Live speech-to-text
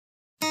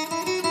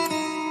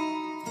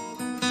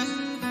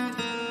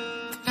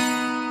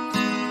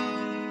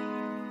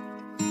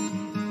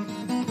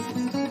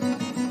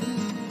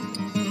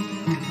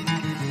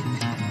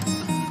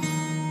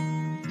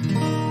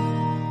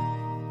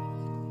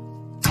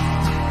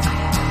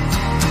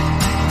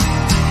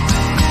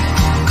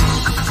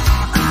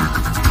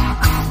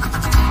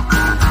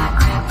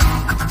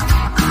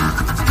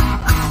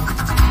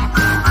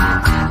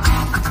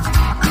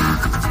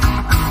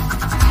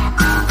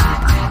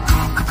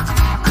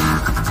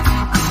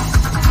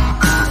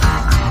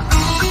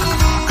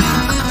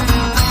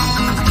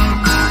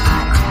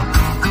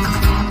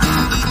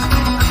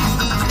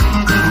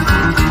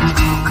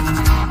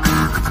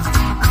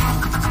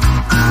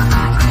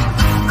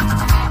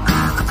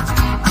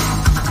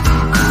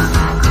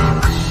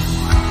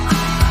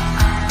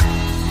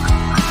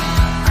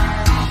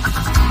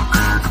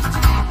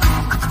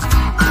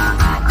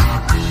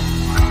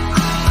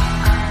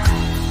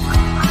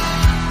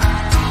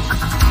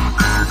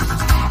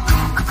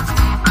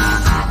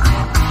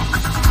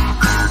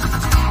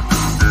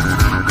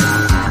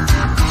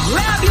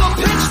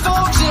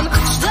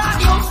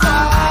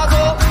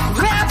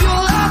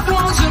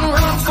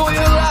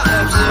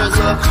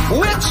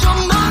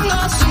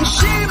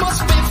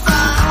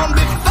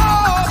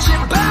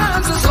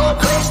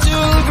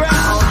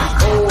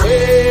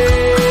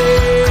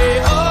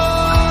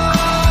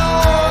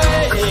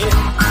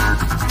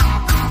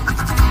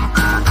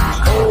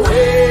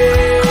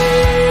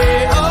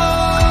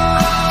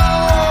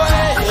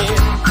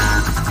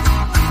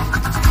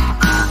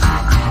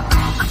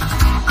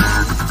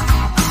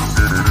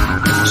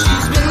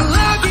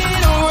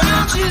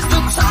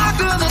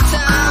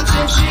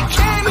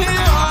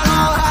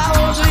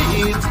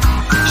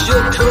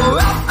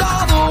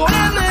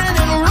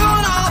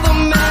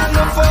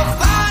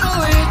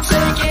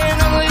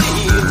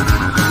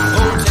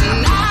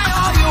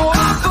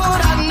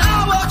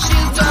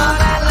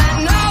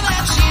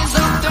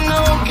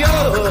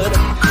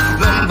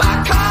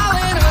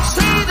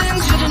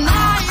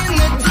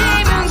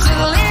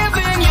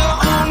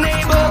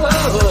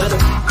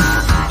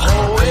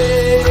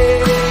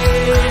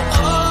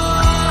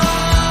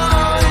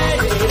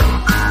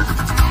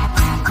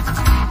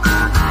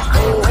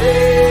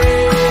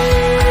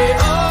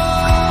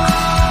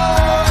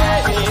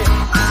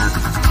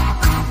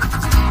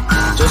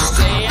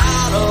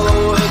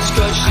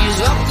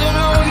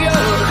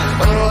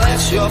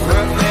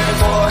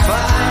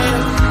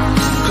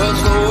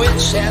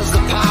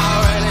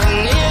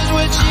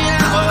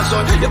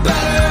You're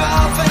better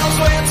off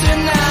elsewhere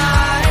tonight.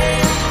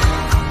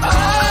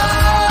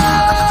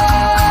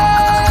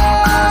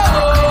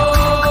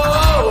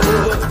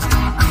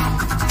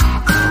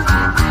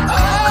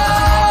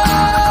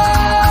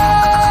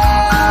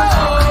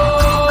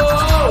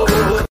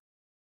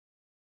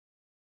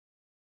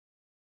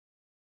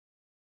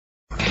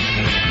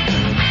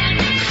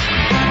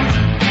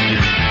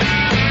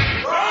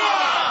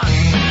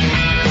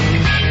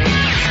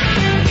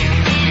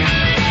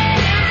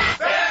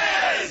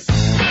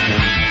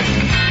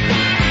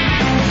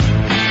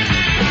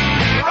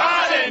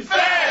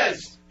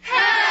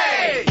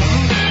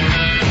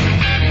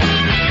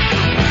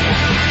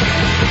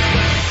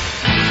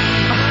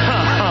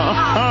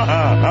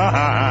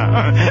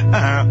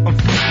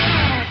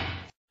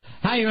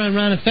 Hi, you're on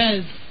Ron and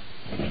Fez.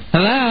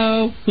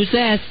 Hello? Who's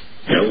this?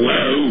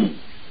 Hello?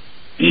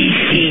 This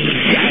is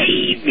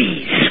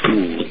Ivy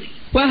School.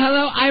 Well,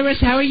 hello, Iris.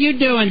 How are you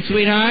doing,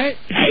 sweetheart?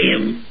 I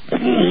am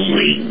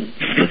calling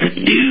for the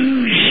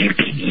news you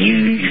can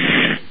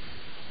use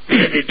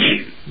for the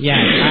Jews. Yes,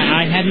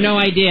 I had no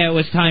idea it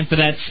was time for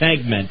that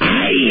segment.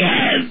 I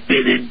have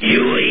been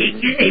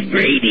enjoying a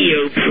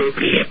radio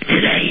program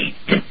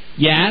tonight.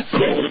 Yes?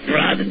 Called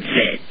Ron and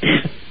Fez.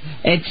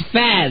 It's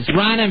Fez,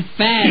 Ron and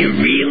Fez. You're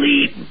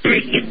really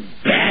bringing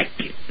back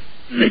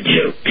the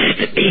jokes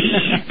to me,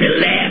 the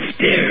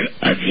laughter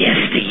of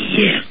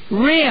yesteryear.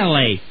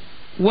 Really?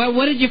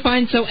 What did you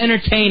find so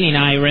entertaining,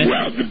 Iris?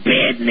 Well, the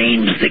bad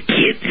names the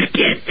kids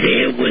get.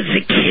 There was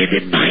a kid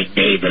in my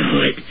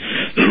neighborhood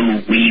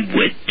who we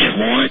would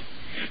taunt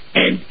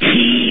and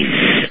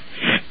tease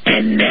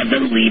and never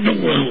leave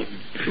alone.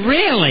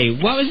 Really?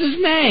 What was his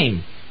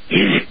name?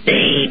 His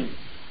name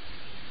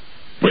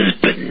was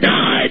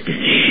Bernard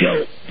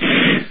Schultz.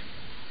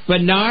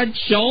 Bernard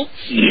Schultz?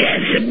 Yes,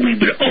 and we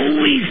would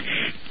always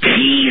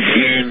tease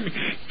him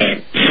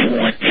and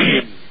taunt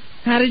him.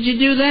 How did you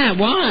do that?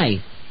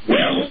 Why?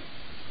 Well,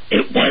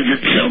 it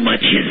wasn't so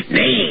much his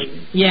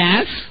name.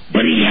 Yes?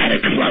 But he had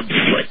a club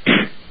foot.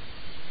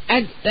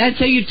 And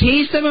so you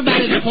teased him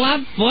about his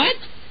club foot?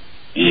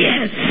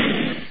 Yes.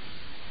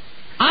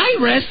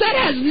 Iris, that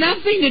has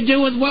nothing to do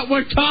with what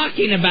we're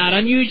talking about,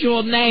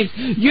 unusual names.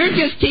 You're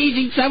just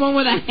teasing someone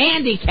with a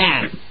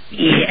handicap.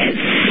 Yes.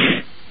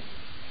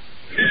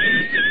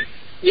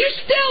 You're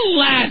still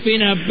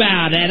laughing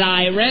about it,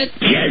 Iris.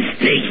 Just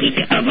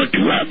thinking of a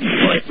club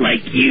foot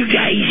like you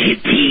guys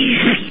should tease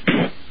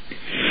people.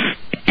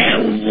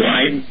 And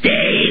one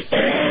day,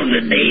 all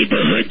the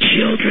neighborhood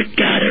children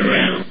got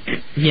around.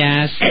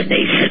 Yes. And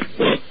they said,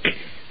 look,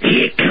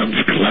 here comes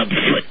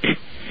Clubfoot.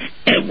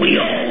 And we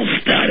all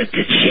started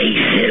to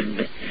chase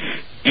him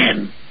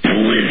and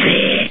pull his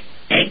hair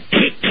and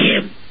kick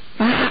him.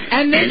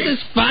 And this is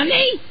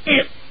funny?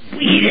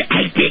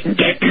 I didn't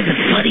get to the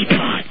funny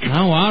part.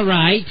 Oh, all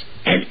right.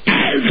 And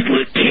as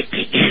we're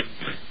kicking him,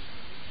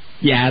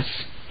 yes,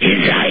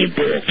 his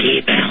eyeball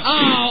came out.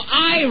 Oh,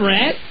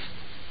 Iris!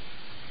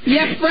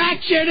 You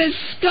fractured his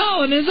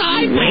skull and his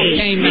eyeball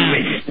came out.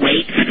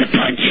 Wait for the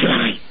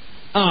punchline.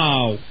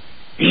 Oh.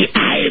 The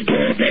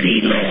eyeball that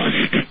he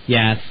lost.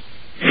 Yes.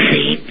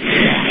 Same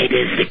side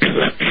as the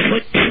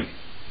clubfoot.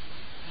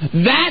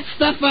 That's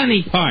the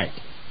funny part.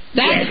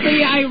 That's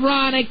the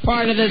ironic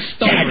part of the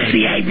story. That's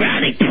the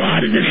ironic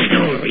part of the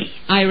story.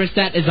 Iris,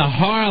 that is a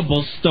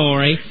horrible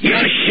story.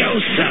 Your show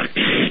sucks.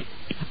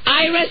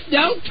 Iris,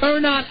 don't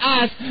turn on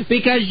us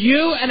because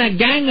you and a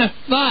gang of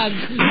thugs...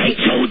 I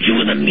told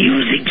you an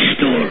amusing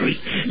story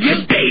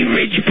from Bay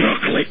Ridge,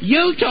 Brooklyn.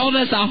 You told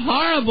us a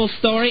horrible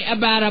story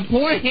about a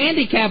poor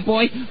handicapped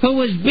boy who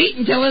was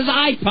beaten till his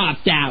eye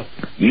popped out.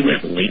 You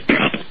have a late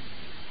problem.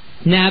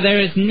 Now, there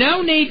is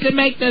no need to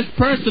make this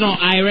personal,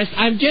 Iris.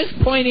 I'm just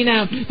pointing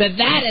out that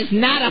that is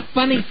not a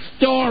funny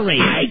story.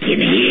 I can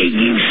hear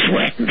you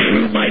sweating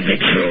through my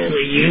Victrola,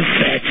 you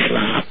fat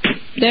slop.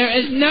 There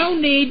is no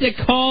need to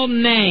call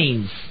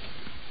names.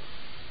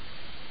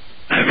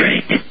 All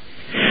right.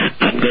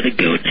 I'm going to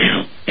go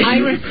now.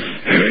 Iris.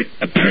 Hurt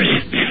a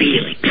person's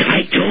feelings.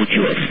 I told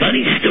you a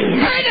funny story.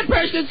 Hurt a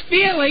person's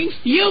feelings?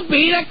 You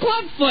beat a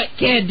clubfoot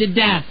kid to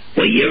death.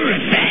 Well, you're a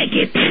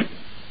faggot.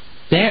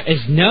 There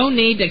is no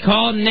need to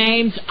call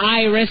names,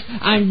 Iris.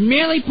 I'm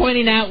merely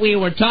pointing out we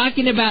were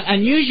talking about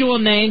unusual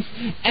names,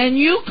 and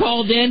you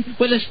called in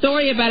with a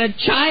story about a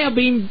child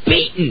being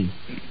beaten.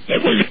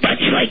 It was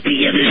much like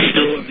the other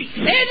stories.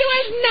 It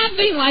was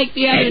nothing like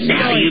the other stories. And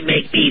now you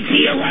make me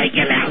feel like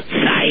an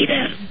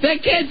outsider. The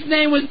kid's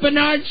name was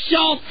Bernard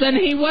Schultz, and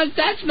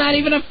that's not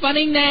even a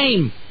funny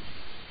name.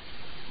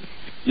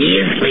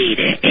 Years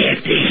later,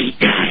 after he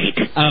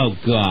died... Oh,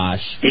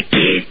 gosh. The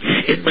kids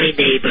in my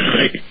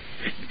neighborhood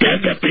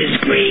dug up his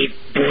grave,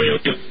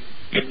 boiled him,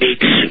 and made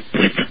soup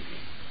with him.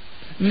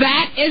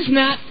 That is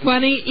not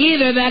funny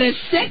either. That is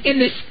sick and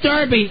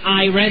disturbing,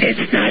 Iris.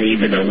 It's not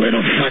even a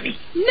little funny.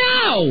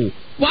 No!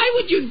 Why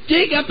would you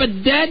dig up a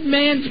dead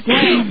man's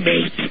grave? You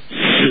make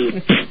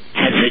soup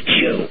as a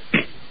joke.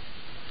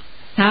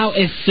 How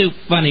is soup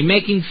funny?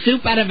 Making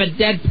soup out of a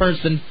dead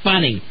person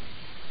funny?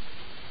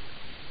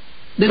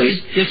 This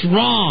is just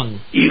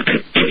wrong. You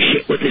can push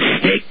it with a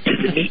stick till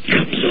the meat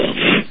comes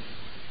off.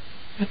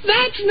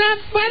 That's not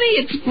funny.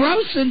 It's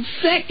gross and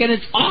sick, and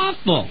it's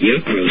awful. You're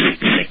gross and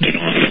sick and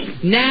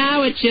awful.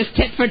 Now it's just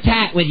tit for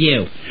tat with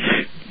you.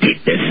 This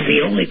is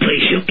the only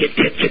place you'll get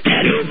tit for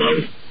tat,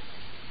 homo.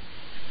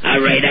 All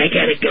right, I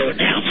gotta go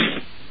now.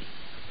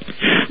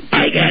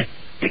 I got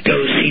to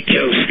go see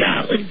Joe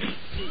Stalin.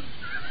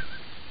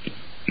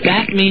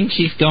 That means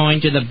she's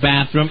going to the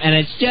bathroom, and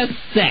it's just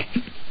sick.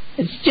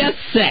 It's just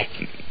sick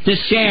to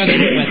share this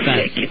with us.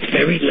 Sick. It's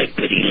very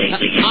liquidy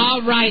lately.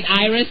 All right,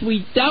 Iris,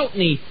 we don't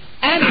need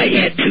any I of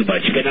it. had too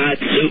much banana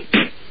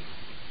soup.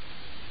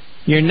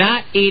 You're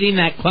not eating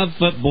that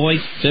Clubfoot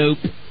Boys soup.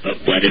 But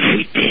what if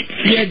we did?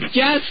 You're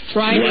just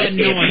trying What to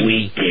annoy if we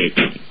me. did?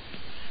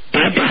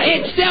 Bye-bye.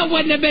 It still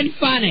wouldn't have been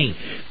funny.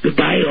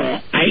 Goodbye,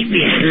 all.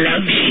 Iris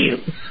loves you.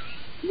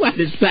 What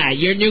is that,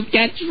 your new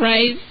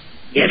catchphrase?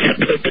 Yes,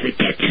 I'm hoping it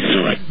catches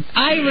on.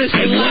 Iris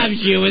loves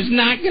you is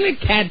not going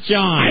to catch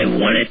I on.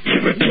 want it to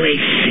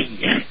replace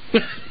Sia.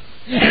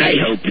 And I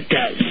hope it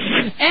does.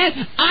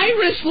 And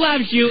Iris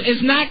loves you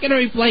is not going to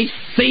replace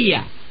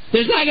Sia.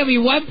 There's not going to be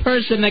one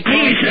person that calls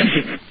Iris loves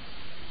her. you.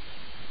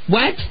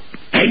 What?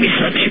 Iris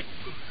loves you.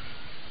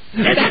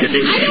 That's the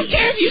new I don't thing.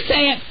 care if you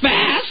say it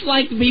fast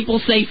like people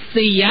say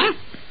Sia.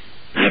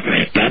 All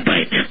right,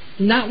 bye-bye now.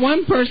 Not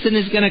one person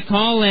is going to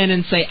call in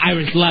and say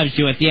Iris loves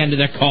you at the end of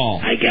their call.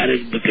 I gotta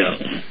go.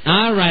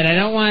 All right, I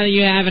don't want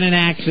you having an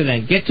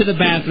accident. Get to the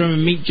bathroom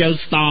and meet Joe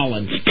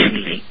Stalin. It's too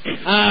late.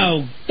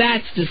 Oh,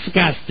 that's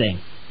disgusting.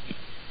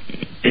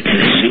 It's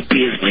as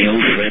soupy as my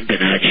old friend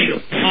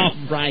Bernaccio. All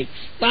right,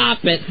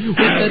 stop it with All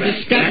the right,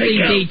 disgusting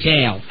gotta go.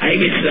 detail.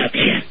 Iris loves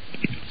you.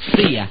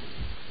 See ya.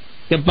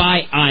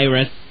 Goodbye,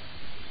 Iris.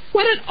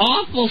 What an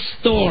awful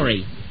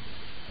story.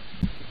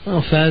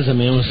 Well, Fez, I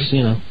mean, it was,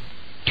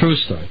 true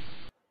story.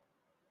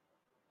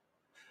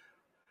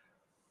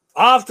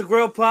 Off the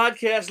Grill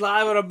Podcast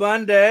live on a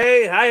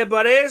Monday. Hiya,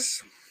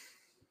 buddies.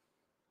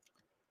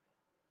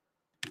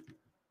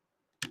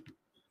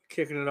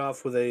 Kicking it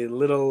off with a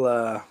little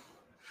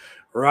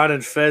Ron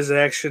and Fez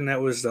action. That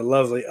was the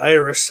lovely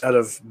Iris out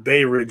of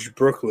Bay Ridge,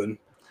 Brooklyn.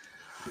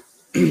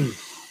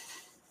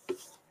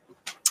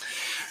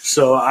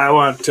 So I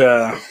want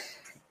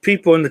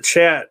people in the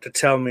chat to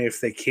tell me, if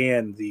they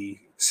can, the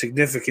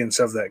significance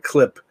of that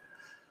clip.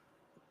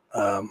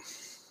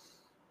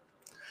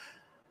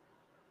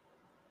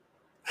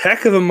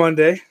 Heck of a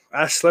Monday.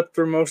 I slept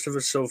through most of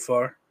it so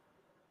far.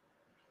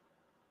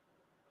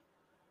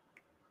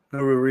 No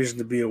real reason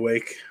to be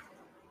awake.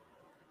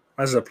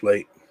 I was up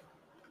late.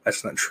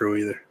 That's not true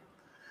either.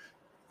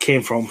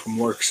 Came home from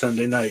work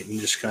Sunday night and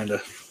just kind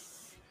of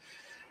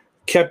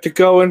kept it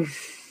going.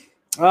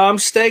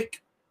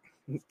 Steak.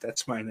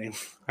 That's my name.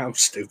 I'm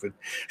stupid.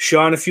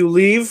 Sean, if you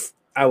leave,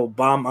 I will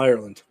bomb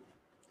Ireland.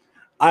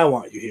 I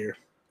want you here.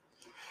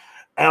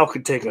 Al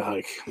could take a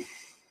hike.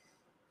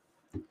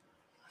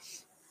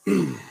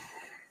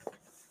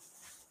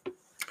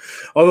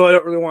 Although I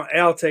don't really want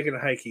Al taking a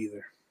hike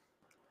either.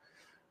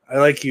 I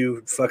like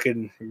you,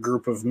 fucking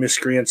group of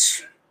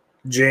miscreants.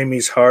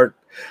 Jamie's heart,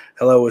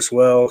 hello as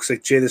well. Looks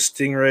like Jay the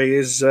Stingray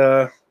is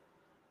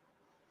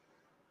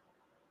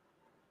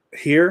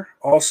here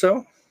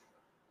also.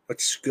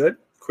 That's good.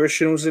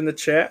 Christian was in the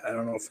chat. I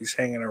don't know if he's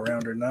hanging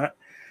around or not.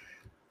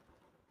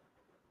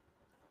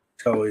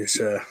 He's always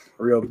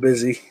real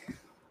busy.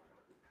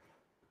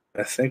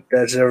 I think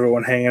that's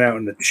everyone hanging out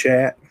in the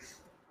chat.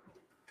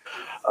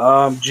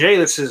 Jay,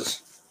 this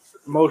is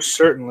most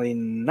certainly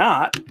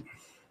not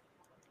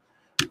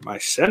my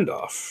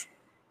send-off.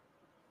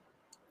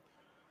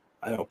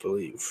 I don't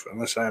believe,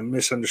 unless I'm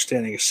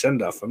misunderstanding a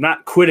send-off. I'm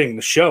not quitting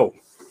the show.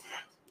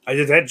 I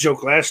did that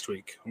joke last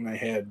week when I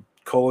had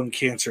colon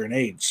cancer and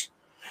AIDS.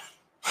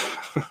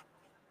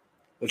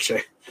 Which,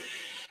 as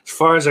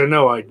far as I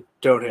know, I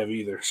don't have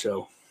either.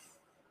 So,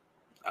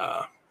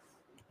 I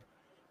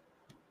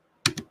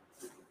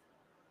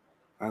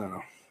don't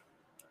know.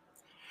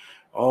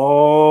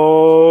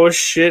 Oh,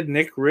 shit.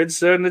 Nick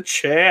Ridza in the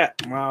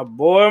chat. My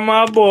boy,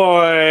 my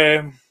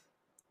boy.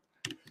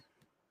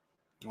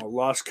 Oh,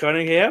 Lost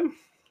Cunningham.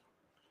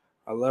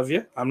 I love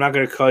you. I'm not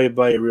going to call you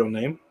by your real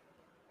name.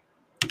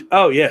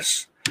 Oh,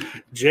 yes.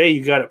 Jay,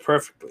 you got it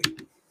perfectly.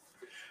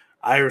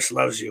 Iris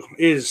loves you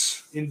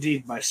is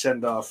indeed my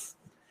send-off.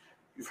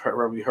 You've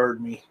probably heard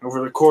me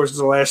over the course of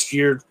the last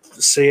year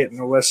say it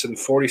no less than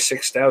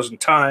 46,000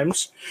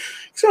 times.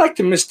 Because I like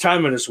to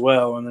mistime it as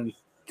well, and then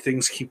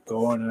things keep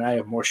going, and I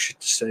have more shit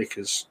to say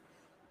because,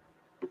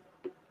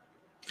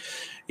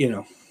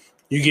 you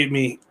get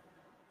me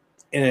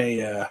in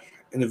a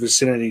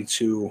vicinity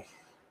to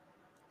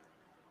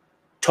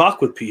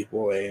talk with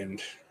people,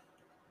 and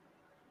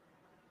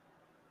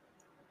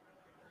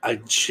I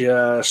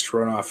just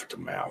run off at the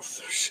mouth.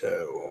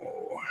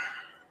 So,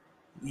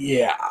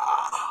 yeah.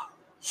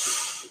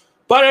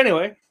 But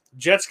anyway,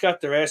 Jets got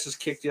their asses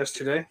kicked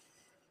yesterday.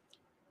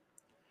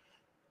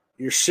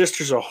 Your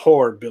sister's a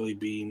whore, Billy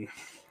Bean.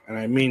 And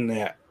I mean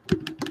that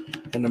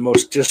in the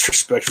most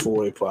disrespectful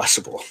way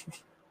possible.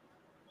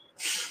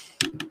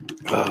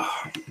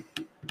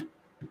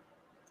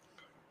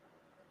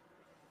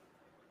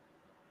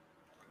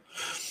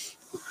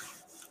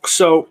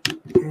 So,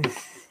 a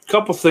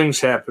couple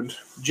things happened.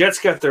 Jets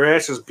got their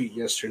asses beat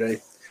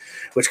yesterday,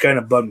 which kind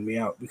of bummed me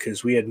out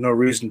because we had no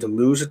reason to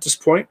lose at this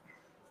point.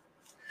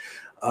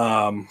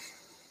 But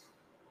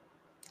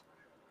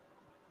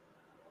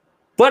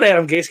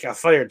Adam Gase got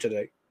fired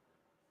today.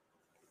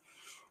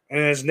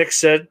 And as Nick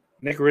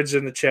Ridds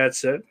in the chat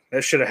said,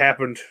 that should have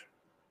happened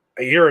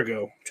a year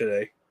ago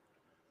today,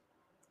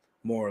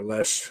 more or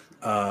less.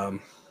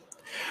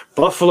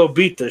 Buffalo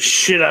beat the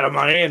shit out of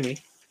Miami.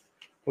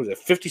 What was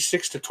it,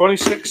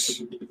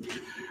 56-26?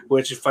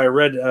 Which, if I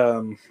read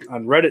on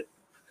Reddit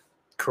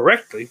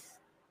correctly,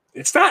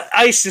 it's not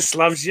ISIS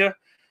loves you.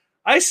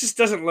 ISIS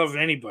doesn't love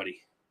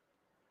anybody.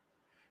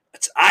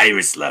 It's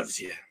Iris loves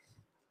you.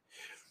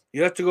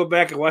 You have to go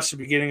back and watch the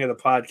beginning of the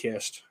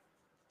podcast.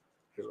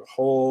 There's a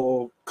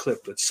whole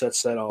clip that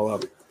sets that all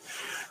up.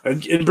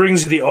 It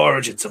brings the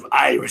origins of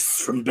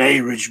Iris from Bay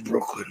Ridge,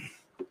 Brooklyn.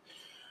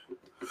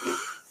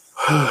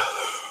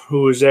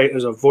 Who was that? It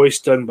was a voice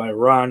done by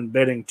Ron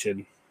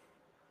Bennington.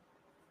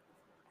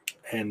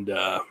 And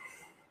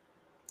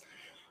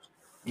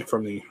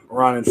from the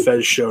Ron and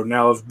Fez show,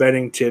 now of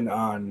Bennington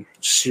on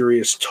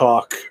Sirius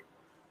Talk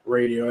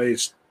Radio.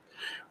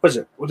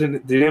 What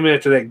did they name it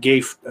after that gay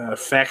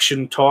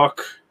faction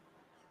talk?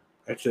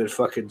 After that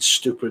fucking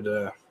stupid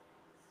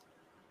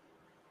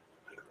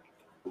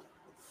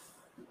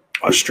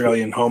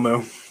Australian homo.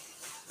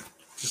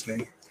 What's his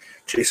name?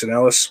 Jason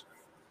Ellis.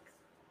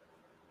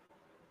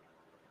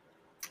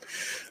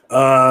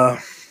 What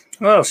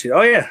else?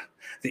 Oh, yeah.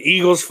 The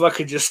Eagles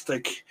fucking just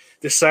like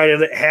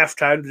decided at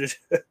halftime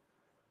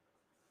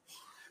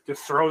to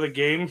throw the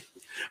game,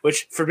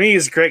 which for me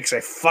is great because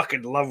I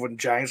fucking love when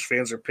Giants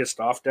fans are pissed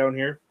off down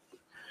here.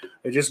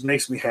 It just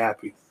makes me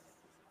happy.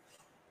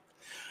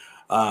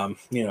 So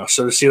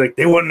to see like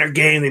they won their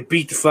game, they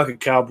beat the fucking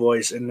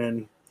Cowboys, and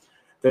then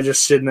they're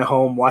just sitting at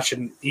home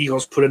watching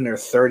Eagles put in their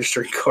third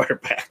string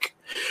quarterback.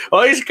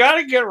 Oh, he's got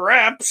to get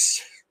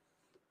reps.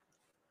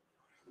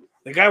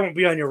 The guy won't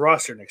be on your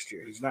roster next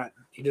year.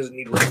 He doesn't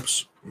need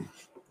reps.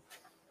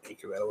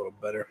 Think of that a little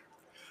better.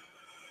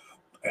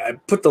 I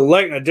put the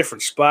light in a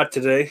different spot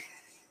today. I'm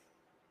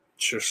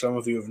sure some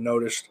of you have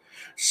noticed.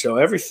 So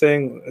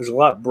everything is a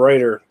lot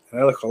brighter,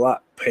 and I look a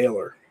lot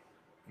paler.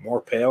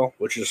 More pale,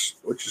 which is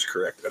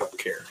correct. I don't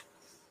care.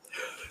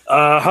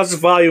 How's the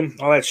volume?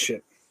 All that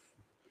shit.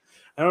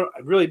 I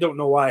really don't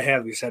know why I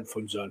have these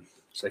headphones on.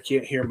 So I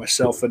can't hear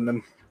myself in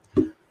them.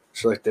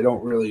 So like they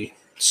don't really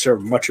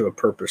serve much of a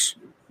purpose.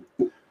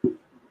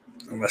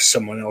 Unless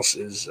someone else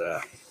is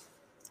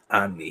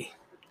on the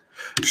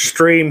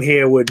stream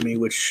here with me,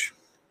 which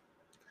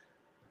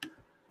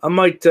I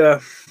might,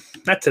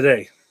 not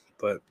today,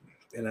 but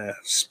in a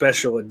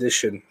special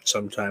edition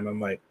sometime, I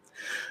might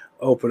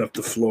open up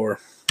the floor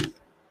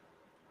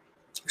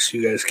so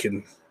you guys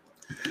can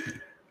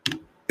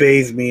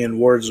bathe me in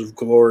words of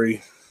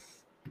glory.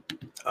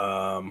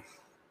 I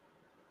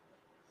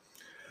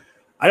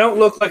don't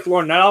look like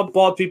Lauren. Not all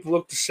bald people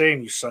look the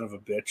same, you son of a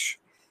bitch.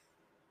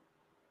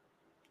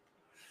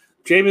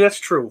 Jamie, that's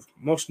true.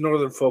 Most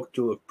northern folk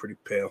do look pretty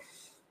pale.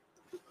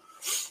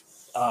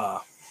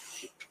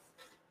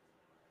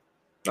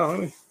 Let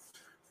me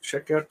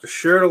check out the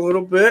shirt a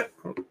little bit.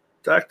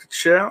 Dr.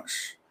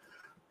 Chalice.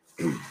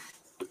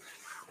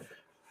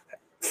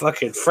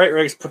 Fucking Fright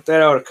Rags put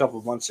that out a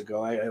couple months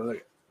ago. I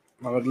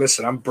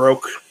listen, I'm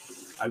broke.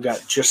 I've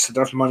got just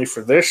enough money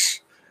for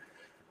this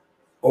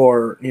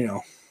or,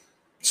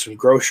 some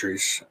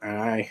groceries. And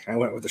I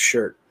went with the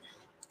shirt.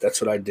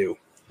 That's what I do.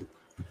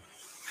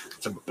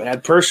 I'm a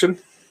bad person.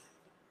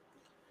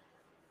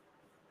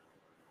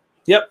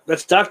 Yep,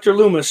 that's Dr.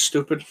 Loomis,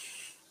 stupid.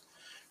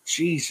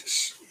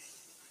 Jesus.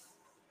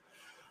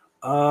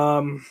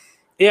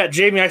 Yeah,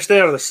 Jamie, I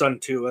stay out of the sun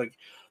too. Like,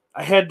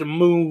 I had to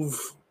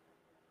move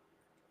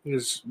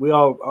because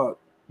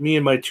me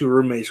and my two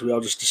roommates, we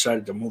all just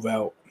decided to move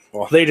out.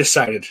 Well, they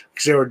decided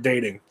because they were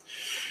dating.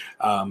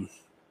 So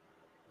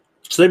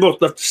they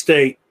both left the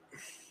state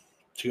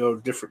to go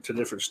to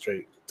different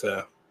state.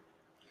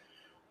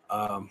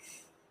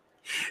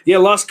 Yeah,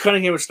 Lost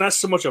Cunningham, it's not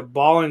so much a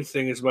balling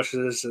thing as much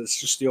as it's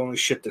just the only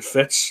shit that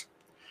fits.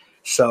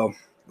 So,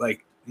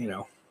 like,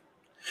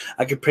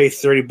 I could pay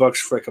 $30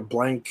 for like a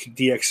blank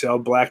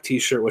DXL black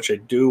t-shirt, which I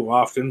do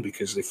often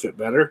because they fit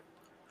better.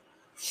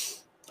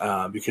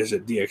 Because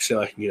at DXL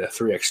I can get a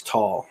 3X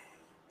tall.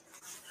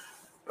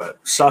 But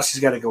Saucy's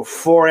got to go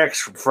 4X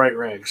from Fright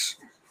Rags.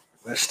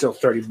 That's still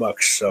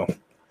 $30, so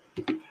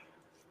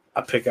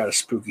I'll pick out a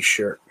spooky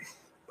shirt.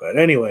 But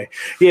anyway,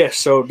 yeah,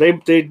 so they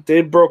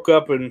broke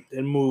up and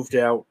moved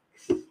out.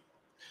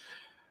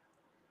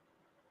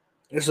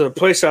 This is a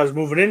place I was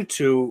moving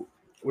into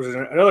was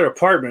another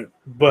apartment,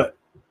 but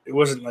it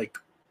wasn't like,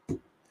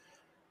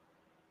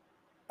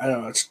 I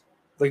don't know,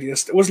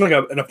 it wasn't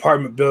like an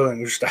apartment building.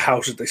 It was just a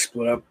house that they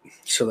split up.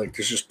 So like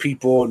there's just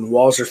people and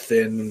walls are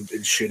thin and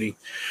shitty.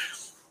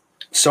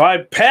 So I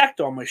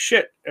packed all my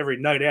shit every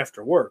night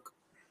after work.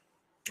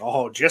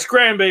 Oh, Jess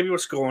Graham, baby,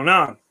 what's going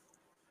on?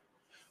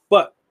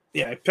 But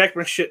yeah, I packed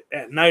my shit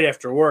at night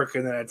after work,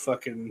 and then I'd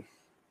fucking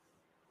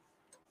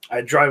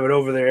I'd drive it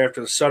over there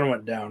after the sun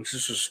went down.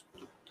 This was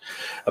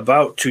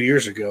about 2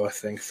 years ago, I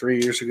think.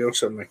 3 years ago,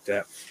 something like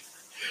that.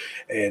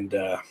 And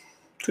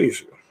 2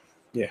 years ago.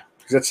 Yeah,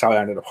 because that's how I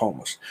ended up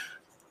homeless.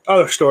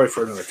 Other story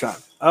for another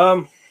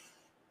time.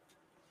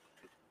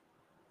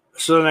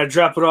 So then I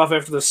drop it off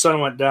after the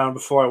sun went down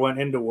before I went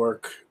into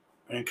work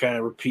and kind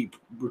of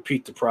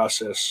repeat the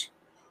process.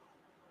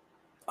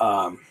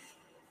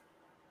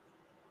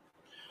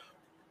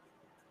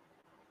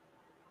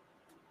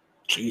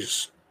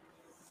 Jeez.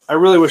 I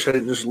really wish I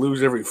didn't just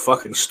lose every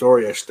fucking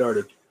story I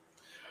started.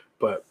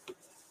 But,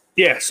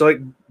 yeah, so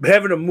like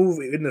having to move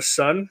in the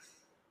sun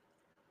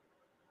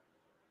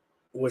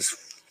was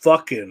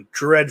fucking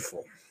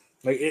dreadful.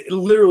 Like, it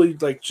literally,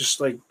 like,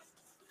 just like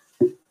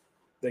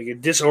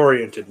it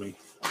disoriented me.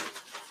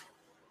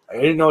 I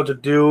didn't know what to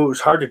do. It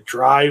was hard to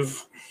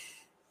drive,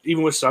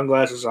 even with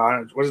sunglasses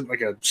on. It wasn't like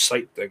a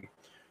sight thing.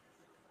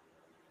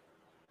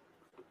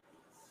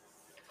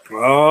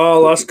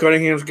 Oh, Lost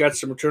Cunningham's got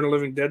some Return of the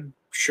Living Dead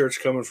shirts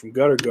coming from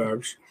Gutter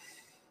Garbs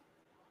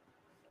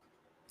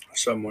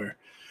somewhere.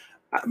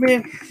 I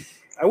mean,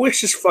 I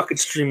wish this fucking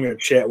StreamYard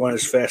chat went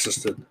as fast as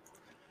the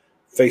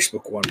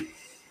Facebook one.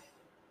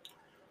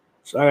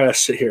 So I gotta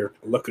sit here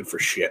looking for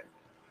shit.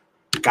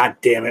 God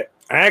damn it.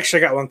 I actually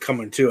got one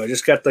coming too. I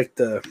just got like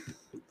the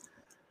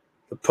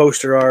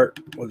poster art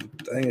with,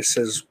 I think it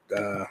says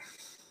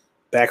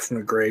back from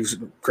the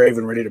grave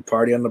and ready to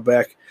party on the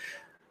back.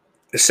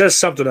 It says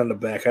something on the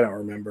back. I don't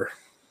remember.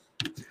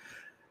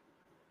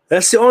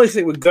 That's the only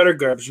thing with Gutter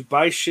Garbs. You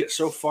buy shit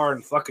so far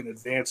in fucking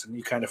advance and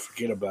you kind of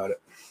forget about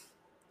it.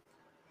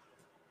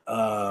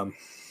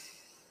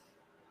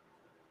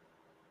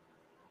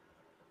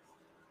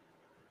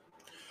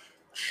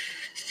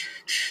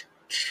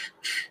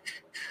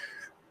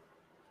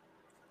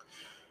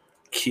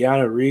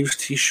 Keanu Reeves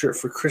t-shirt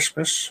for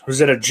Christmas. Was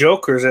that a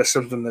joke or is that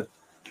something that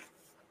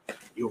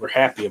you were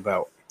happy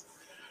about?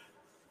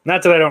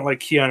 Not that I don't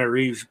like Keanu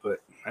Reeves,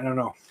 but I don't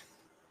know.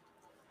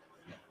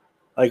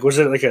 Like, was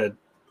it a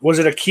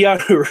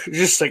Keanu,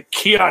 just like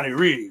Keanu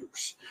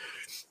Reeves?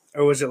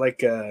 Or was it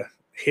like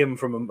him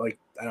from, like,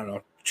 I don't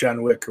know,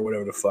 John Wick or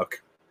whatever the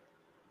fuck?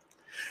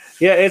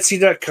 Yeah,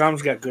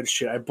 Etsy.com's got good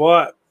shit. I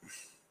bought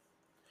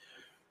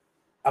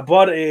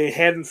a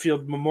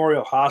Haddonfield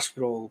Memorial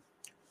Hospital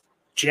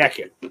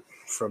jacket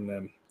from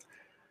them.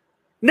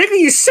 Nigga,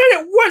 you said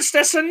it once.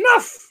 That's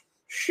enough.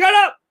 Shut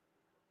up.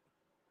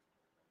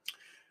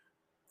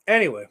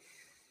 Anyway.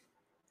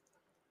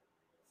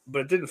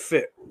 But it didn't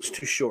fit. It was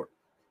too short.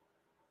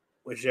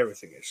 Which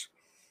everything is.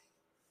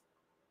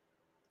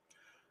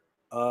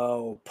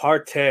 Oh,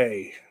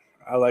 partay.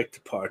 I like to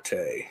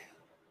partay.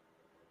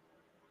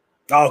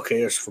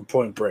 Okay, that's from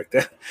Point Break.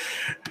 That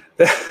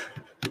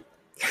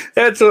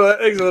makes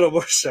a little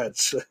more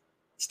sense.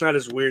 It's not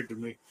as weird to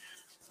me.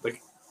 Like,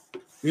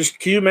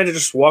 can you imagine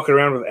just walking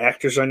around with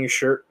actors on your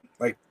shirt?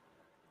 Like,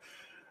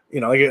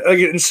 you know, like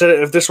instead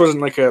of, if this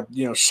wasn't like a,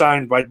 you know,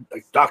 signed by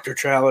like Dr.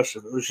 Chalice,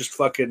 if it was just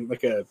fucking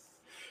like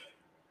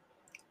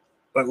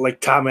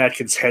Tom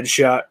Atkins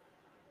headshot.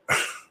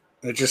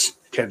 It just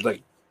had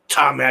like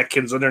Tom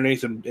Atkins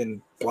underneath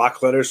in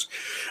block letters.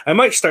 I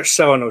might start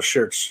selling those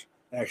shirts,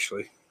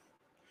 actually.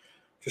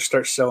 Just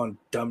start selling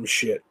dumb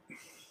shit.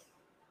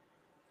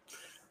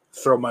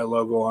 Throw my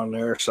logo on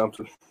there or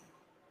something.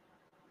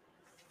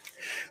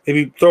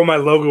 Maybe throw my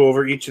logo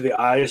over each of the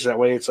eyes. That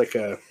way it's like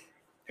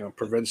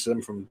prevents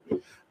them from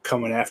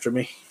coming after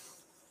me.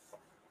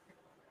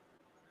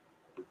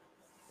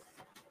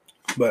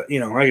 But, you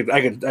know, I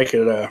could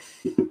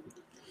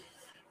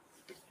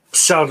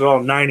sell to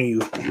all 90 you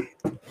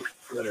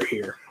that are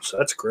here. So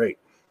that's great.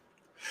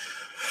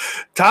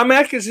 Tom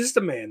Atkins is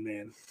the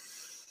man.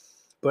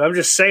 But I'm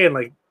just saying,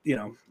 like, you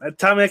know,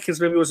 Tom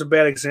Atkins maybe was a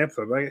bad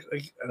example. Like,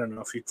 I don't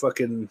know if you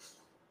fucking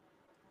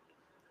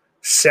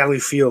Sally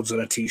Fields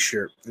on a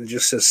t-shirt. It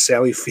just says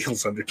Sally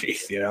Fields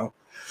underneath, you know?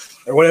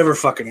 Or whatever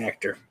fucking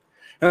actor.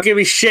 Don't give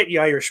me shit, you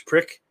Irish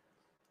prick.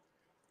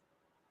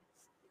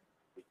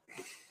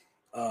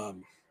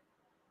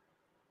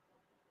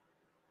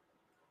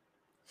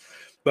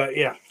 But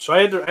yeah, so I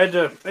had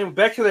to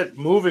back to that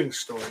moving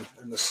story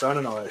in the sun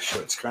and all that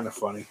shit. It's kind of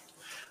funny.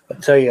 I'll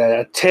tell you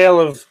a tale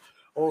of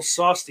old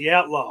Sauce the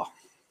Outlaw.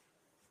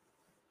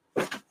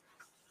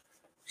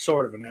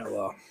 Sort of an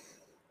outlaw.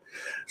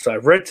 So I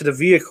rented a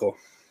vehicle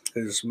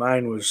because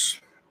mine was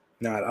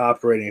not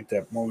operating at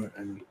that moment,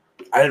 and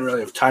I didn't really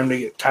have time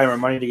or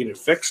money to get it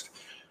fixed.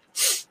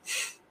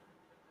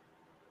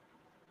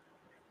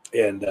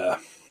 And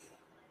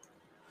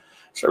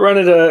so I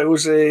rented it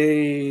was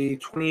a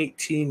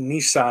 2018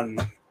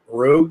 Nissan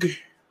Rogue.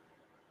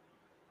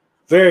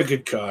 Very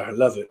good car. I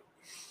love it.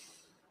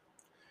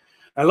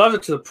 I love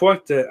it to the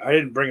point that I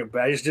didn't bring it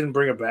back. I just didn't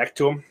bring it back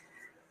to him.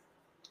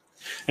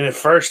 And at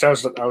first, I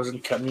was in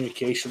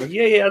communication. Like,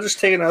 yeah, I'll just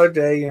take another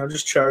day. You know,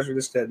 just charge me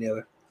this, that, and the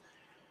other.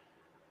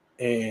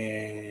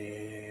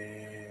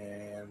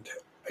 And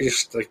I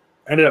just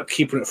ended up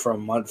keeping it for a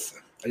month.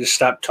 I just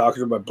stopped talking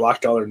to them. I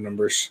blocked all their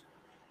numbers.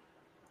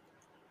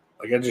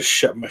 Like, I just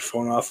shut my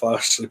phone off while I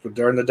was sleeping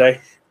during the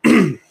day.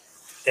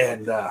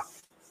 And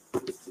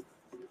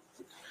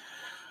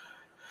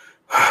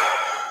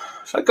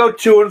So I go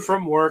to and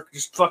from work,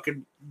 just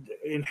fucking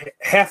in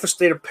half a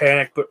state of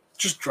panic, but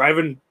just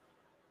driving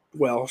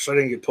well, so I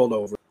didn't get pulled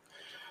over.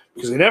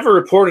 Because they never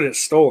reported it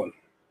stolen,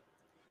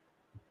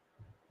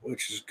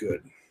 which is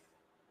good.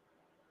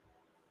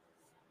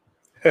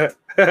 God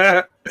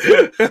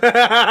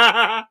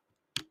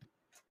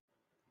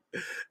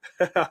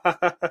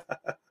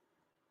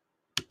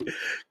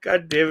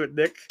damn it,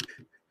 Nick.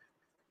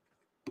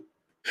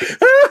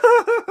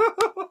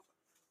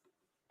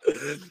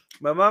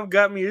 My mom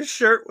got me a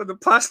shirt with the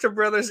Pasta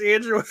Brothers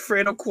Andrew and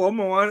Fredo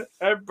Cuomo on it.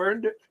 I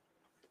burned it.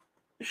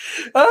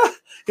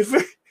 If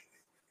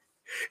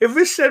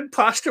it said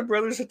Pasta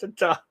Brothers at the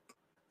top,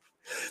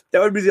 that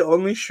would be the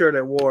only shirt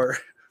I wore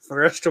for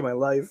the rest of my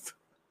life.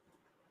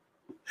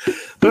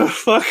 Oh,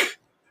 fuck.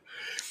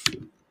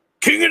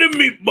 King of the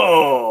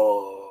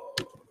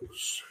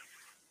Meatballs.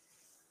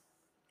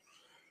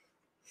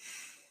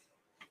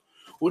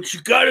 What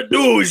you gotta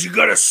do is you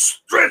gotta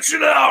stretch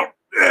it out.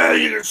 Yeah,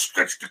 you can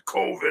stretch the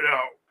COVID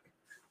out.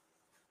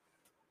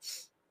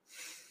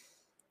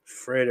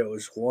 Fredo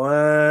is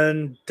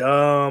one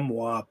dumb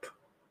wop.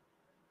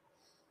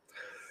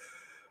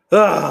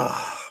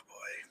 Oh,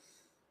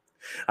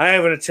 boy. I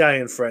have an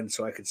Italian friend,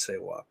 so I could say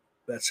wop.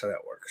 That's how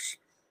that works.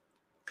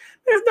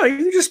 No, you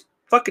can just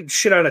fucking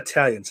shit on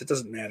Italians. It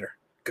doesn't matter.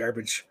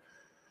 Garbage.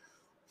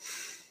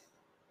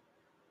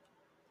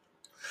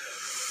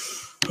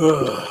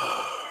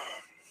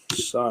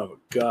 Son of a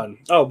gun.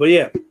 Oh, but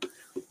yeah.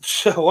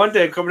 So one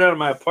day I'm coming out of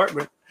my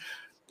apartment,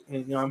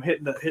 and I'm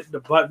hitting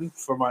the button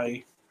for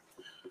my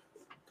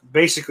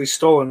basically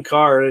stolen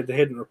car. They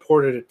hadn't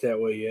reported it that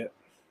way yet,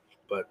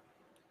 but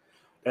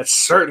that's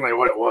certainly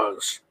what it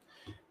was,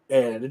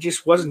 and it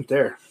just wasn't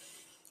there.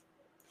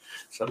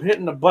 So I'm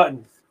hitting the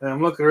button, and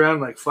I'm looking around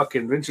like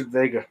fucking Vincent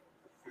Vega.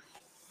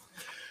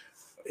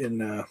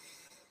 There's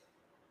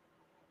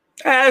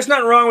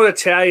nothing wrong with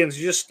Italians.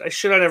 I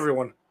shit on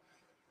everyone.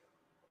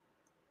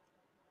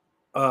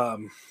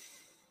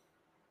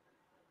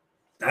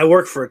 I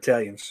work for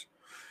Italians.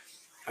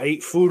 I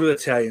eat food with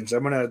Italians.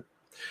 I'm in a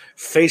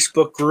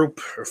Facebook group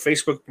or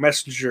Facebook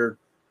Messenger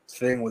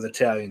thing with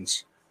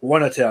Italians.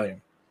 One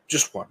Italian.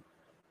 Just one.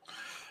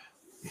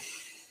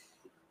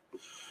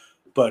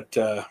 But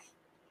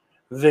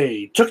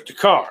they took the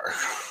car,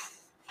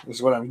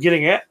 is what I'm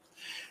getting at.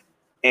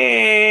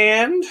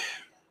 And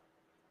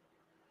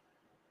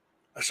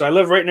so I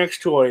live right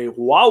next to a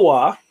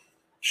Wawa.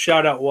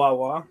 Shout out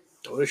Wawa.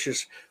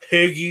 Delicious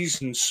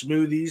higgies and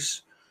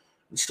smoothies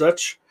and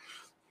such.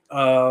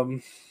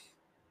 And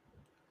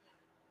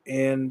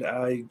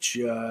I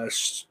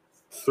just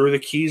threw the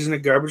keys in a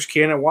garbage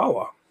can at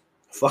Wawa.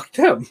 Fuck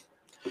them.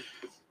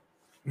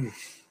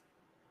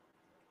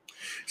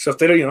 So if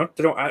they don't,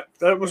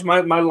 that was my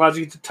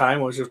logic at the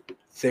time was if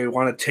they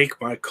want to take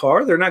my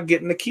car, they're not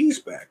getting the keys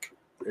back.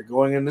 They're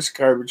going in this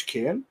garbage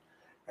can,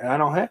 and I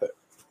don't have it.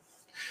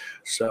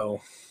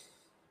 So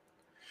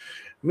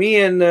me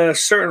and a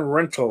certain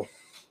rental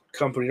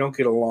company don't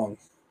get along.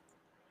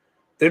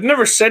 They've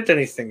never sent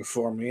anything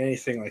for me,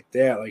 anything like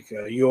that, like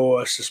you owe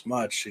us this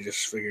much. They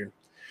just figured,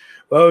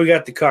 well, we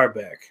got the car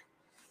back.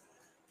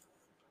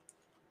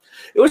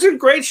 It was in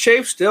great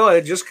shape still. I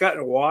had just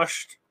gotten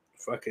washed.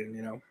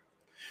 Fucking,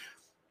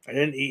 I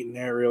didn't eat in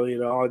there really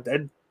at all.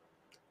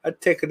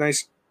 I'd take a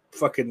nice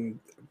fucking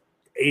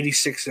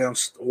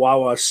 86-ounce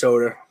Wawa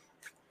soda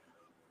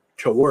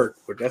to work,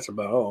 but that's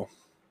about all.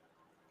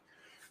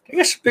 I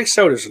got some big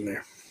sodas in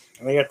there.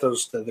 And I got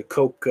those, the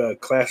Coke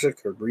Classic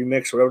or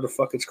Remix, whatever the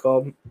fuck it's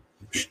called,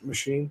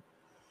 machine.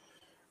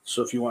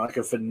 So if you want like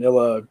a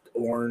vanilla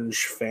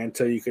orange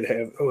Fanta, you could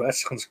have, oh, that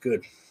sounds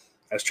good.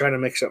 I was trying to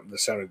make something that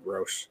sounded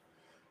gross.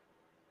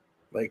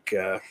 Like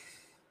a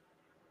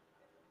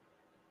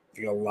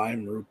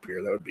lime root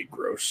beer, that would be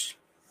gross.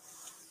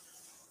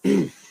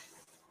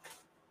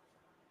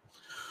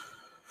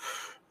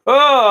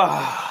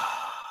 Oh,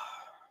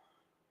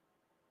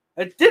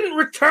 it didn't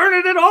return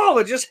it at all.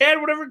 It just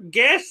had whatever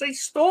gas they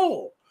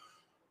stole.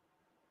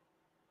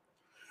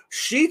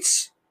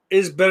 Sheetz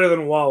is better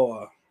than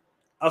Wawa.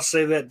 I'll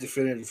say that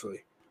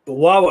definitively. But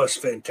Wawa is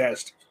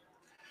fantastic.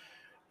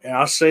 And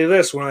I'll say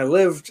this, when I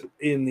lived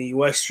in the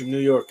Western New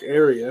York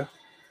area,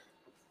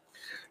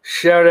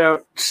 shout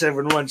out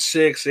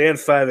 716 and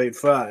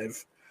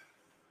 585.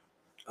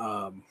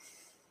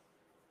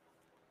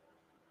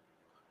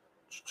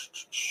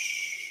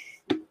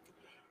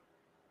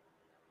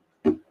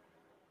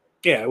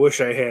 Yeah, I wish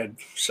I had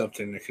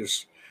something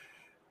because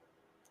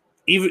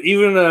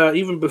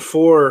even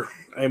before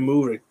I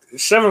moved,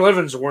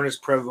 7-Elevens weren't as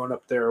prevalent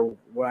up there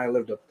when I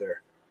lived up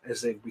there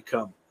as they've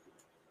become.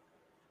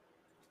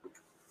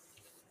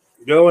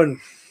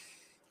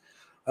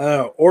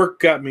 Orc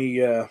got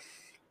me.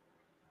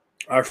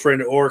 Our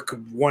friend Orc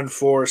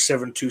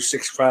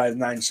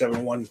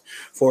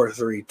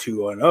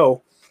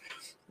 1472659714320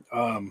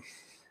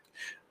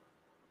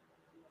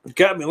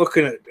 got me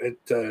looking at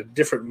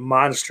different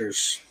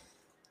monsters.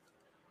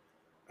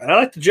 And I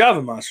like the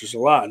Java monsters a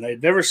lot, and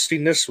I'd never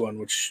seen this one,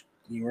 which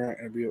you weren't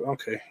going to be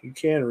okay. You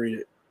can read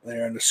it.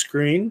 there on the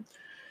screen.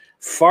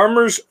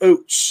 Farmer's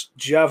Oats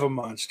Java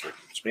Monster.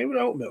 It's made with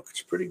oat milk.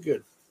 It's pretty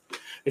good.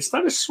 It's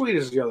not as sweet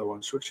as the other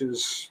ones, which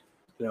is,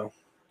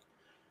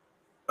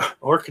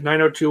 Orca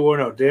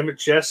 90210. Damn it,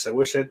 Jess. I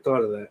wish I'd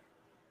thought of that.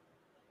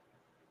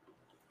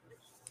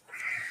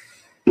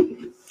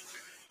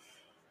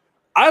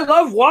 I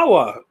love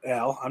Wawa,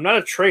 Al. I'm not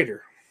a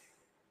trader.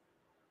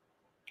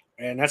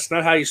 And that's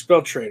not how you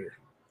spell trader.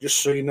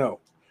 Just so you know.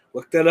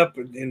 Look that up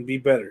and be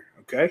better,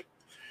 okay?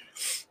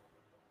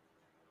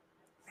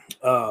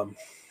 But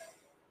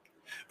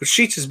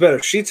Sheetz is better.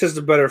 Sheetz has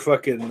the better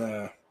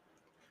fucking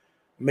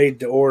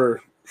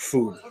made-to-order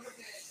food.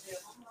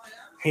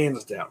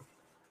 Hands down.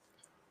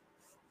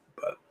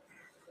 But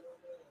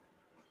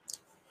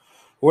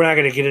we're not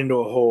going to get into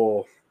a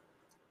whole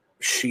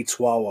Sheetz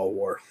Wawa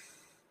war.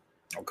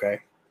 Okay.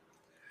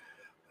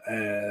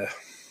 Did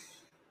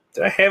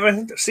I have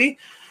anything?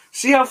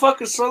 See how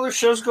fucking slow the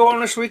show's going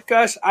this week,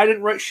 guys? I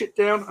didn't write shit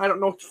down. I don't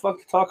know what the fuck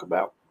to talk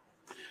about.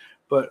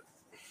 But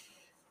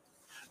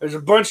there's a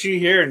bunch of you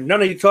here, and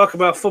none of you talk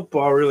about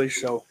football, really,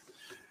 so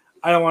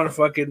I don't want to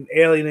fucking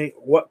alienate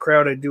what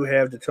crowd I do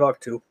have to talk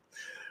to.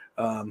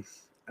 And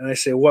I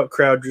say what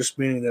crowd just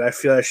meaning that I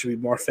feel I should be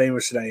more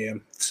famous than I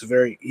am. It's a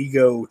very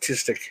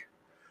egotistic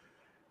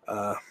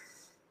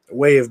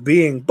way of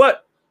being.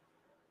 But,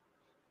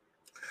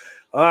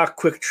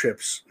 Quick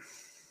Trips.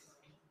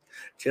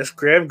 Just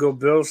grab, go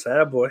Bills,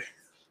 attaboy.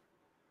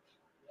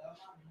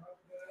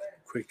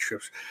 Quick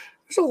Trips.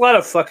 There's a lot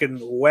of fucking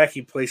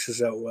wacky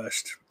places out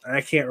west, and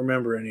I can't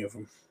remember any of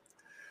them.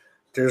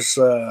 There's,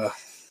 I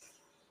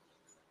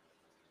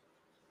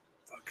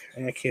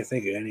can't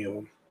think of any of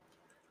them.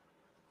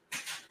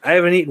 I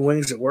haven't eaten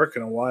wings at work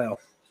in a while.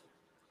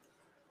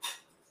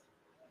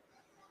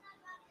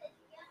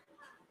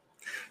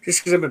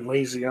 Just because I've been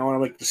lazy. I want to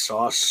make the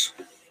sauce.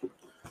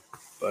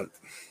 But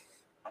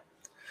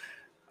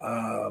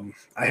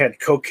I had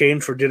cocaine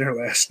for dinner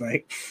last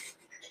night.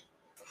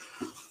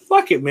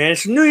 Fuck it, man.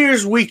 It's New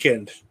Year's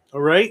weekend,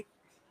 all right?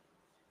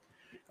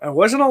 It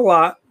wasn't a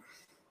lot.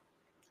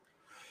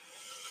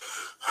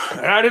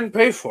 And I didn't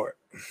pay for it.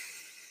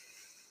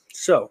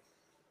 So,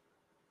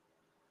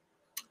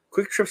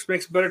 Quick Trips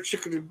makes better fried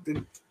chicken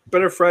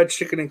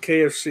than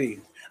KFC.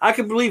 I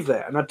can believe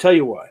that, and I'll tell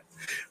you why.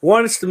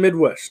 One, it's the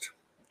Midwest.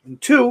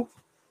 And two,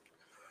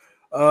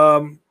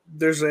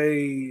 there's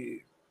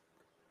a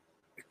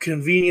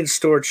convenience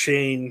store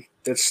chain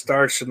that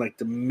starts in like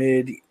the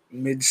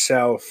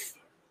mid-south.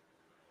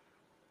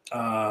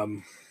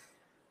 Bomb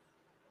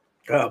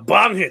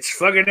hits,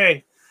 fucking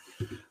A.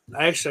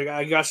 Actually,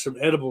 I got some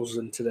edibles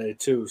in today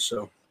too,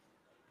 so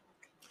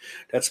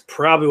that's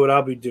probably what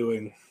I'll be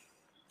doing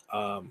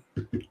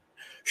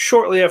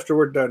shortly after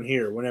we're done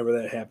here, whenever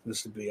that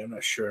happens to be. I'm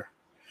not sure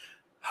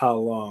how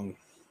long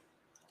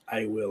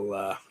I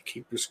will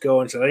keep this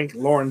going. So I think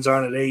Lauren's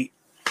on at 8.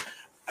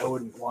 I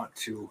wouldn't want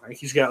to. I think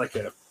he's got like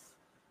a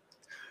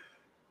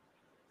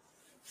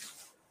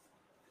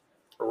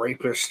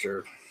rapist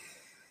or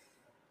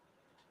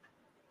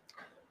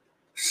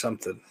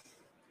something.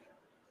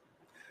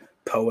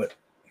 Poet.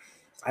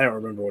 I don't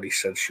remember what he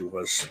said she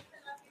was.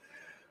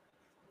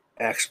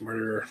 Axe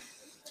murderer.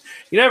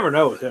 You never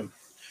know with him.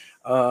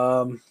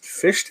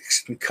 Fish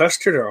sticks and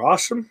custard are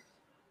awesome.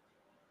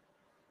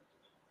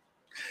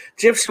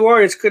 Gypsy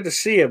Warrior, it's good to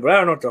see you, but I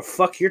don't know what the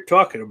fuck you're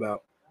talking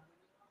about.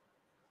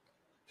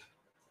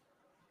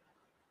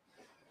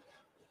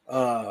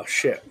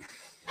 Shit.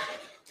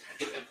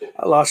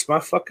 I lost my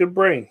fucking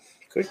brain.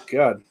 Good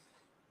God.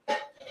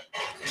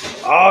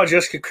 Oh,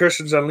 Jessica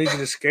Kirsten's on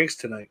Legion of Skanks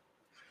tonight.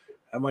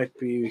 That might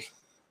be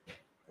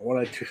what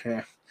I do.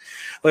 Yeah.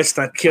 Let's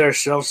not kid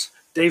ourselves.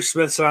 Dave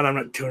Smith's on. I'm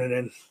not tuning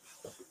in.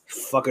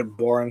 Fucking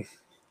boring.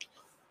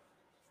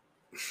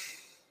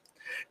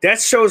 That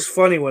show's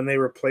funny when they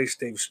replaced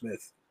Dave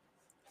Smith.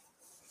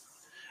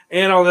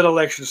 And all that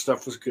election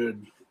stuff was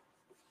good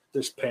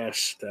this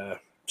past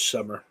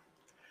summer.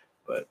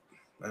 But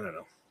I don't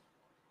know.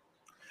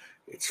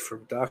 It's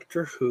from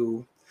Doctor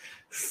Who.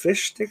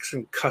 Fish sticks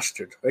and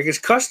custard. Like, is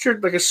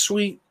custard like a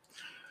sweet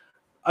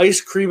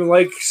ice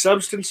cream-like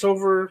substance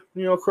over,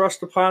 across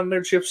the pond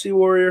there, Gypsy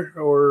Warrior?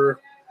 Or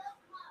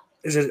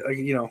is it, like,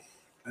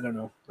 I don't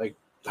know, like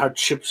how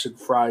chips and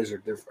fries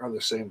are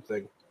the same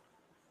thing?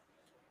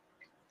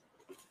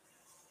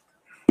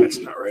 That's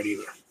not right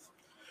either.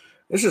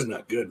 This is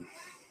not good.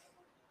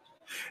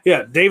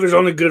 Yeah, Dave is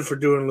only good for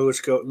doing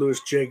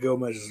Louis J.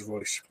 Gomez's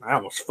voice. I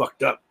almost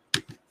fucked up.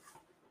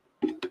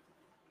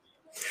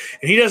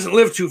 And he doesn't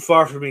live too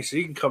far from me, so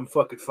he can come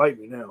fucking fight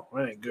me now.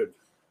 That ain't good.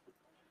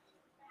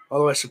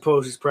 Although I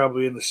suppose he's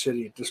probably in the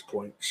city at this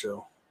point,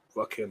 so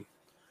fuck him.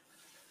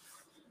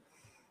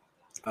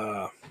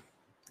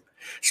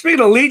 Speaking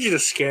of Legion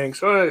of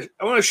Skanks,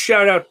 I want to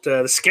shout out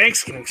the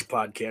Skanks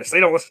podcast. They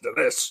don't listen to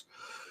this.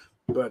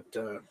 But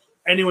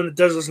anyone that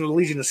does listen to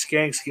Legion of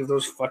Skanks, give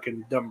those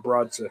fucking dumb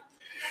broads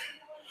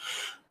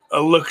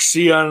a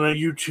look-see on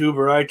YouTube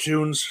or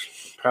iTunes.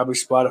 Probably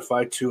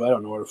Spotify, too. I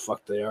don't know where the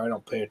fuck they are. I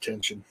don't pay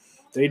attention.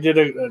 They did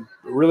a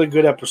really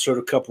good episode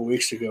a couple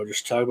weeks ago,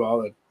 just talking about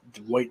all the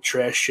the white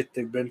trash shit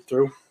they've been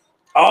through.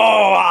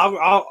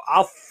 Oh,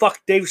 I'll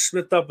fuck Dave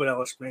Smith up at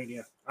Ellis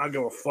Mania. I don't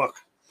give a fuck.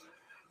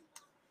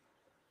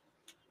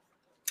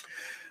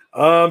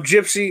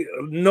 Gypsy,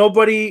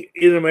 nobody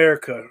in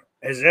America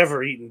has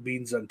ever eaten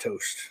beans on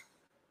toast.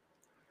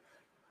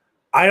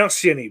 I don't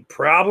see any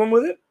problem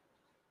with it.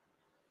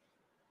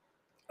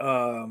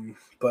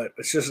 But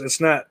it's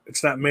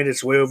not made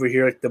its way over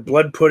here. Like the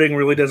blood pudding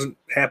really doesn't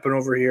happen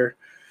over here,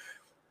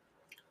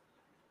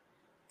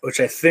 which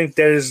I think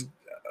that is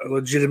a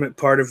legitimate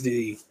part of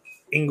the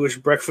English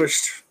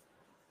breakfast,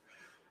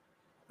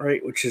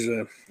 right? Which is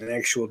an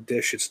actual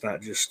dish. It's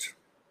not just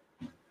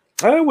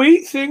we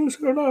eat things.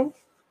 I don't know.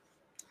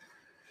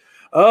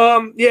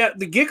 Yeah,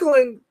 the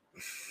giggling,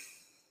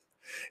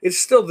 it's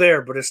still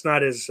there, but it's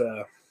not as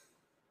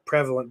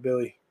prevalent,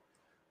 Billy.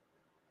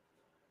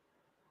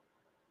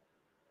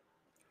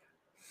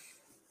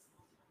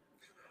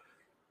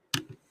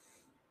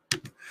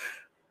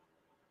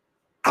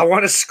 I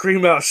want to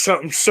scream out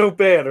something so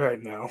bad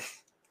right now.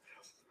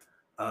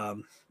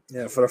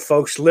 Yeah, for the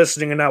folks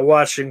listening and not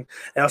watching,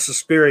 Al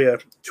Suspiria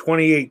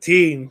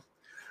 2018,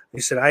 he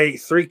said, I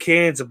ate 3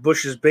 cans of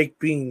Bush's baked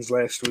beans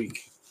last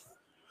week.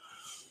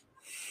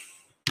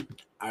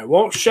 I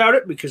won't shout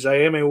it because I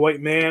am a white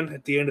man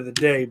at the end of the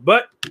day,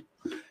 but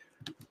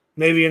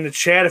maybe in the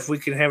chat, if we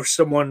can have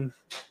someone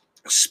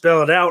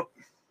spell it out,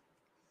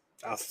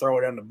 I'll throw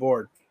it on the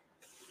board.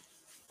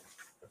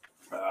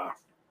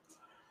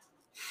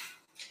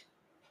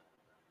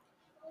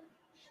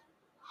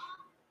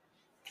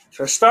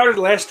 So I started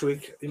last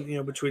week,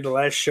 between the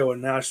last show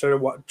and now, I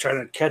started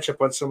trying to catch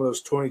up on some of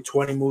those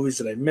 2020 movies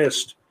that I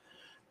missed.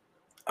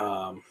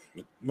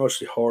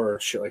 Mostly horror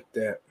and shit like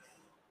that.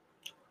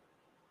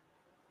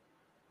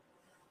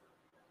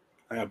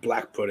 I got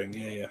Black Pudding,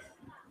 yeah.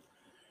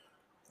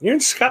 You're in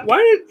Scotland? Why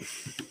did...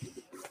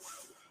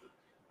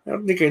 I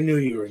don't think I knew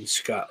you were in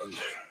Scotland.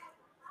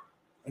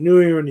 I knew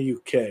you were in the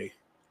UK.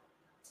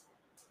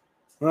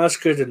 Well, that's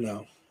good to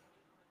know.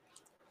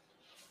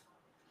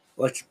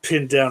 I like to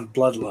pin down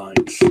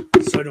bloodlines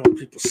so I know where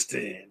people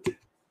stand.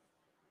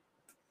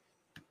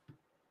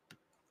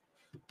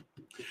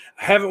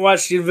 I haven't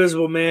watched The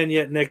Invisible Man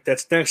yet, Nick.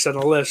 That's next on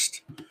the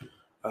list.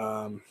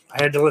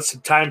 I had to let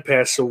some time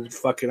pass so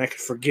fucking I could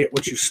forget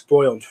what you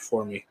spoiled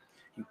for me,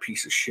 you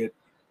piece of shit.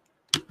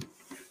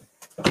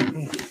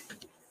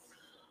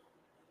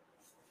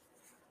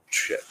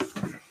 Shit.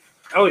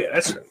 Oh yeah,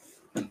 that's it.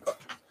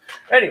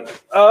 Anyway,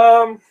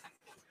 so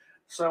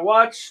I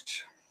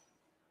watched,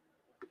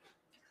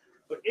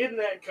 but in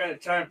that kind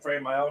of time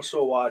frame, I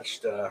also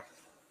watched the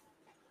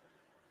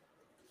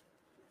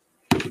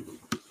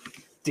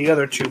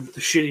other two,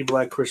 the shitty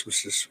Black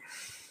Christmases.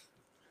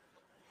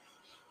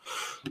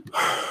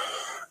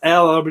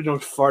 Al, I'll be no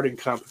farting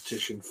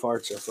competition.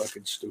 Farts are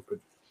fucking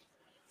stupid.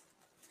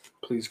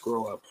 Please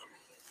grow up.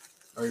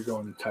 Or you're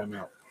going to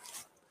timeout.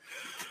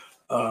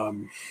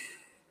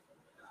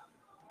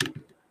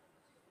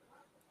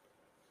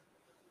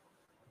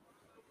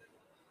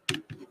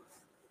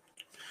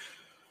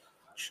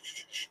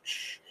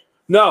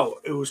 No,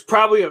 it was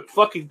probably a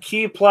fucking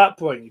key plot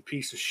point, you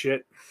piece of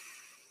shit.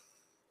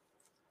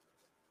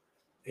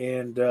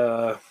 And,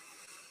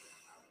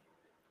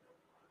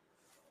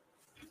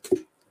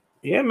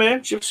 yeah, man,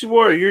 Gypsy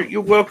Warrior,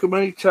 you're welcome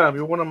anytime.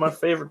 You're one of my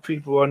favorite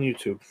people on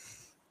YouTube.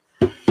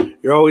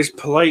 You're always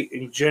polite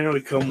and you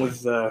generally come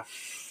with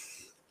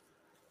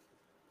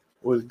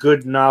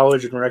good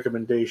knowledge and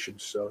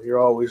recommendations. So you're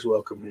always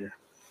welcome here.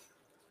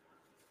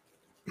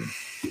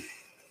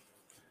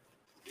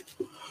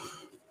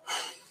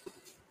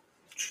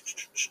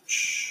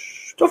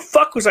 The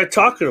fuck was I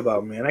talking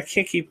about, man? I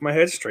can't keep my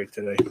head straight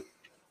today.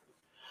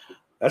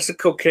 That's the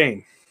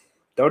cocaine.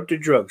 Don't do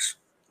drugs.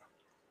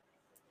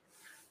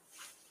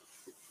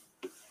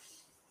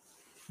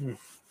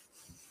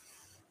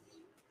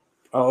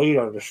 I'll eat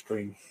on the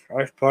stream.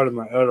 That's part of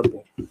my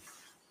edible.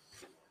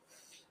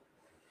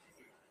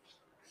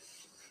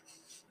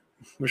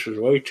 This is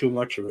way too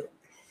much of it.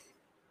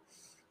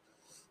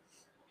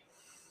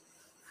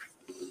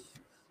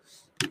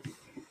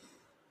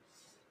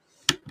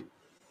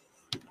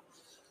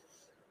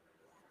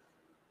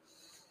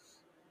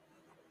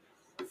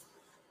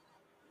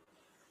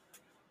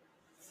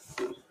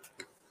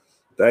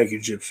 Thank you,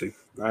 Gypsy.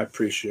 I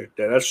appreciate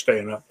that. That's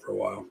staying up for a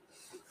while.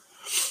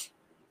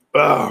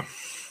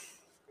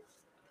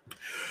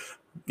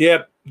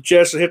 Yep,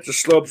 Jess hit the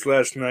slopes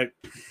last night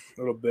a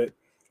little bit.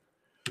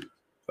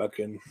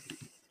 Fucking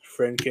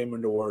friend came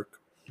into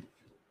work.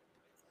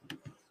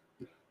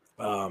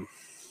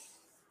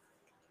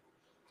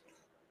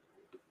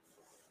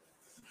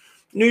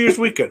 New Year's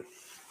weekend.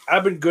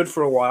 I've been good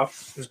for a while.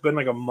 It's been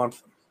like a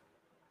month.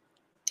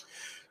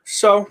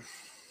 So,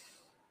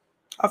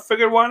 I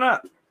figured why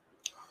not?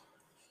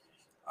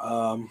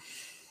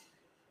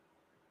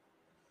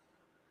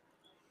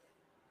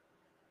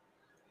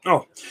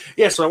 Oh,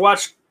 yeah, so I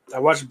watched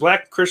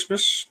Black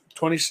Christmas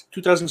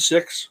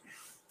 2006.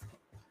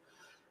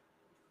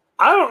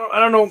 I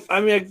don't know. I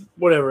mean,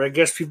 whatever. I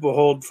guess people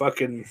hold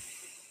fucking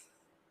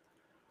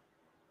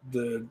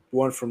the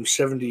one from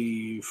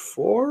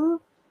 74,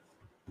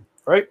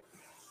 right?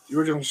 The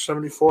original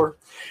 74.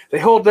 They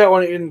hold that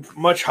one in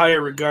much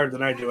higher regard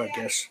than I do, I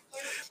guess.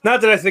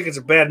 Not that I think it's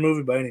a bad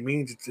movie by any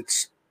means.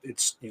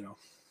 It's you know,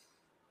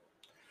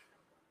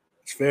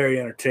 it's very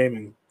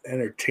entertaining.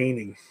 And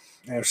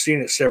I've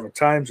seen it several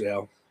times,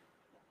 Al.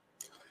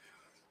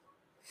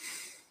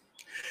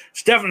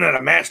 It's definitely not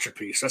a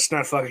masterpiece. Let's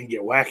not fucking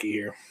get wacky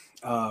here.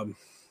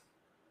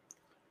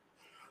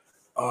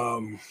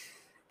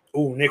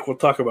 Nick, we'll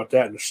talk about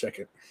that in a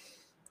second.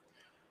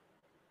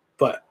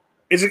 But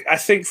I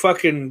think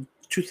fucking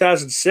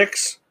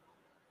 2006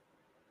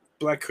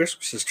 Black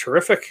Christmas is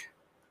terrific.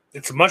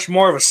 It's much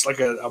more of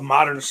a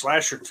modern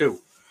slasher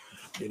too.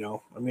 You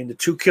know, I mean the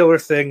two killer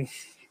thing.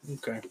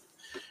 Okay,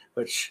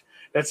 which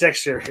that's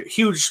actually a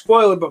huge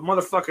spoiler, but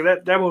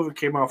motherfucker, that movie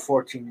came out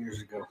 14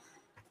 years ago.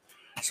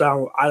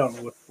 So I don't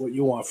know what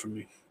you want from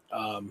me.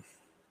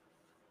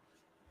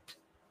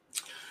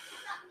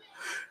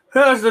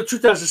 That's the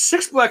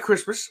 2006 Black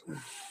Christmas.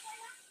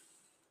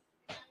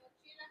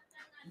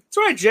 It's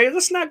all right, Jay.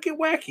 Let's not get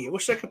wacky. I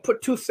wish I could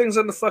put two things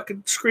on the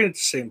fucking screen at the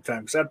same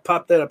time because I'd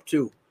pop that up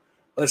too.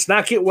 Let's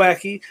not get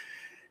wacky,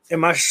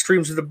 and my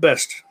streams are the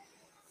best.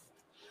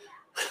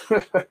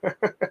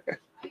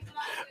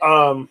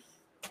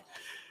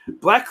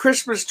 Black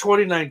Christmas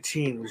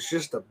 2019 was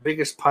just the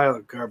biggest pile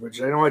of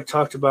garbage. I know I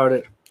talked about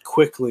it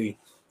quickly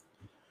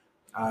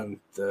on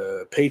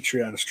the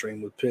Patreon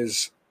stream with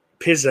Piz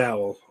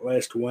Owl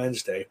last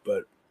Wednesday,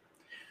 but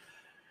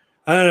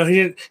I don't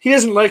know. He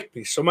doesn't like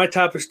me, so my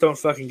topics don't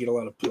fucking get a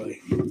lot of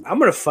play. I'm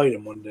gonna fight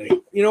him one day.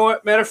 You know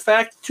what? Matter of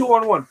fact,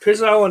 2-on-1.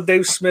 Piz Owl and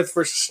Dave Smith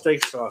versus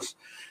Steak Sauce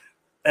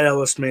at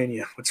Ellis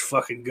Mania. Let's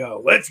fucking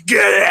go. Let's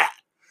get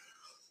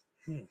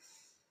it.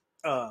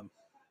 No,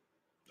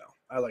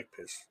 I like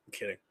Piz. I'm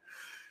kidding.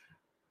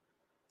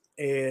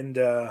 And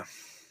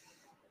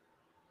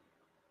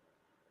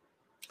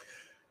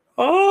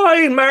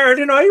I married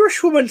an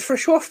Irish woman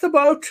fresh off the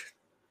boat.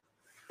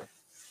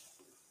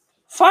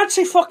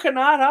 Fancy fucking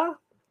that, huh?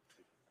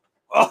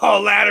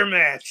 Oh, ladder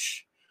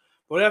match.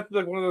 What happened?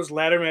 Like one of those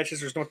ladder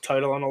matches? There's no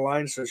title on the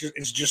line, so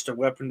it's just a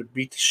weapon to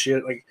beat the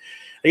shit. Like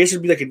I guess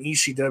it'd be like an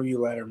ECW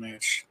ladder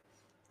match,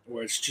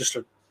 where it's just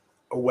a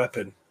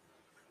weapon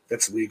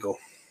that's legal.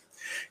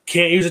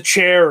 Can't use a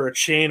chair or a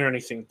chain or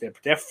anything like that.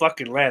 But that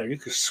fucking ladder, you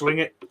can swing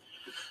it.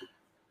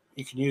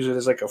 You can use it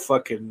as like a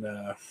fucking.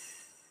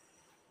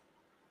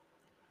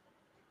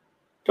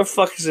 The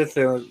fuck is it?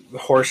 The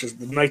horses,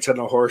 the knights on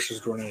the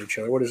horses running at each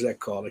other. What is that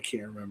called? I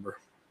can't remember.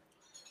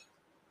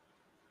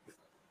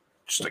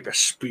 Just like a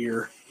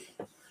spear.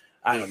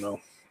 I don't know.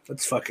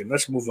 Let's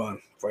move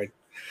on. Right.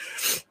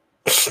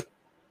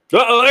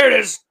 Uh-oh, there it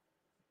is.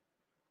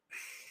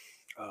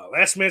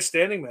 Last man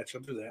standing match.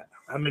 I'll do that.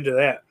 I'm into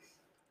that.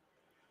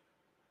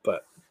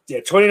 But yeah,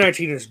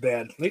 2019 is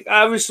bad. Like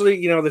obviously,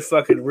 you know, they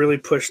fucking really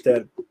pushed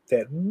that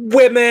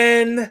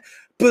women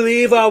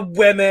believe all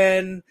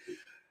women.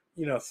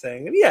 You know,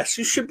 thing. And yes,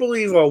 you should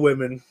believe all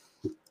women.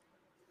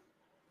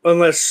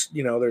 Unless,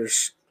 you know,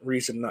 there's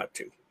reason not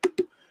to.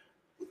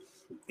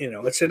 You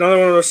know, it's another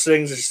one of those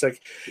things. It's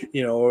like,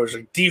 you know, or it's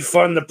like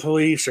defund the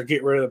police or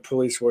get rid of the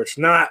police, where it's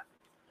not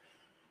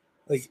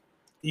like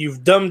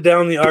you've dumbed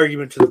down the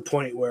argument to the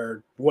point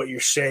where what you're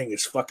saying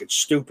is fucking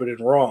stupid and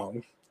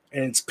wrong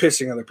and it's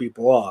pissing other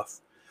people off.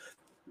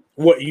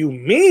 What you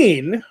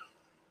mean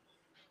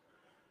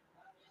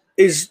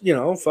is, you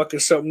know, fucking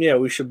something, yeah,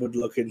 we would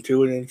look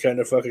into it and kind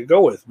of fucking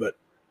go with. But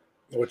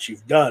what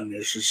you've done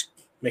is just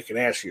make an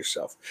ass of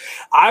yourself.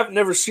 I've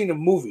never seen a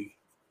movie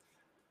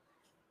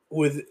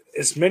with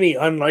as many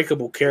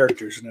unlikable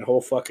characters in that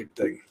whole fucking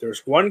thing.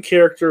 There's one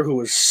character who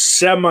was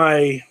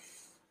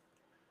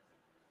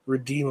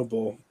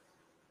semi-redeemable.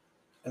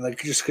 And,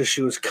 like, just because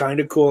she was kind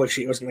of cool, like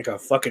she wasn't like a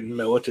fucking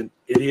militant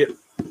idiot.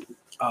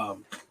 I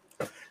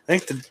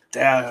think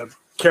the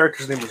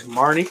character's name was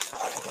Marnie.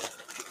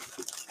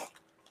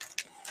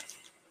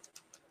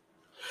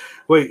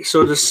 Wait,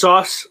 so the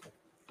Sauce,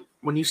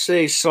 when you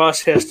say Sauce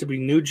has to be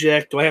New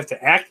Jack, do I have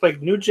to act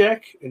like New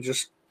Jack and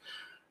just,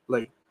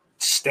 like,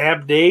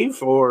 stab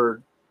Dave?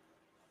 Or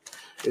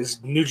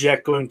is New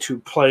Jack going to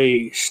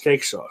play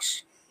Steak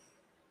Sauce?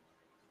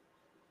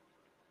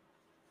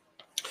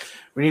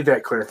 We need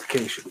that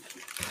clarification.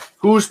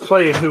 Who's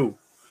playing who?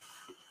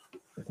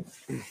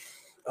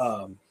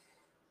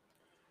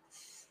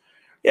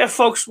 Yeah,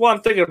 folks, while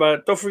I'm thinking about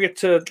it, don't forget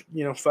to,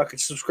 you know, fucking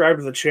subscribe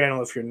to the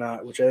channel if you're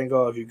not, which I think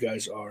all of you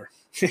guys are.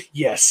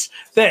 Yes.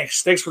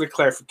 Thanks. Thanks for the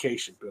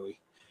clarification, Billy.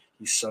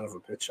 You son of a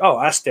bitch. Oh,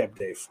 I stabbed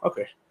Dave.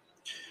 Okay.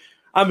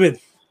 I'm in.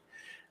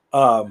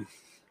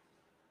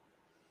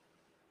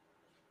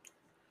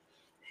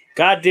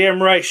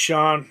 Goddamn right,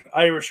 Sean.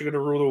 Irish are going to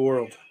rule the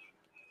world.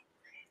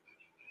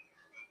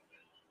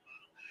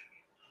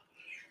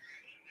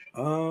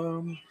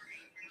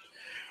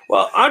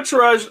 Well,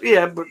 Entourage,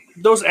 yeah, but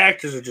those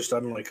actors are just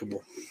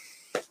unlikable.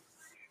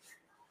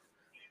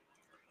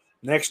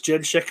 Next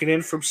Gen checking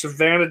in from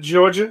Savannah,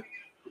 Georgia.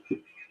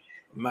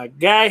 My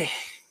guy.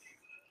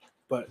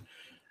 But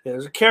yeah,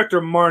 there's a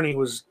character, Marnie,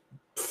 was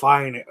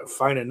fine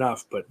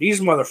enough. But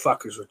these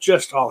motherfuckers were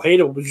just all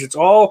hateable because it's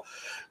all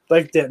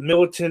like that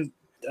militant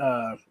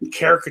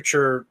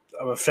caricature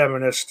of a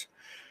feminist,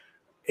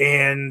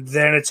 and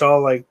then it's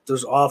all like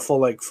those awful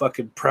like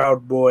fucking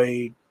Proud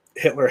Boy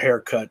Hitler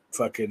haircut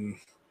fucking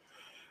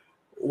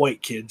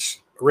white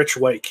kids, rich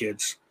white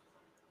kids.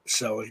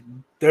 So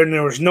then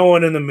there was no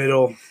one in the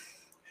middle.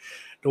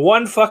 The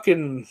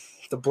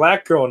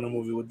black girl in the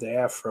movie with the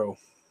afro,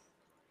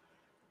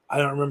 I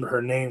don't remember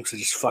her name because I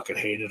just fucking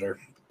hated her.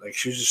 Like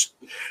she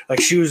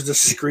was the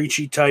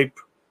screechy type.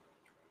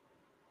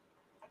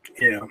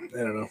 You know, I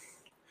don't know.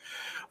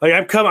 Like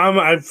I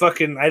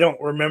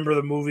don't remember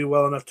the movie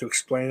well enough to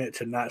explain it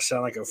to not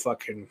sound like a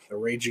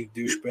raging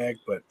douchebag,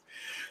 but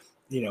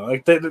you know,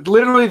 like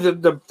literally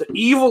the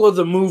evil of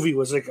the movie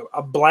was like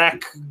a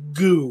black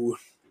goo,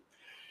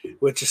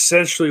 which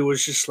essentially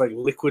was just like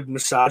liquid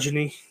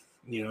misogyny.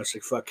 You know, it's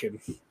like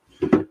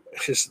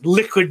it's just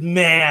liquid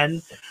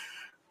man.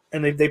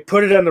 And they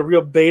put it on the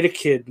real beta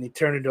kid and he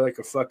turned into like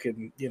a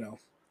fucking, you know,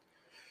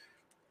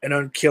 an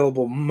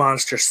unkillable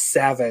monster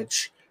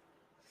savage.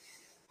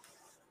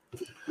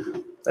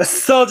 A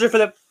soldier for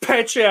the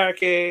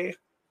patriarchy.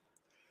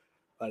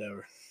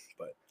 Whatever.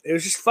 But it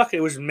was just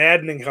it was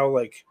maddening how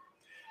like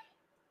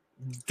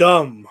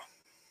dumb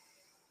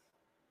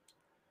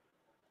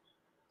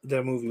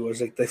that movie was.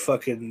 Like they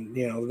fucking,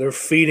 you know, they're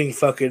feeding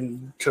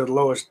fucking to the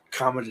lowest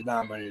common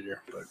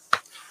denominator. But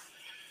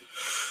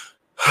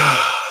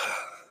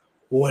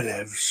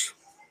whatevs.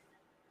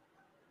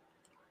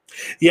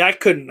 Yeah, I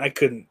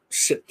couldn't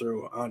sit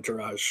through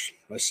Entourage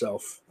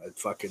myself. That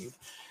fucking,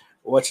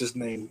 what's his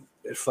name?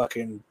 That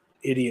fucking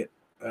idiot.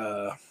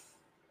 I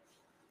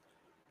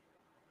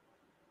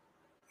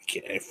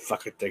can't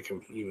fucking think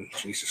of even.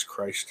 Jesus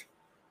Christ.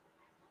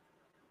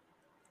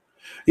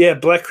 Yeah,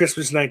 Black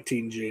Christmas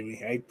 19,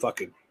 Jamie. I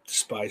fucking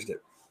despised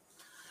it.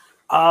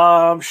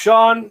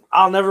 Sean,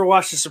 I'll never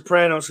watch The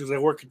Sopranos because I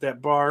work at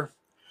that bar.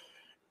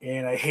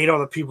 And I hate all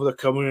the people that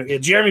come in. Yeah,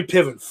 Jeremy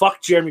Piven.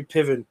 Fuck Jeremy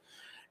Piven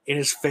in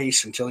his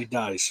face until he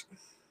dies.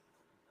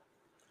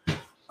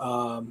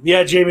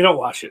 Yeah, Jamie, don't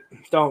watch it.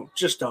 Don't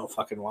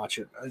fucking watch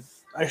it.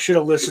 I should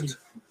have listened.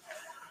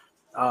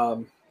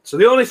 So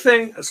the only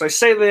thing, as I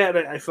say that,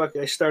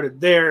 I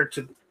started there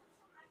to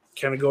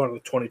kind of go into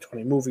the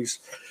 2020 movies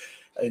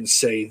and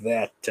say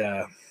that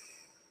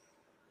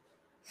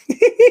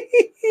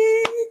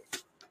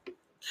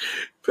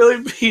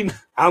Billy Bean,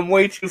 I'm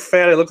way too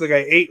fat. I look like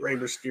I ate Rey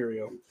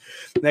Mysterio.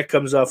 And that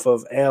comes off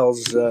of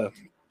Al's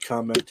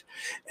comment.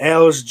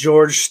 Al is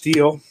George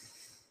Steele.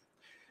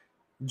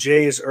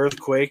 Jay is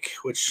Earthquake,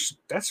 which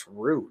that's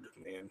rude,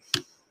 man.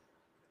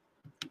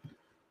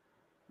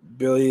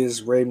 Billy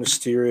is Rey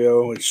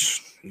Mysterio,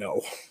 which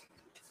no.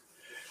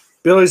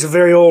 Billy's a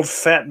very old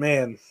fat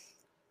man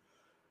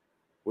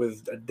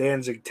with a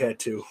Danzig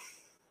tattoo.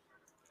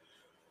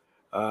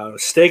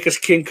 Steak is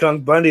King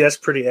Kong Bundy. That's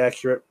pretty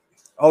accurate.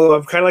 Although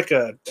I'm kind of like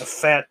a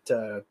fat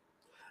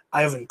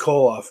Ivan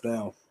Koloff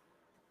now.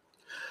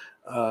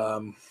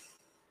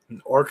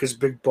 Orc is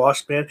Big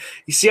Boss Man.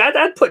 You see,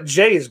 I'd put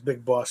Jay as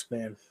Big Boss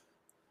Man.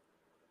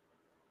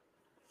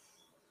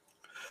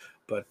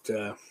 But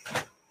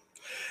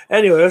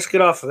anyway, let's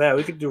get off of that.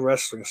 We could do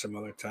wrestling some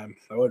other time.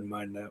 I wouldn't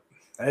mind that.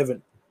 I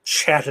haven't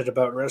chatted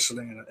about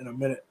wrestling in a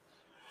minute.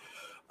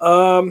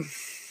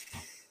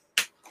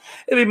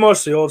 It'd be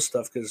mostly old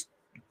stuff because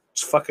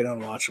it's fucking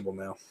unwatchable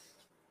now.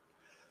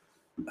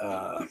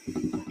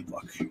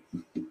 Fuck.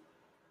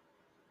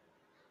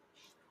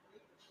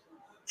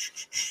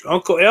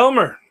 Uncle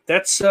Elmer.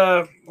 That's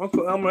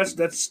Uncle Elmer.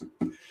 That's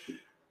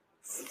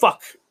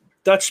fuck.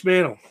 Dutch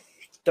Mantle.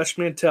 Dutch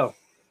Mantel.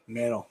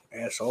 Mantle.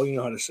 Asshole. You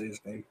know how to say his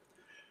name.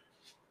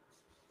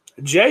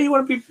 Jay,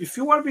 if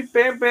you want to be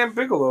Bam Bam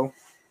Bigelow,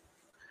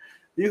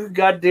 you could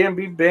goddamn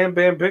be Bam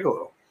Bam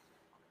Bigelow.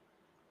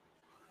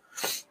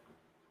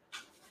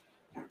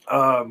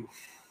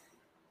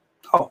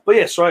 But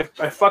yeah, so I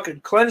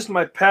fucking cleansed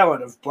my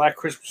palate of Black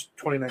Christmas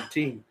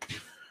 2019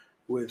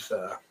 with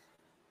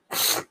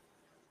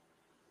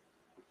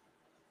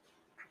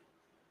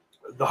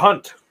The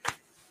Hunt.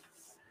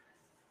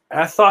 And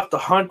I thought The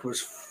Hunt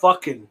was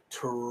fucking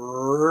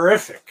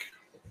terrific.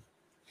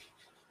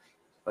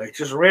 Like,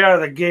 just right out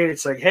of the gate,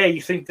 it's like, hey,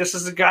 you think this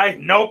is the guy?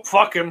 Nope,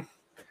 fuck him.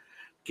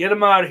 Get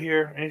him out of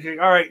here. And he's like,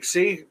 all right,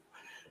 see?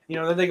 You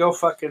know, then they go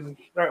fucking,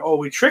 oh,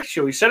 we tricked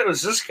you. We said it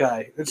was this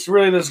guy. It's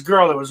really this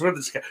girl that was with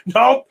this guy.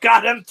 Nope,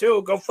 got him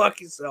too. Go fuck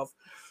yourself.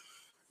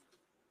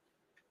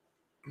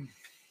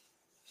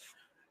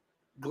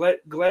 Glenn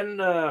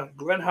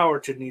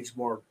Howerton needs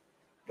more,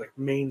 like,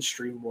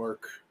 mainstream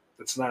work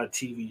that's not a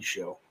TV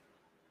show.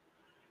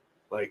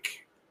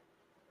 Like,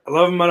 I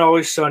love him on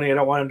Always Sunny. I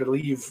don't want him to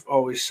leave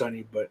Always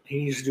Sunny, but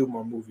he needs to do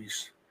more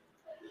movies.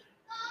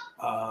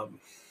 That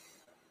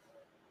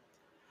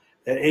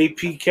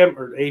AP Chem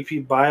or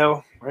AP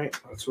Bio, right?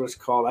 That's what it's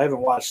called. I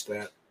haven't watched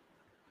that.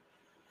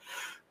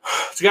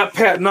 It's got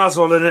Patton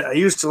Oswalt in it. I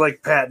used to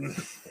like Patton.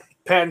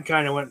 Patton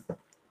kind of went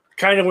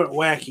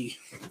wacky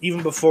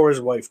even before his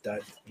wife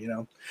died. You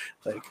know,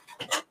 like,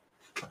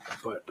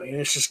 but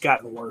it's just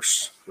gotten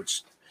worse,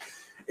 which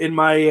in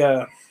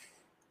my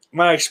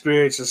my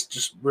experience, is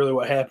just really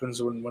what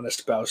happens when a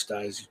spouse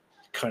dies. You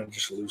kind of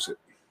just lose it.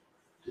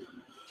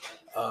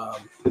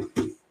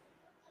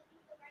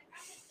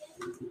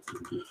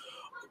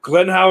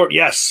 Glenn Howard,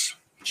 yes.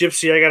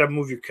 Gypsy, I gotta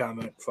move your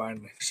comment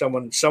finally.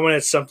 Someone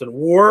had something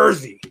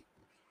worthy.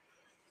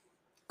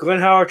 Glenn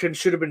Howerton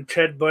should have been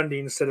Ted Bundy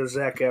instead of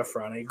Zac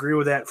Efron. I agree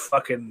with that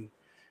fucking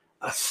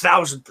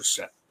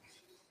 1,000%.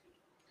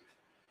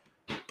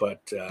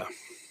 But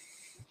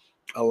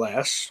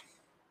alas,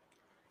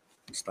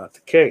 it's not the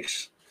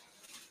case.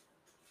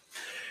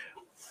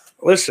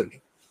 Listen,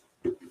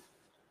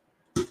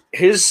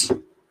 his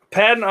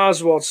Patton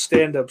Oswalt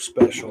stand-up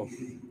special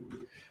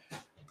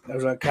that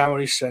was on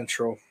Comedy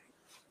Central,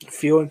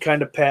 Feeling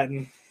Kind of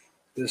Patton,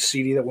 the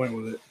CD that went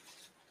with it.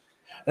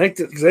 I think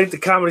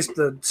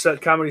the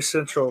Comedy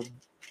Central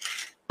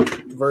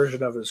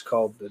version of it is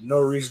called "No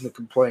Reason to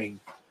Complain."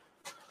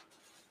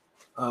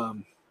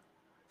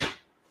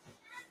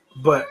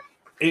 But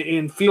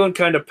in Feeling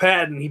Kind of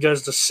Patton, he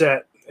does the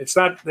set. It's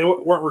not, they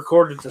weren't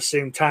recorded at the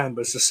same time,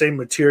 but it's the same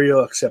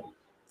material except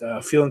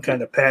Feeling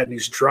Kind of Patton,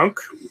 he's drunk,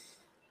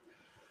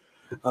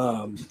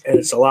 and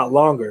it's a lot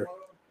longer.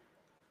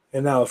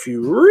 And now, if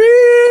you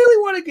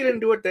really want to get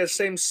into it, that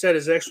same set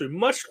is actually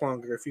much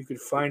longer. If you could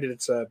find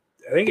it, I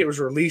think it was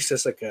released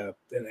as like an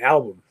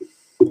album,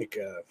 like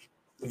a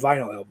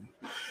vinyl album.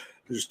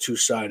 It's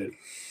 2-sided,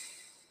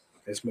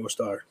 as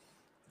most are.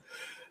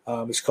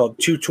 It's called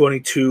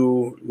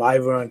 222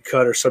 Live and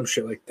Uncut or some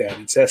shit like that.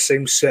 It's that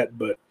same set,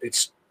 but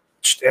it's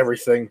just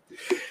everything.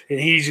 And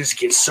he just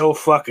gets so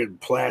fucking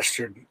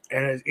plastered.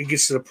 And it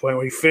gets to the point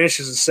where he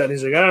finishes the set and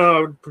he's like, I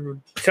don't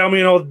know, tell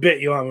me an old bit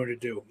you want me to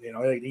do. You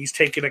know, like he's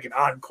taking like an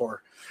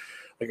encore,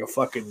 like a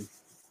fucking,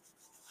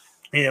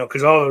 you know,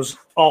 because all those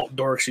alt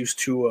dorks used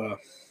to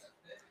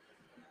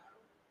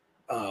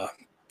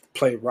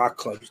play rock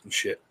clubs and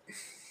shit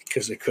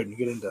because they couldn't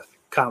get into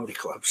comedy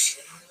clubs.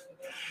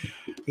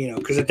 You know,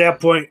 because at that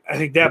point, I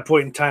think that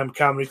point in time,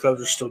 comedy clubs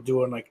were still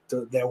doing like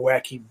that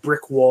wacky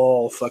brick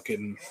wall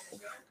fucking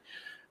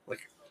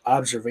like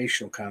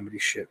observational comedy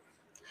shit.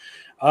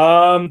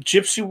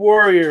 Gypsy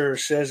Warrior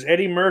says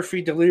Eddie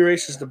Murphy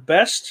Delirious is the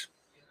best,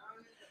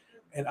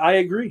 and I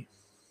agree.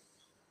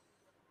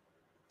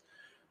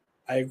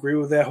 I agree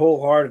with that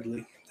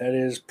wholeheartedly. That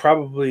is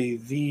probably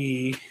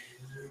the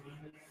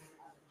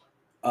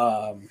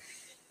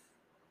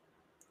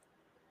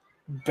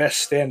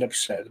best stand-up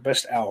set, the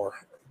best hour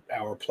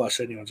plus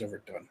anyone's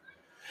ever done.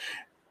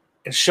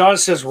 And Sean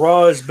says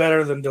Raw is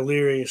better than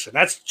Delirious, and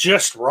that's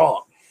just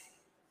wrong.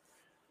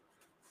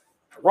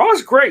 Raw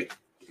is great,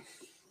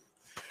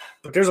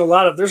 but there's a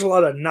lot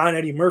of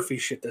non-Eddie Murphy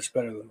shit that's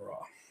better than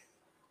Raw.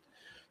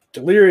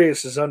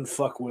 Delirious is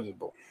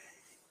unfuckwithable.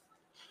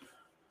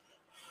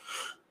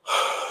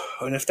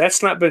 And if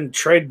that's not been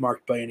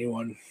trademarked by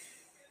anyone,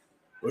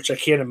 which I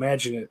can't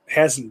imagine it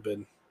hasn't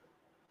been,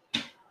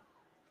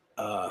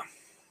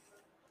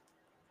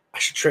 I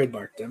should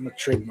trademark them. I'm going to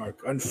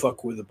trademark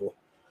unfuckwithable.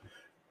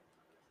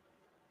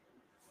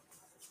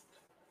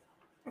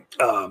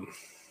 I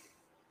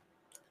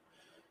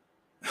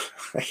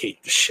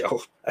hate the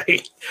show.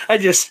 I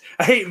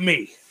hate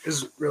me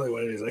is really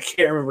what it is. I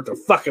can't remember what the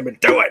fuck I've been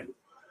doing.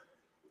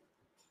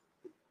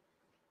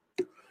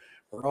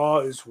 Raw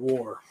is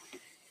war.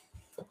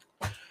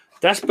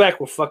 That's back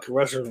when fucking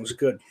wrestling was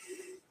good.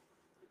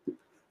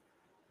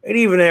 And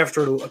even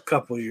after a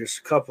couple years,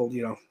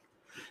 you know,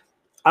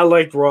 I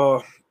liked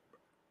Raw.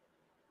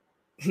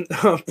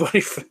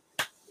 But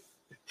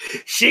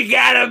she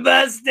got a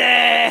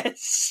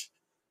mustache.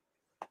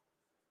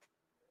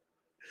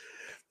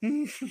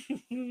 You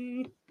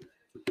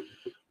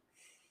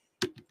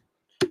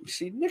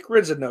see, Nick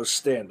Rizzo knows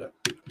stand-up.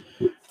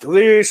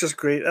 Delirious is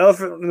great.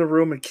 Elephant in the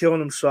Room and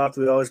Killing Him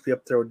Softly will always be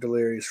up there with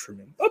Delirious for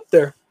me. Up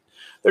there.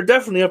 They're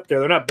definitely up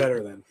there. They're not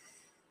better than.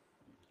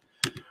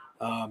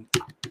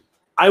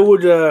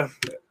 I'd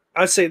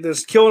say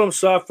this. Killing Him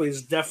Softly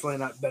is definitely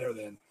not better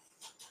than.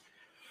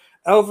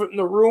 Elephant in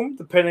the Room,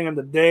 depending on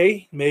the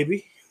day,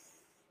 maybe.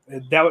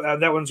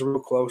 That one's real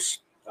close.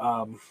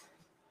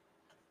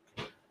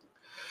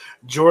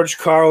 George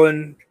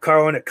Carlin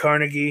at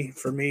Carnegie,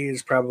 for me,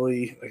 is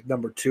probably like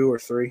number 2 or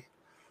 3.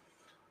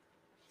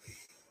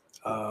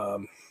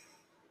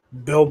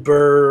 Bill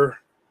Burr, I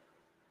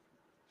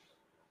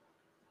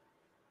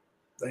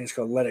think it's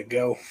called Let It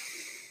Go.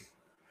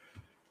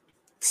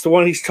 It's the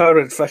one he's talking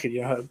about fucking,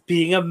 you know,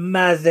 being a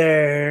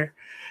mother.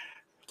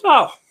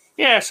 Oh,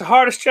 yeah, it's the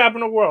hardest job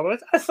in the world.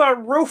 I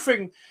thought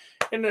roofing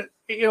in the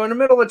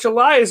middle of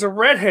July is a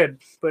redhead,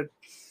 but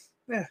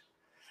yeah.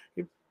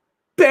 You're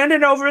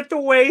bending over at the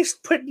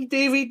waist, putting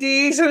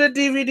DVDs in the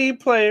DVD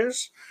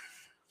players.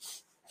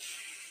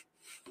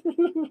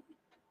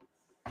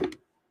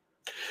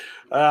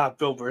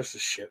 Bill Burr's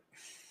is shit.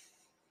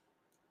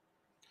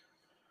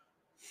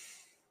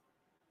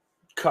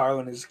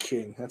 Carlin is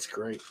king. That's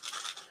great.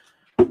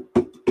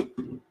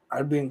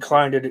 I'd be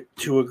inclined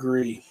to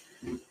agree.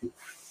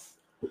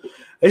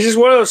 It's just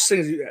one of those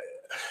things.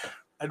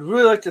 I'd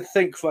really like to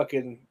think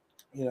fucking,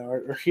 you know,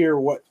 or hear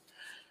what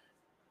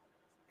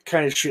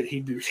kind of shit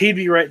he'd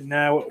be writing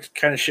now, what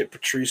kind of shit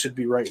Patrice would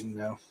be writing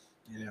now,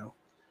 you know.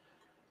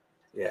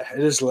 Yeah, it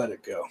is Let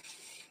It Go.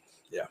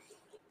 Yeah.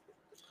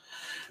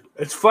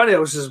 It's funny, it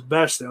was his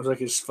best. It was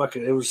like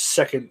it was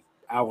second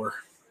hour.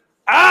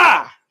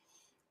 Ah!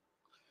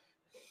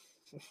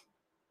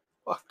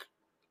 Fuck.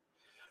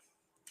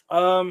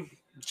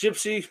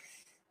 Gypsy,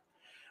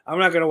 I'm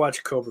not going to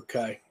watch Cobra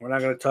Kai. We're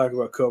not going to talk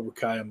about Cobra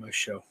Kai on my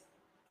show.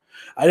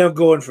 I don't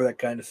go in for that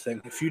kind of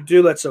thing. If you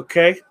do, that's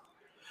okay.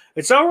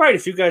 It's all right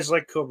if you guys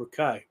like Cobra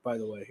Kai, by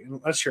the way,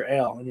 unless you're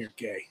Al and you're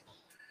gay.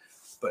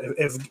 But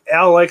if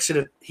Al likes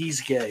it, he's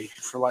gay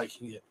for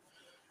liking it.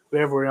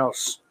 But everyone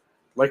else,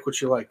 like what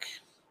you like.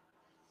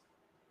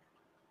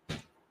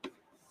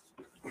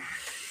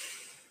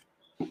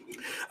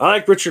 I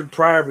like Richard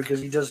Pryor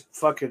because he does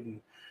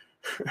fucking...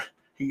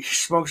 he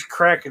smokes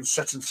crack and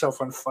sets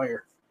himself on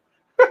fire.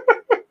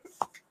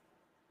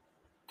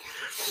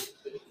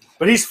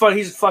 But he's fun.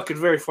 He's fucking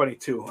very funny,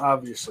 too,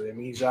 obviously. I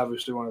mean, he's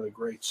obviously one of the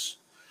greats.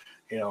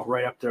 You know,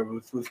 right up there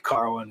with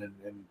Carlin and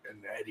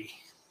Eddie.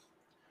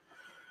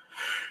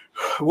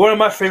 One of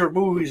my favorite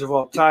movies of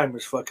all time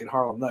is fucking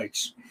Harlem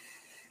Nights.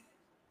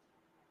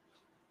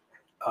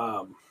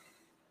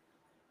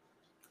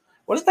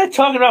 Wasn't I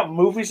talking about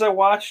movies I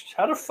watched?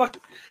 How the fuck?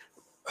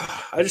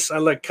 I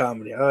like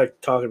comedy. I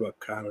like talking about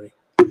comedy.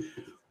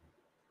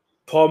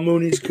 Paul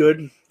Mooney's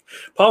good.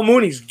 Paul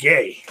Mooney's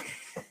gay.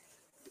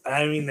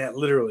 I mean that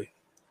literally.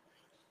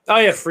 Oh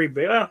yeah,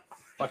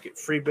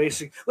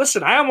 freebasing.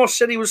 Listen, I almost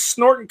said he was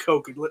snorting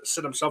coke and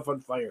set himself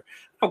on fire.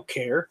 I don't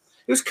care.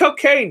 It was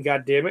cocaine,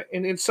 goddammit,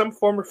 in some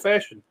form or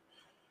fashion.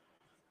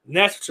 And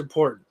that's what's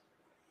important.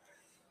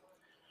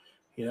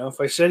 You know, if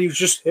I said he was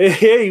just,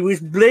 hey, he was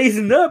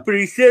blazing up and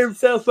he set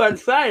himself on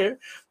fire,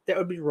 that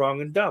would be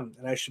wrong and dumb,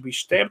 and I should be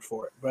stamped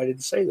for it, but I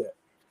didn't say that.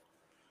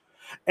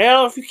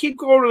 Al, if you keep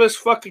going to this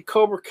fucking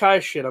Cobra Kai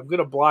shit, I'm going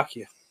to block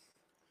you.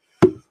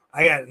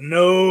 I got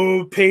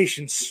no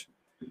patience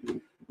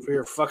for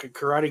your fucking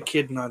Karate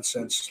Kid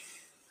nonsense.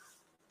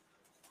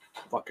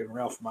 Fucking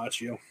Ralph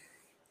Macchio.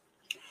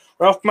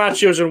 Ralph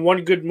Macchio's in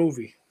one good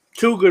movie.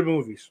 2 good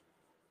movies.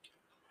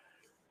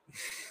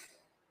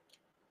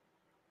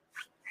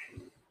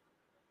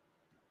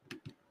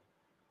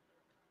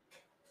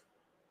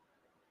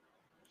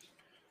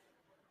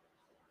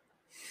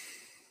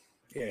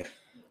 Yeah.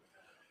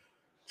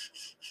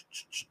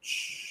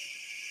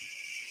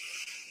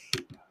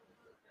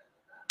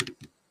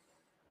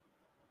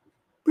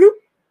 Bloop.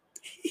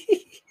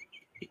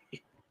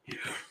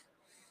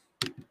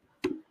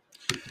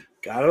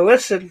 Gotta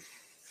listen.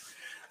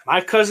 My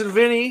Cousin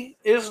Vinny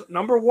is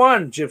number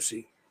 1,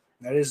 Gypsy.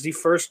 That is the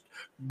first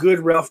good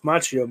Ralph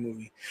Macchio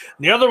movie.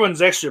 And the other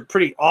one's actually a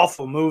pretty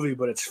awful movie,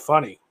 but it's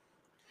funny.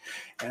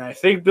 And I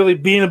think Billy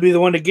Bean will be the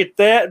one to get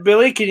that.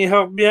 Billy, can you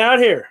help me out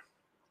here?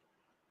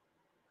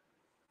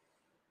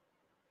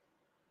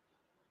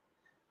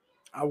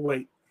 I'll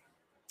wait.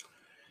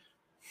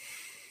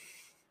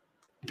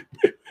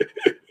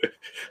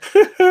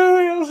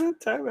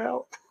 Time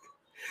out.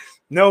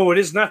 No, it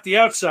is not The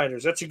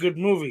Outsiders. That's a good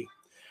movie.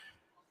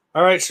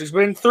 All right, so it's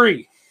been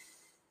 3.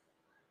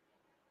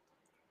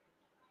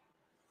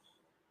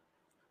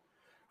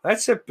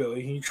 That's it,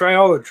 Billy. You try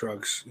all the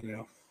drugs, you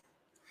know.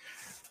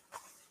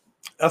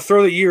 I'll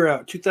throw the year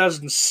out.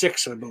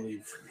 2006, I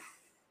believe.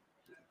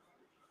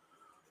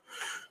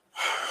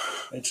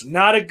 It's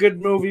not a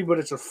good movie, but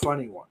it's a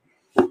funny one.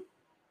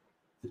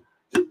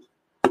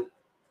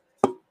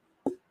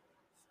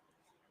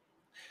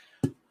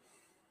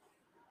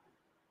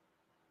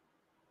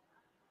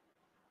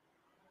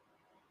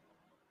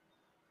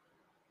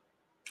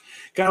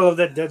 Gotta love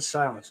that dead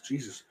silence.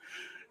 Jesus.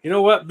 You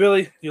know what,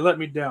 Billy? You let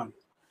me down.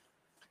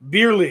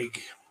 Beer League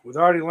with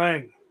Artie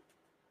Lang.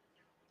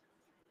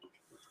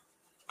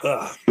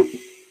 Ugh.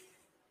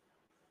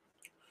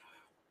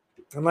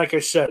 And like I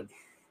said,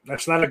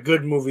 that's not a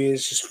good movie.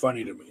 It's just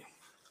funny to me.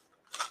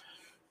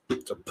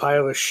 It's a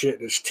pile of shit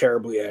and it's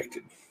terribly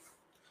acted.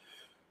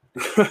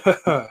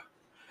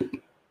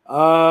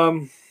 I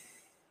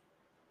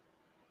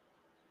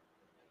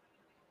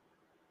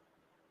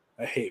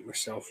hate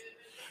myself.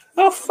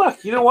 Oh,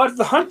 fuck. You know what?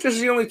 The Hunt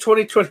is the only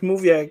 2020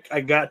 movie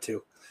I got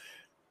to.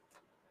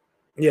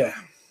 Yeah.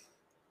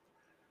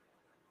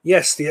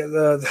 Yes,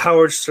 the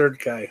Howard Stern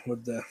guy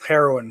with the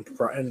heroin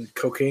and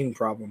cocaine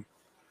problem.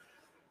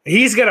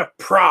 He's got a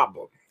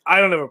problem. I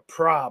don't have a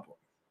problem.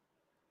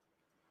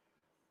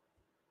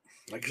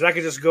 Like, 'cause I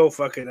could just go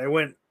fucking... I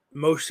went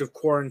most of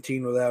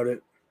quarantine without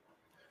it.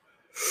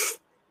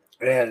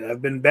 And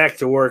I've been back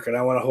to work, and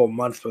I went a whole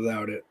month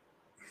without it.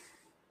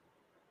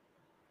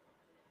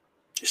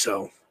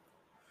 So...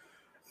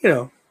 You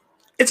know,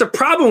 it's a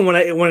problem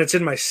when it's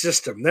in my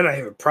system. Then I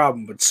have a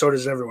problem, but so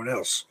does everyone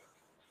else.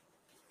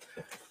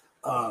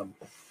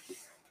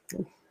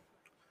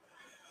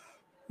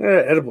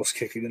 Edible's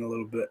kicking in a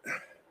little bit,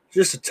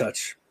 just a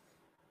touch.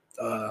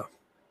 I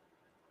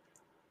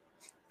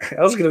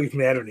was gonna be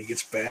mad when he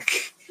gets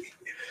back.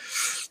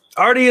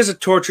 Artie is a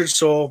tortured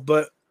soul,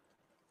 but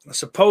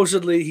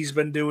supposedly he's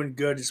been doing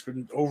good. He's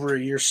been over a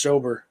year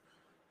sober.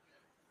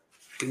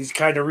 He's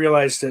kind of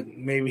realized that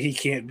maybe he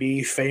can't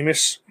be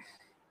famous.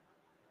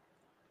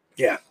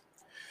 Yeah.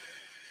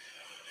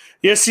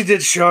 Yes, he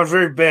did, Sean.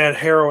 Very bad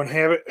heroin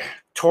habit.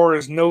 Tore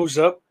his nose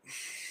up.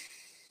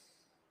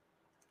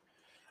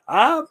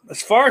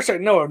 As far as I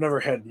know, I've never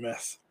had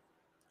meth.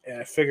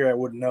 And I figure I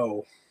would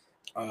know.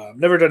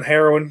 Never done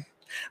heroin.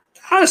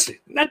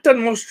 Honestly, not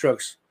done most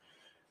drugs.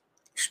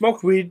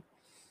 Smoked weed.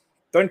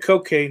 Done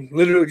cocaine.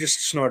 Literally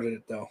just snorted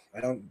it, though.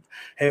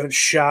 Haven't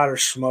shot or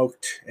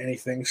smoked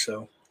anything,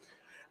 so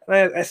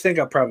I think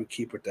I'll probably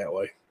keep it that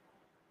way.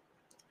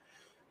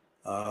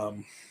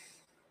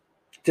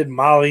 Did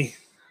Molly.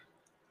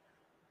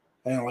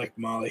 I don't like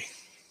Molly.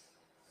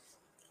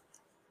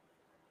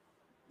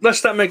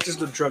 Let's not make this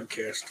the drug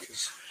cast,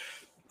 because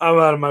I'm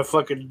out of my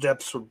fucking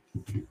depths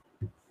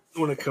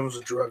when it comes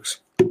to drugs.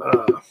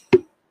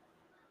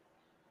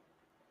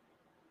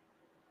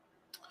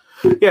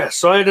 Yeah,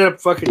 so I ended up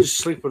fucking just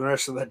sleeping the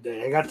rest of that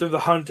day. I got through the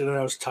hunt and then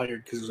I was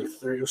tired because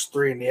it was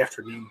 3 in the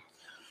afternoon.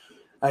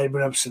 I had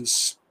been up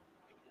since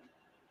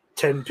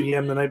 10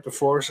 p.m. the night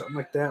before or something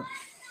like that.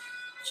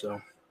 So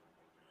it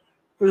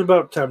was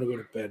about time to go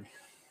to bed.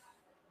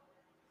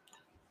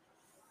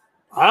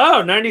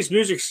 Oh, 90s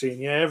music scene.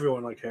 Yeah,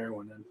 everyone liked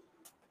heroin then.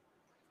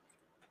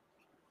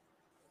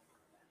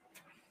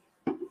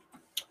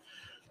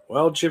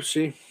 Well,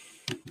 Gypsy,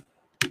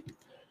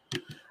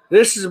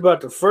 this is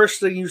about the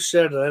first thing you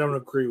said that I don't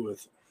agree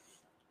with.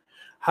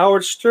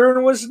 Howard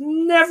Stern was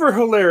never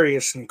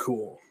hilarious and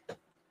cool,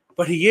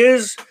 but he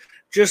is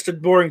just a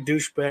boring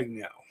douchebag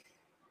now.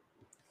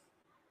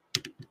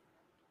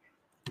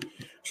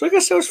 So I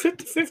guess I was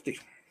 50-50.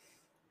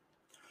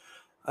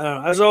 I don't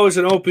know. I was always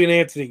an Opie and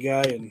Anthony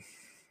guy, and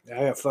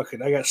I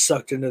got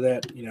sucked into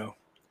that,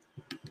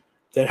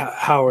 that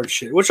Howard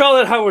shit. Which all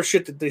that Howard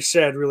shit that they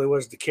said really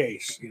was the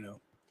case,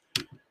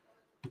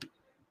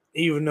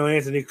 Even though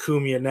Anthony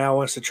Cumia now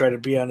wants to try to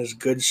be on his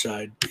good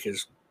side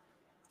because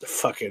the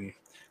fucking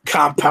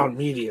compound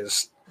media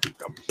is a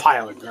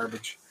pile of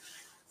garbage.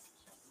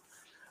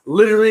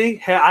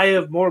 Literally, I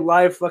have more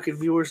live fucking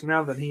viewers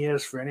now than he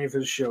has for any of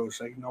his shows.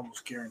 I can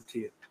almost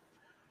guarantee it.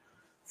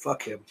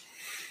 Fuck him.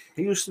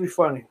 He used to be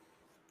funny.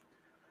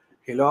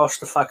 He lost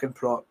the fucking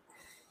plot.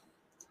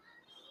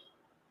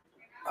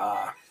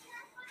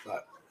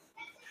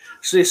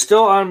 So he's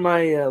still on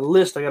my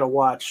list I gotta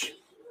watch.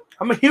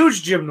 I'm a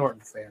huge Jim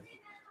Norton fan.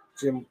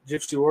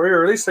 Gypsy Warrior,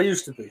 or at least I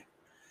used to be.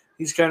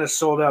 He's kind of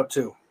sold out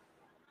too.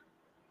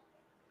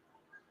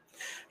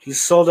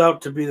 He's sold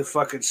out to be the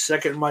fucking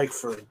second mic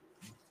for,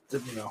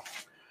 the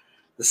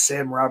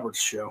Sam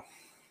Roberts show.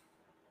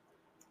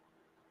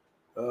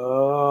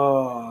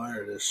 Oh,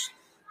 there it is.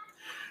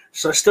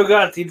 So I still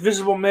got The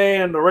Invisible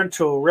Man, The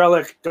Rental,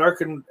 Relic,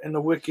 Dark and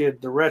the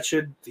Wicked, The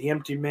Wretched, The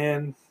Empty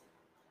Man.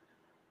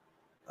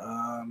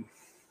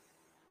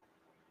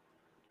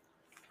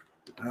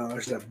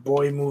 There's that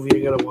boy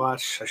movie I gotta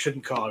watch. I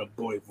shouldn't call it a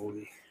boy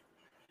movie.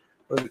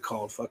 What is it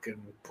called?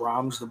 Fucking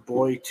Brahms the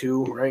Boy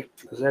 2, right?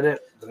 Is that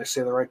it? Did I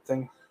say the right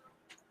thing?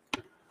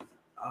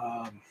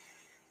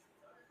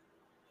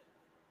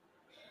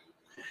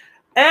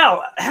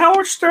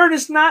 Howard Stern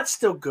is not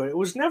still good. It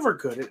was never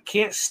good. It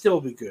can't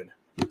still be good.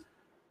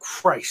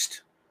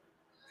 Christ.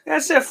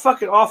 That's that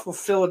fucking awful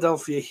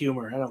Philadelphia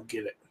humor. I don't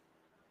get it.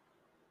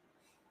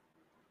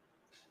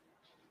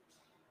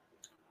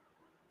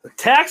 The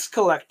Tax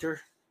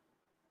Collector.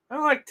 I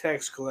don't like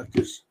tax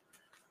collectors.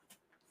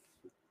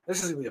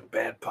 This is going to be a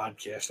bad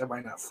podcast. I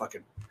might not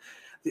fucking...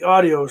 The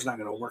audio is not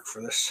going to work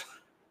for this.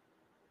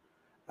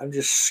 I'm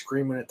just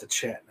screaming at the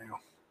chat now.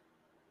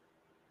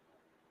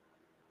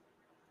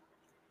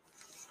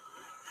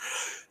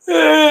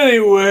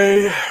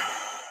 Anyway, I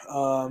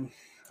don't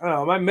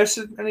know. Am I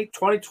missing any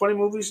 2020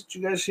 movies that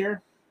you guys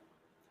hear?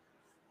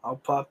 I'll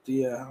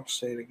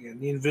say it again.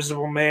 The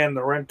Invisible Man,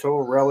 The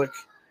Rental, Relic,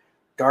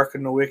 Dark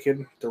and the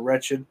Wicked, The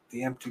Wretched,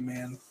 The Empty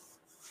Man.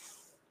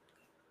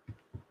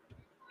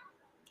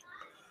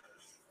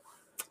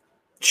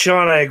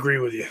 Sean, I agree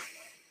with you.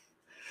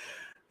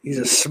 He's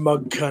a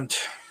smug cunt.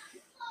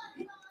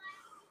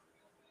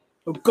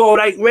 Oh, God,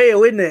 ain't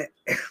real, isn't it?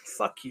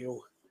 Fuck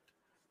you.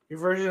 Your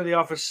version of The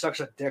Office sucks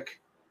a dick.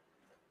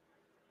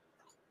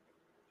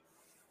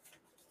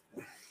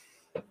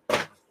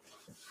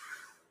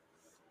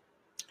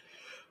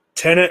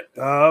 Tenet.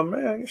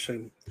 Man, I guess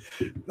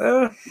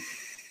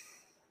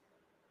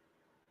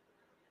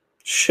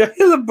Shia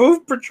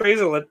LaBeouf portrays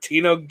a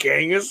Latino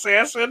gang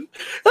assassin.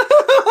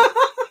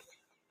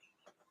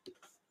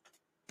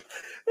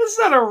 It's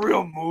not a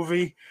real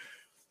movie.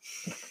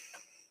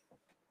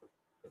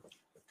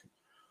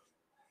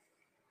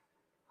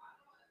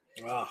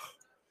 Oh.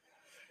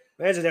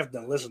 Imagine having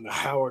to listen to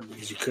Howard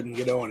because you couldn't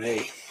get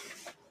O&A.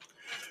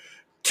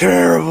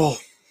 Terrible.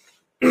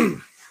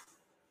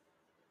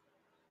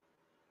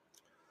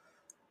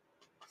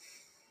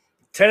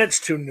 Tenet's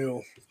too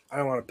new. I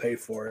don't want to pay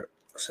for it.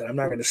 So I'm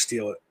not going to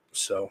steal it.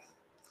 So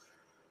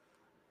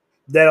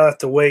that'll have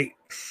to wait.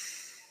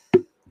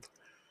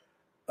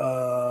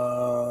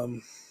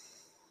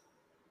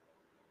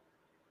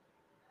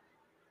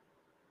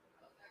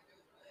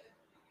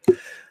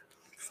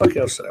 fuck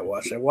else did I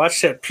watch? I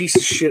watched that piece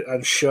of shit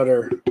on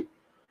Shudder.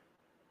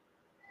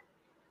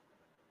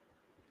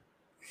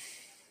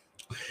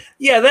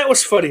 Yeah, that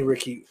was funny,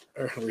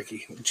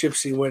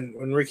 Gypsy,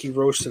 when Ricky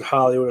roasted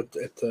Hollywood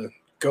at the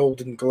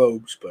Golden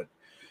Globes, but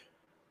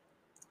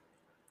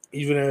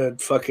even a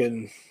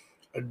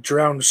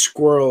drowned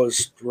squirrel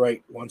is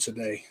right once a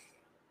day,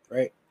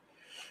 right?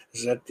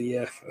 Is that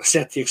the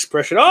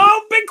expression?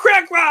 Oh, Big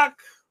Crack Rock!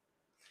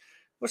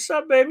 What's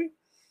up, baby?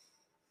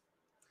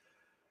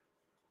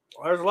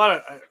 Well, there's a lot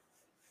of.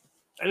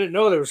 I didn't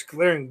know there was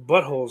glaring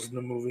buttholes in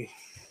the movie.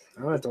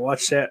 I'm gonna have to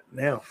watch that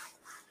now.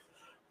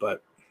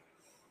 But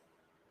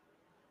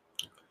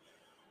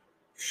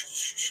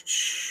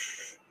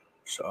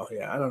so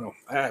yeah, I don't know.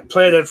 I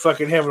planned on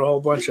fucking having a whole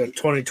bunch of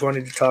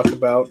 2020 to talk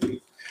about. And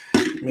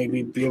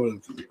maybe be able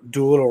to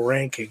do a little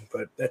ranking,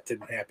 but that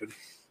didn't happen.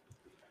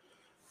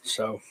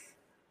 So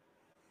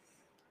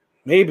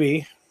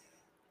maybe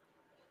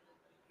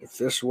if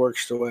this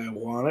works the way I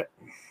want it.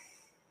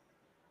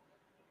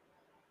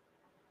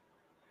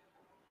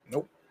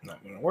 Nope,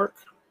 not going to work.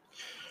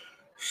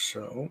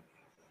 So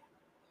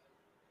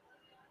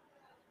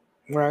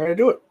we're not going to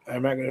do it.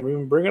 I'm not going to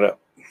even bring it up.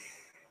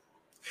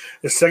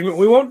 This segment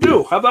we won't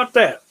do. How about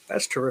that?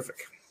 That's terrific.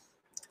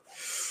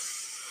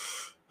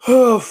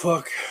 Oh,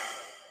 fuck.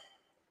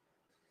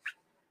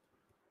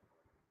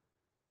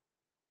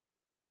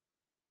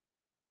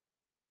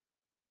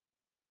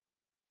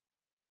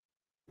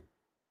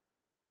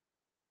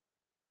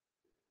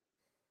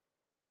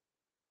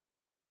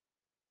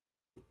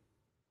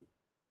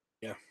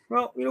 Yeah.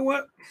 Well, you know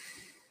what?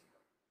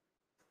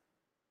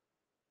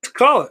 Let's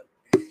call it.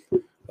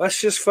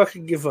 Let's just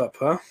fucking give up,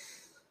 huh?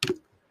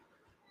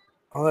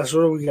 Unless,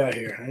 what do we got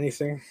here?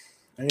 Anything?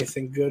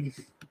 Anything good?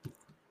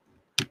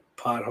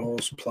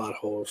 Potholes, plot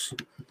holes.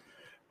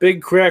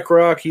 Big Crack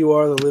Rock, you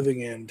are the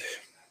living end.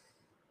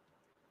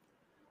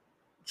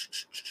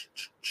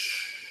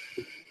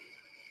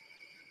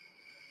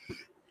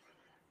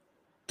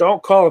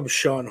 Don't call him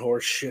Sean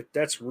Horse shit.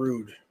 That's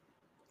rude.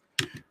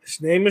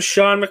 His name is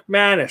Sean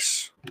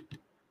McManus.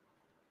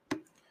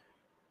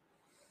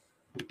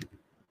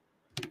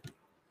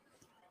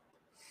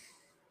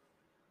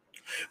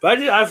 But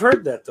I've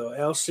heard that, though.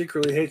 Al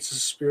secretly hates the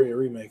Suspiria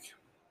remake.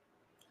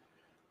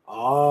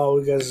 Oh,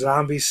 we got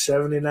Zombie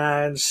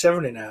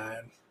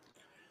 7979.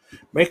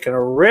 Making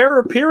a rare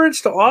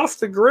appearance to Off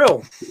the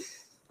Grill.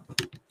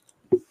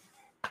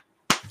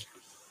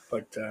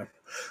 But, I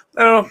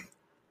don't know.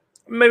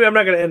 Maybe I'm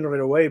not going to end right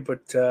away,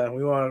 but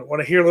we want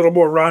to hear a little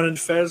more Ron and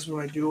Fez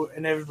when I do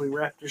inevitably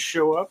wrap this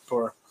show up,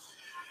 or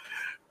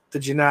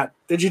did you not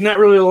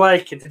really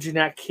like it? Did you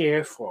not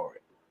care for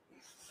it?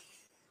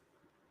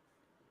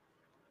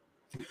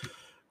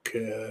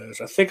 Because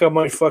I think I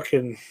might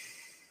fucking...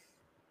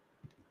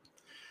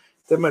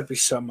 There might be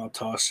something I'll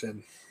toss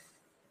in.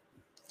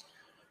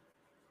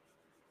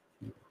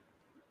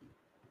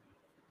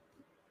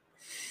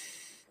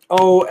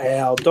 Oh,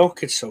 Al, don't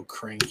get so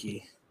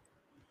cranky.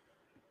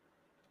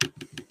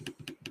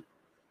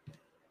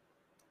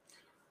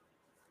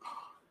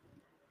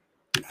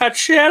 That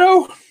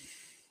Shadow?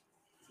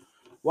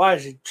 Why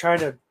is he trying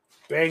to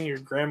bang your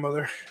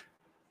grandmother?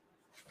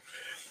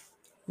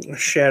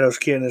 Shadow's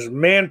getting his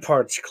man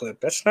parts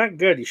clipped. That's not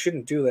good. You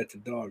shouldn't do that to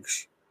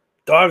dogs.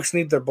 Dogs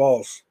need their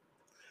balls.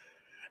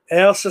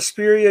 Al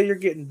Suspiria, you're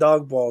getting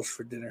dog balls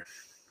for dinner.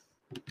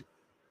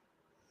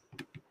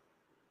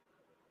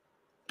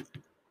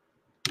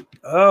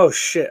 Oh,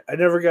 shit. I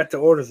never got to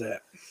order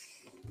that.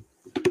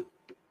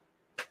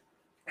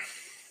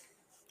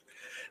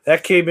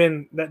 That came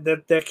in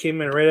that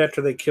came in right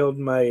after they killed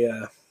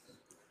my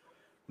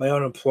my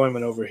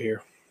unemployment over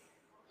here.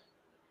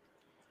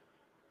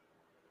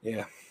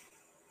 Yeah.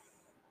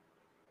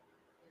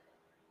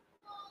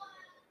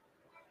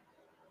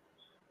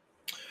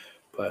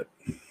 But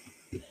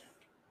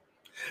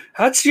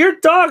that's your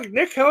dog,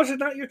 Nick. How is it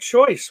not your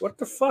choice? What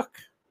the fuck?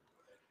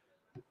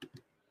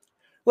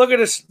 Look at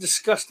this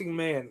disgusting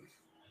man.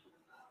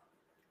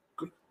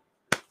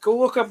 Go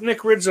look up Nick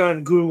Ridza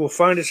on Google.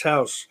 Find his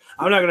house.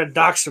 I'm not going to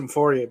dox him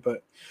for you,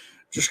 but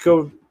just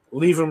go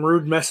leave him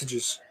rude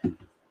messages.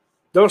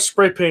 Don't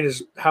spray paint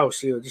his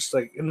house either, just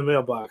like in the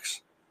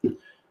mailbox.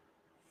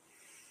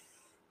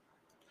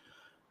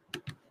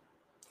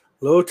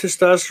 Low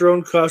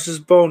testosterone causes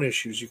bone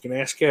issues. You can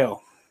ask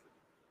Al.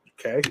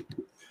 Okay?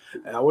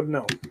 I would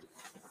know.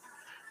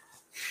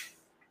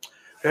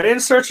 And In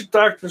Search of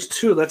Darkness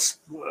 2,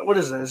 what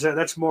is that?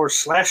 That's more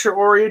slasher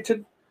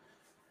oriented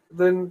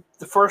than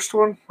the first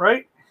one,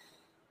 right?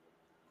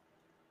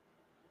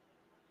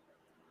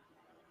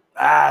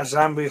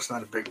 Zombie, it's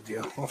not a big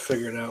deal. I'll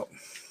figure it out.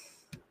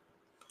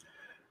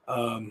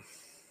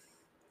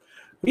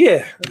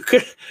 Yeah.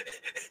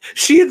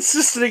 She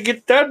insisted to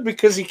get done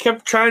because he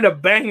kept trying to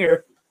bang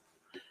her.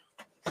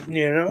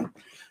 You know?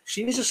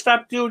 She needs to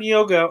stop doing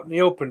yoga out in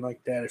the open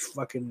like that. It's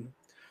fucking...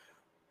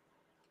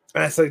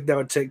 I think that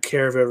would take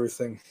care of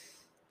everything.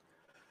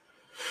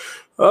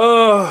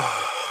 Oh,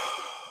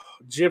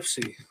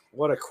 Gypsy,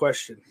 what a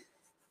question.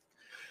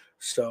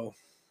 So,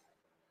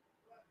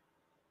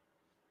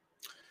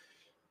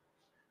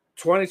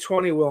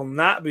 2020 will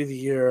not be the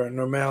year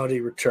normality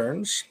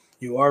returns.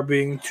 You are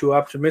being too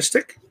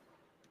optimistic.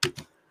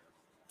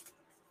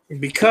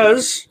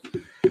 Because,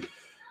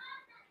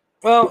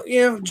 well,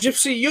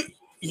 Gypsy,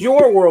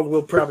 your world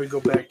will probably go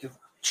back to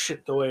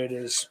shit the way it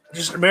is.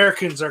 Just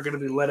Americans aren't going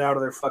to be let out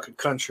of their fucking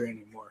country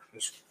anymore.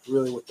 That's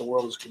really what the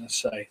world is going to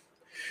say.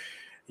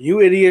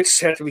 You idiots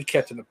have to be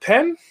kept in a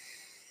pen,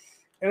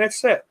 and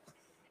that's it.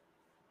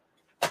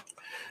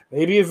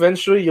 Maybe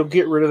eventually you'll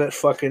get rid of that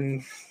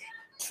fucking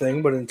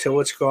thing, but until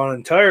it's gone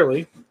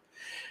entirely,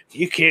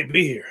 you can't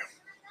be here.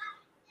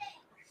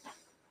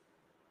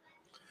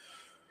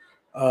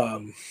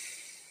 But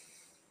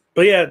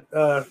yeah,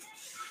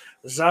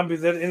 Zombie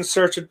That In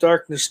Search of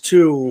Darkness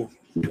 2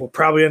 will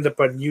probably end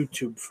up on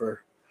YouTube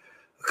for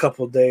a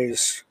couple of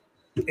days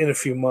in a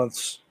few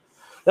months.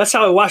 That's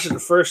how I watched it the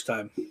first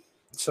time.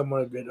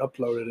 Someone had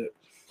uploaded it.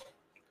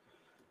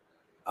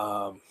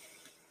 So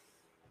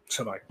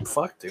I'm like,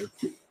 fuck, dude.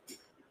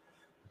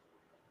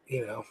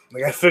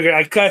 Like I figured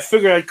I'd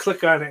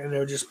click on it and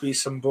there would just be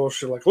some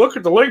bullshit like, look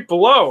at the link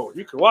below.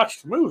 You can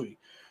watch the movie.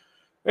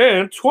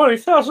 And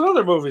 20,000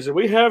 other movies that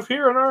we have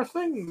here on our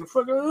thing.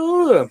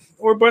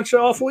 Or a bunch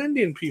of awful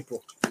Indian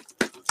people.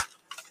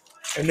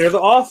 And they're the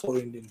awful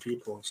Indian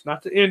people. It's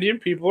not the Indian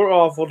people are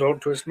awful.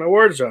 Don't twist my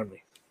words on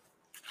me.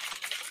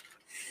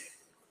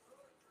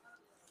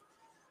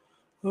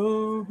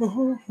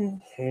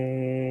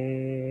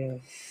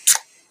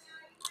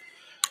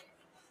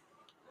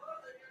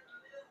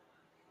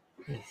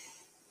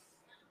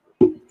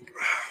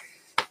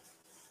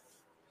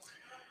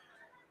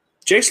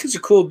 Jason's a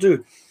cool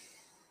dude.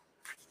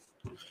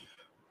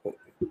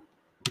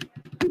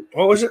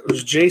 What was it? It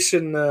was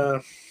Jason.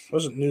 It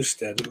wasn't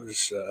Newsted. It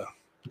was.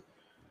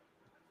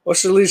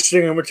 What's the lead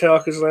singer of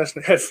Metallica's last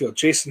name? Hetfield.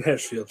 Jason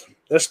Hetfield.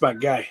 That's my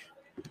guy.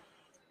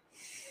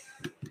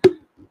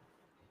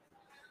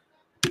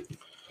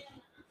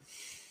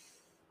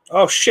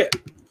 Oh, shit.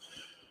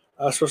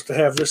 I was supposed to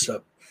have this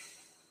up.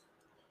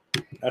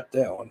 Not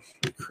that one.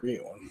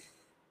 Create one.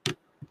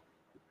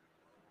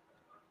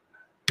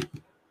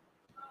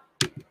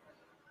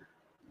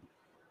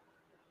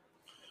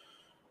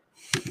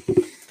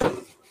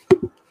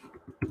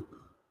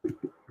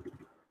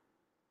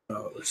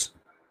 Oh, it was...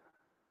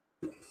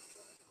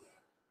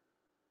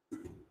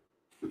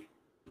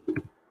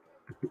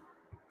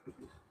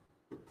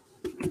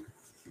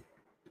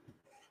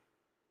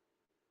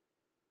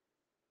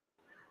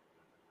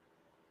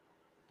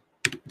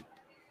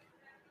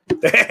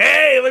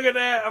 Hey, look at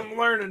that. I'm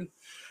learning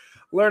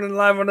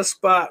live on the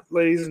spot,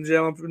 ladies and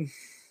gentlemen.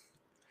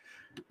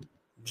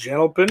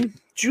 Did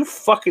you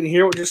fucking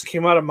hear what just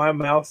came out of my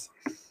mouth?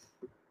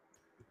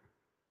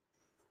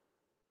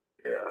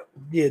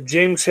 Yeah,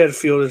 James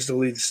Hetfield is the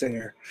lead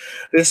singer.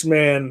 This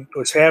man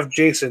was half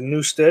Jason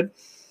Newsted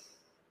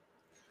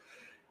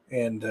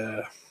and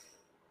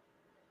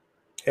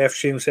half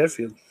James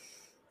Hetfield.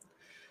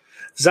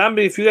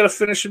 Zombie, if you got to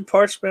finish in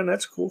parts, man,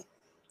 that's cool.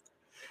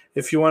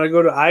 If you want to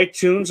go to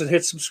iTunes and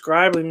hit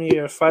subscribe, leave me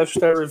a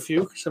 5-star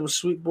review because I'm a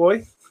sweet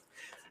boy.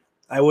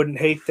 I wouldn't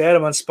hate that.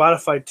 I'm on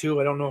Spotify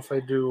too. I don't know if I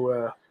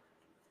do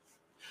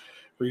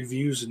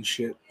reviews and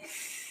shit.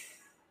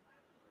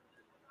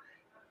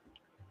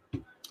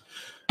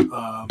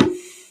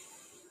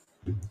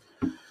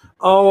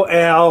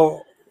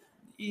 Al,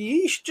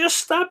 you should just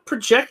stop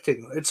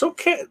projecting. It's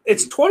okay.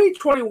 It's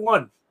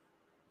 2021.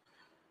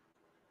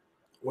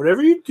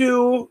 Whatever you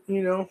do,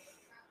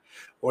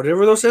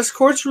 whatever those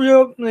escorts'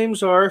 real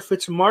names are, if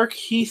it's Mark,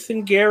 Heath,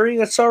 and Gary,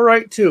 that's all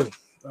right too.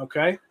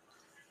 Okay?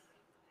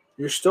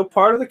 You're still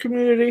part of the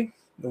community,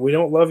 and we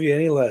don't love you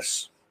any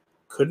less.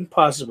 Couldn't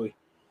possibly.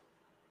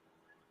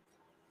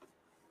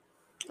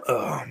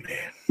 Oh,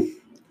 man.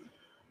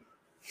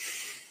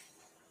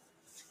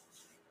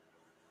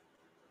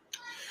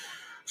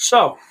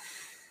 So,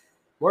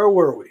 where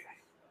were we?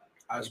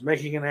 I was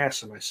making an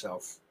ass of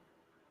myself.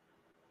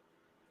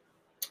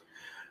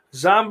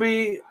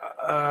 Zombie,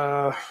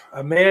 a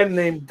man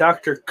named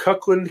Dr.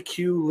 Kuckland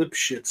Q.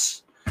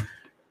 Lipschitz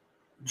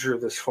drew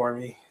this for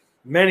me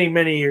many,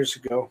 many years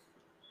ago.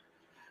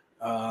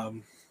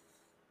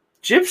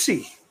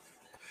 Gypsy,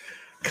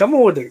 come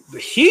on with the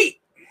heat.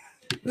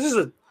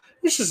 This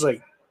is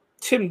like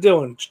Tim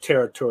Dillon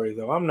territory,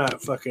 though. I'm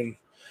not fucking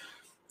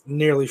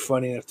nearly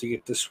funny enough to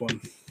get this one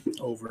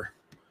over.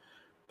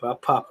 But I'll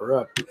pop her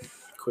up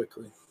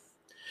quickly.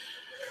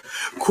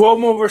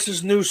 Cuomo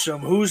versus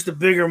Newsom. Who's the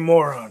bigger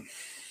moron?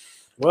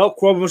 Well,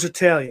 Cuomo's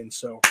Italian,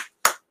 so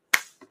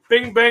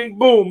bing, bang,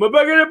 boom, a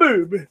bugger,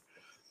 boob.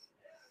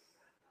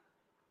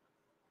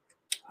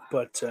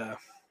 But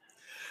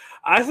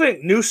I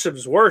think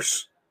Newsom's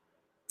worse.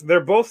 They're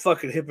both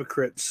fucking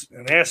hypocrites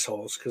and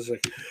assholes because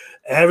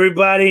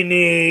everybody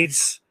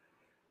needs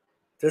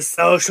to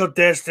social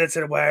distance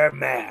and wear a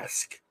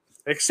mask.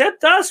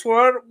 Except us,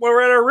 we're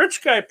at our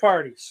rich guy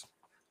parties.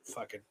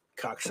 Fucking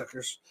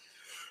cocksuckers.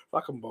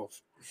 Fuck them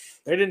both.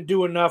 They didn't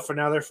do enough, and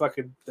now they're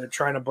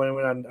trying to blame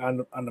it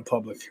on the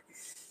public.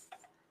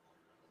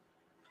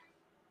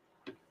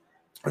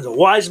 As a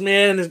wise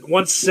man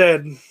once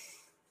said,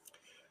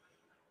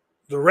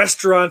 the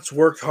restaurants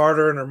worked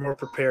harder and are more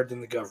prepared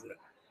than the government.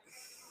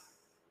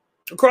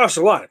 Across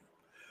the line.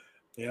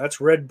 Yeah,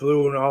 that's red,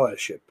 blue, and all that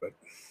shit. But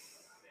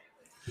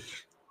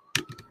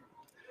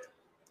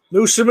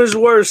Newsom is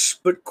worse,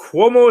 but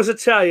Cuomo is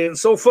Italian,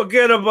 so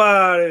forget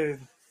about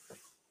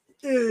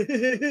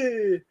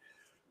it.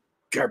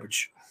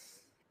 Garbage.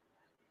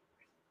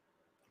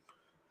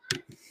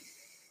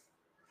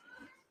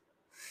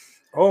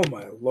 Oh,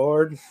 my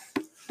Lord.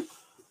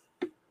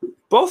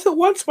 Both at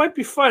once might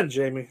be fun,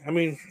 Jamie. I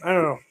mean, I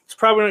don't know. It's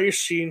probably not your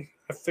scene.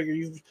 I figure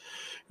you've,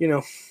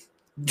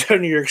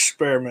 done your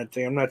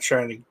experimenting. I'm not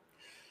trying to.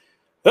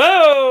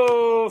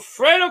 Oh,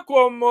 Fredo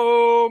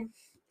Cuomo.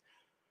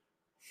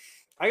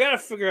 I gotta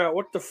figure out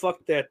what the fuck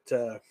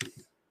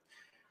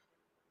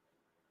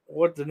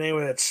what the name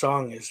of that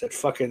song is. That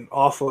fucking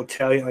awful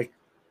Italian, like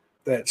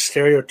that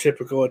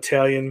stereotypical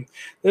Italian.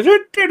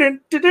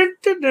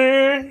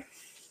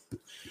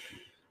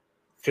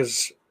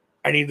 Because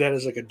I need that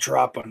as like a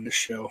drop on the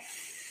show.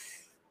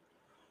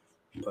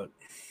 But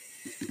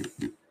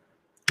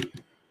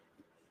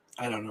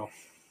I don't know.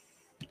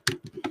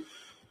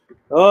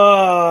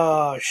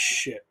 Oh,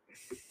 shit.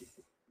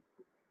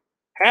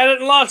 Had it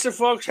and lost it,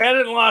 folks. Had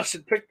it and lost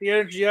it. Picked the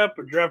energy up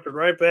and dropped it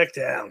right back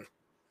down.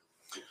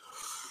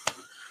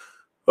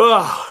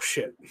 Oh,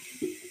 shit.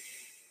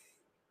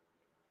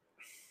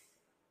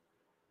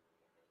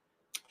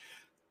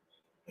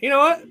 You know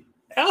what?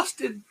 Alice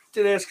did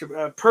ask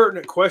a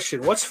pertinent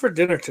question. What's for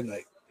dinner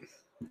tonight?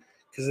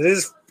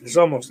 Because it's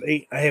almost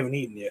 8. I haven't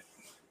eaten yet.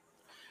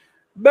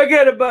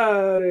 Forget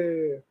about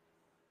it.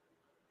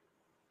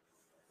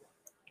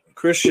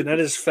 Christian, that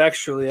is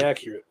factually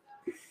accurate.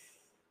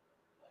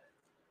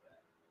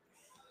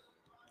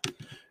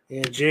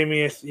 Yeah,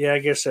 Jamie, I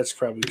guess that's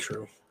probably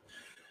true.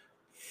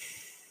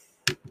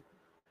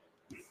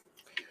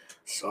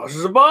 Sauce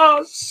is a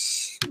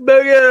boss.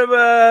 Forget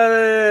about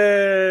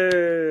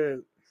it.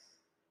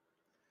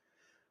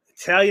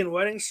 Italian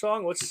wedding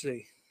song? Let's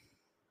see.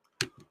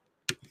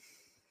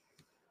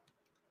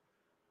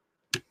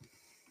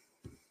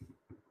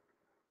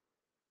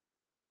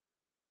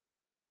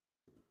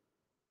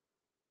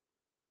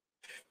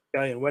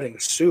 Italian wedding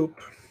soup.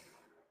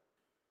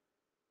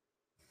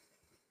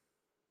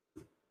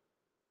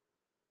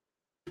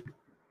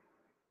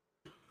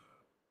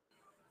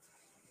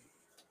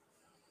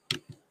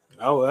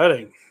 Oh, that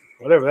ain't.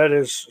 Whatever that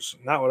is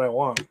not what I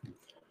want.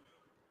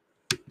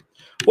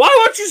 Why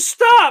won't you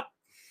stop?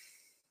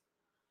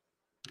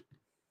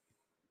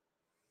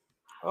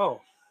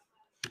 Oh.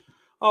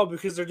 Oh,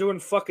 because they're doing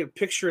fucking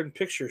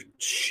picture-in-picture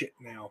shit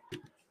now.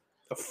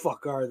 The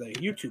fuck are they?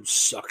 YouTube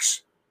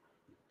sucks.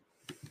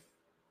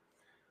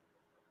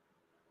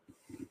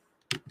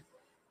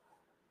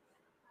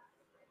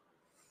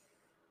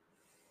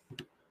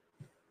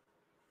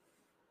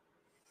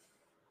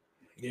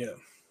 Yeah.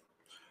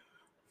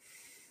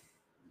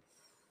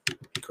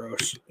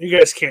 Gross. You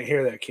guys can't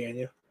hear that, can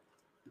you?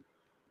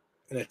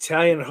 An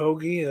Italian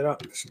hoagie?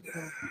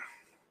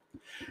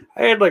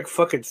 I had like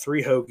fucking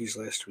 3 hoagies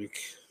last week.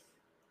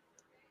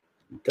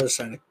 It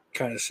does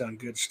kind of sound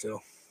good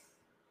still.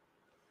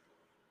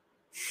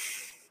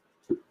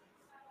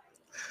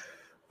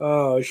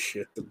 Oh,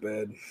 shit the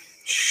bed.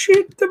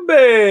 Shit the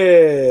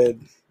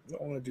bed. I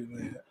don't want to do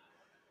that.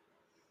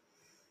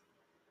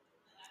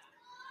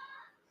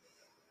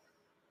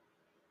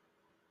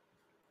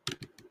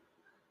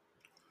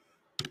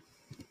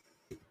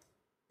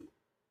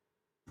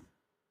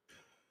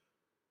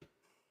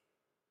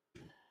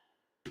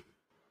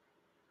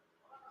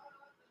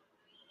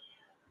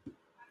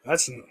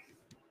 That's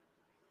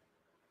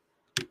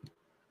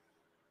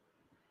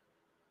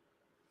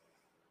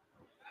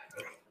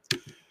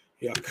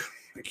yuck.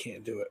 I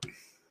can't do it. I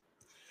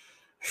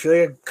feel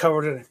like I'm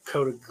covered in a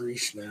coat of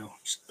grease now.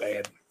 It's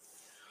bad.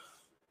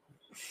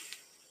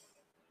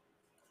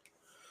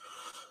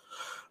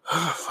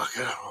 Oh, fuck,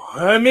 I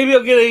don't know. Maybe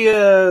I'll get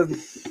a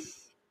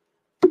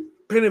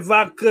penny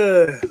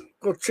vodka,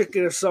 go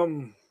chicken or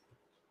something.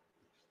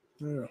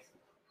 Yeah.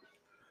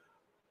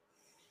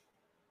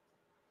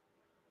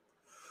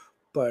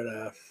 But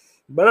oh,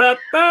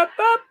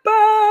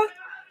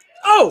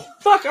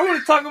 fuck, I want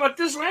to talk about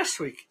this last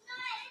week.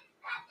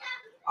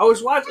 I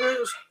was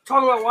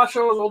talking about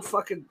watching all those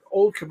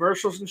old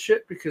commercials and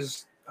shit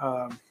because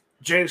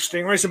Jay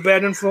Stingray's a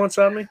bad influence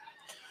on me.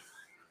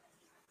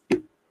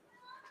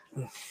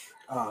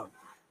 I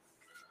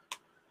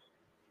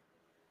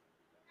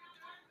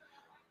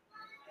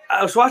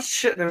was watching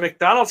shit and the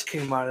McDonald's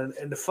came on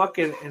and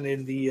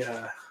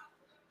the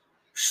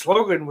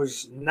slogan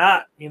was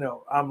not,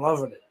 I'm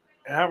loving it.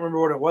 And I don't remember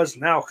what it was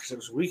now because it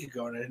was a week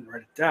ago and I didn't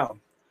write it down.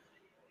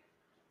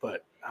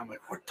 But I'm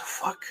like, what the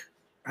fuck?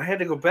 I had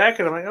to go back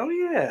and I'm like, oh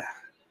yeah.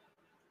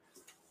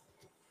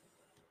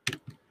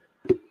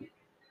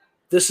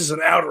 This is an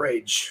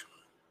outrage.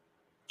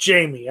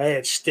 Jamie, I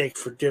had steak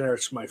for dinner.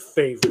 It's my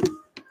favorite.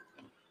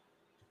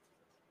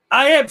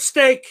 I have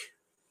steak.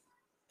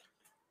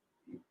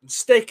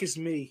 Steak is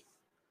me.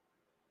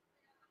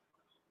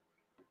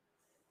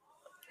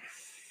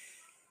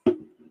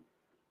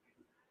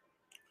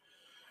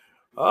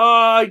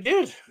 I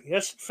did.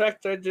 Yes, in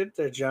fact, I did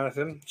that,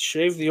 Jonathan.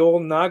 Shave the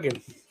old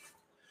noggin.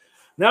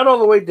 Not all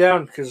the way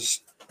down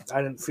because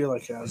I didn't feel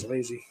like I was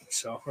lazy.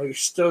 So it was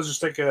still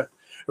just like a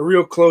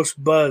real close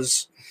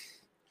buzz.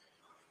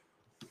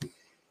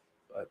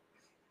 But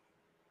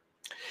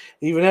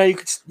even now you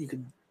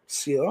could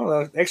see it.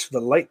 Oh, actually,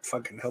 the light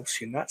fucking helps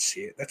you not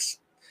see it.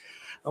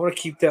 I want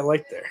to keep that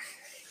light there.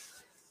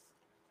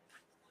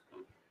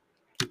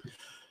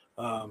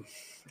 I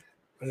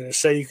was gonna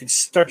say you can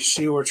start to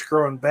see where it's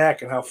growing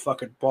back and how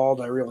fucking bald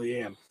I really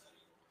am.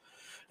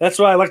 That's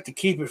why I like to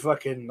keep it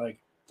fucking like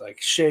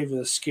shave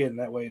the skin.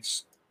 That way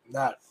it's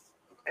not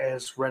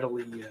as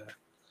readily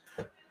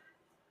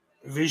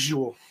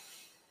visual.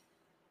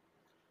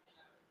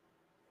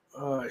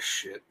 Oh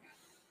shit!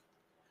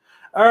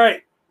 All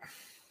right,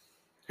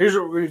 here's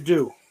what we're gonna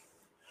do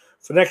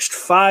for the next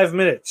 5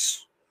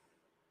 minutes.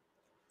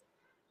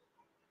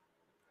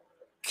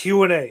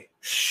 Q&A.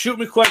 Shoot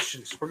me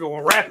questions. We're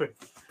going rapid.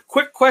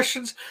 Quick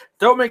questions.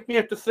 Don't make me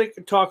have to think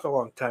and talk a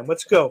long time.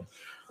 Let's go.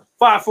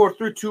 5, 4,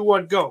 3, 2,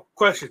 1, go.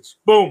 Questions.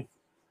 Boom.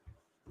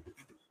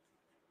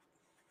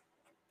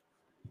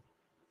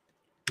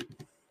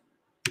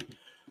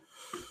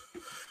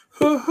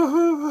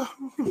 I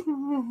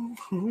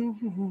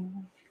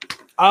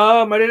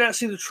did not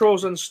see the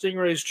trolls on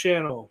Stingray's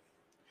channel.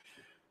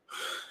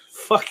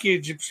 Fuck you,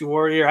 Gypsy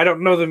Warrior. I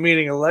don't know the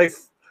meaning of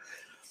life.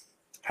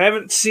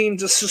 Haven't seen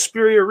the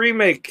Suspiria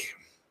remake.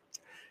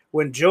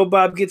 When Joe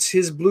Bob gets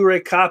his Blu-ray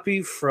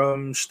copy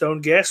from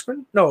Stone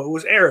Gassman. No, it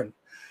was Aaron.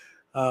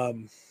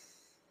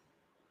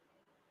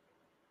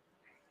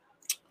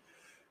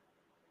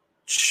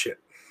 Shit.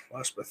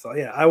 Lost my thought.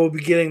 Yeah, I will be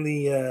getting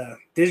the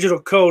digital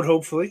code,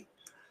 hopefully.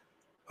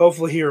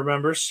 Hopefully he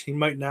remembers. He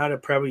might not. I'll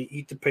probably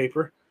eat the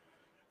paper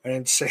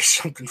and say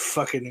something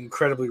fucking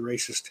incredibly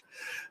racist.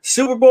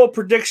 Super Bowl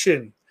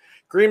prediction.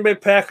 Green Bay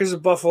Packers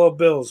and Buffalo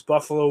Bills.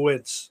 Buffalo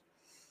wins.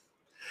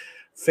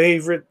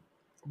 Favorite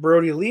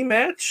Brody Lee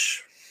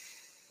match?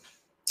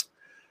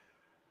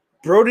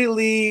 Brody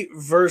Lee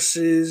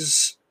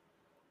versus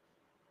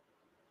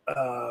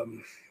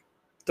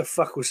the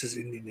fuck was his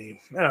indie name?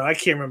 I don't know. I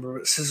can't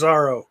remember.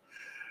 Cesaro.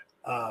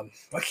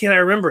 Why can't I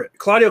remember it?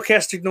 Claudio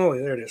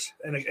Castagnoli. There it is.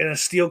 In a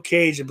steel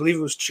cage. I believe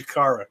it was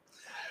Chikara.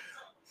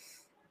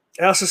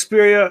 Al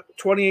Suspiria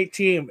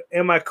 2018.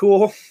 Am I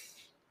cool?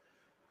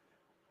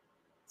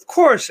 Of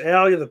course,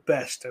 Al. You're the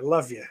best. I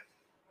love you.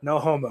 No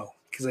homo.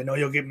 Because I know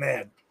you'll get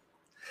mad.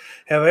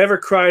 Have I ever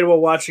cried while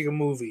watching a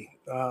movie?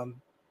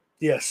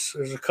 Yes,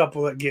 there's a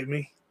couple that get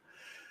me.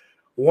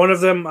 One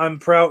of them I'm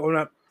proud. I'm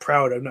not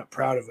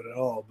proud of it at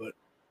all. But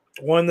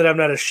one that I'm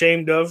not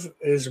ashamed of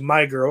is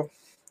My Girl.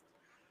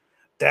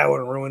 That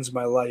one ruins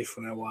my life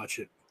when I watch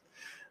it.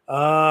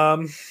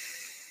 One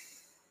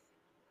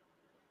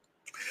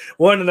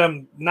that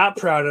I'm not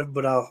proud of,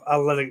 but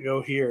I'll let it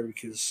go here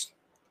because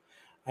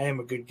I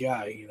am a good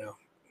guy, you know.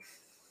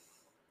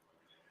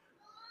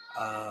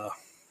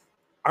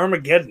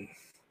 Armageddon.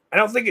 I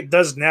don't think it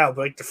does now,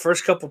 but like the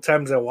first couple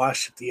times I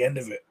watched at the end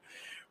of it,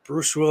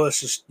 Bruce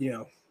Willis is, you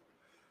know,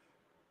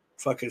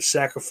 fucking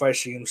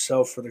sacrificing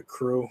himself for the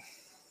crew.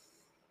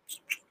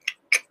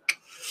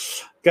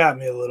 Got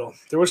me a little.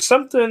 There was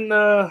something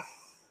I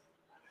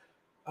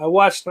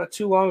watched not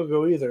too long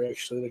ago either,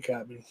 actually, that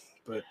got me.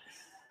 But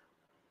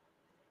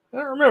I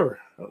don't remember.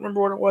 I don't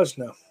remember what it was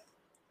now.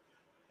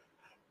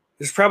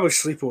 It's probably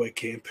Sleepaway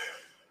Camp.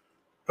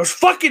 Those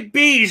fucking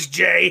bees,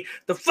 Jay.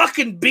 The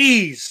fucking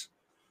bees.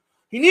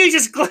 He needs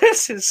his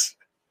glasses.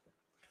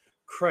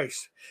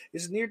 Christ.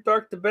 Is Near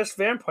Dark the best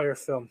vampire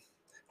film?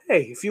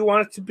 Hey, if you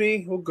want it to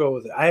be, we'll go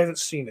with it. I haven't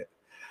seen it.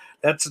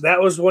 That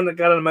was one that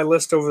got on my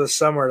list over the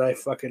summer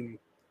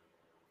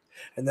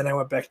and then I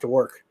went back to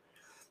work.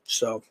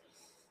 So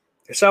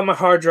it's on my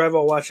hard drive.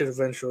 I'll watch it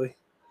eventually.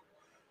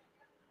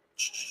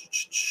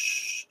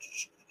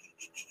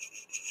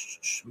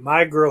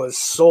 My Girl is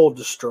soul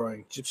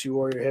destroying. Gypsy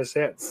Warrior has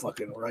that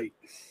fucking right.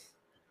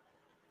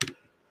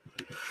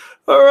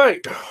 All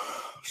right.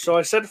 So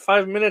I said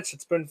 5 minutes.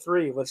 It's been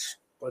 3. Let's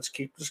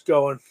keep this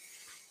going.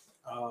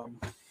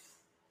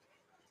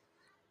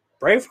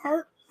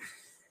 Braveheart?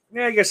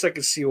 Yeah, I guess I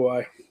can see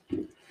why.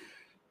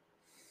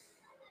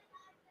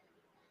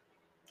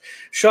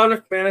 Sean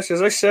McManus,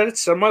 as I said,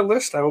 it's on my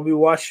list. I will be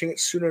watching it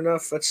soon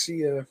enough. Let's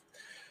see.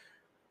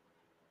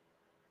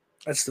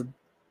 That's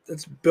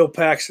Bill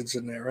Paxton's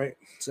in there, right?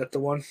 Is that the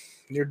one?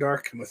 Near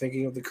Dark? Am I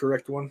thinking of the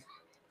correct one?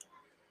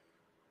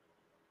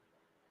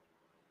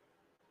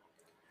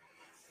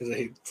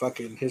 Because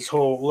his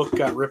whole look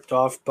got ripped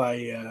off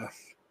by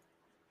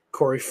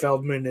Corey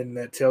Feldman in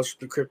that Tales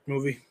from the Crypt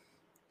movie.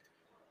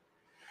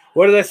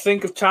 What did I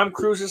think of Tom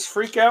Cruise's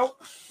Freak Out?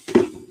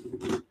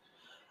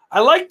 I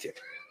liked it.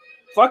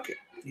 Fuck it,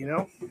 you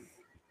know?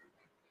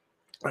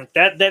 Like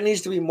that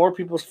needs to be more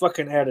people's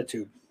fucking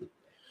attitude.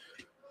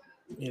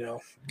 You know,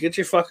 get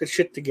your fucking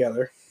shit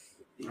together.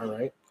 All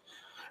right.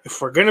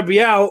 If we're gonna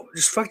be out,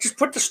 just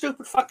put the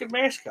stupid fucking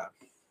mask on.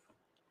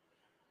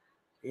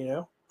 You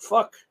know?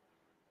 Fuck.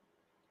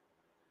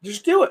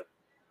 Just do it.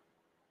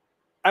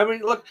 I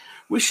mean, look,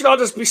 we should all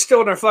just be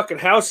still in our fucking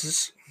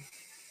houses.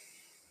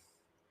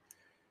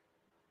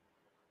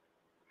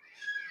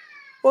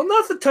 Well,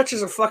 nothing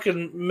touches a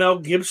fucking Mel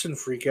Gibson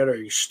freakout. Are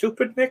you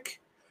stupid, Nick?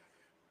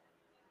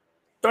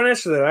 Don't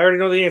answer that. I already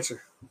know the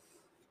answer.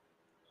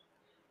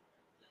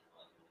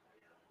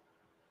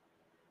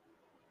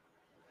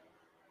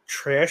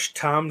 Trash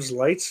Tom's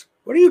lights?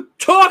 What are you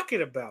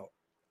talking about?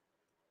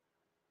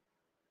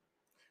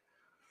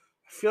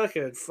 I feel like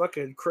a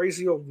fucking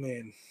crazy old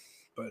man.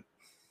 But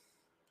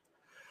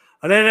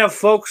on that note,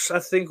 folks, I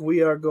think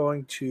we are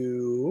going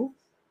to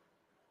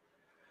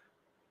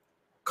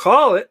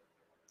call it.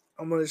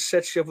 I'm going to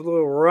set you up with a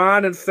little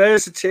Ron and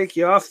Fez to take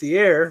you off the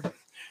air.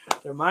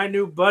 They're my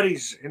new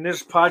buddies in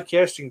this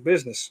podcasting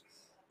business.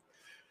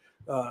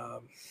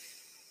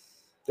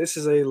 This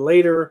is a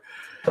later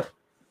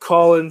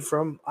call-in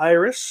from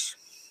Iris.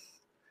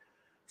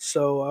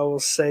 So I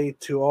will say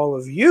to all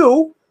of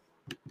you,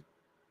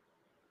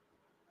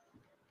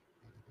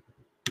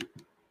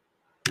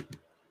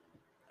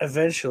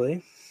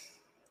 eventually,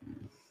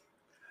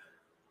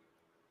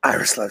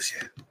 Iris loves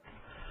you.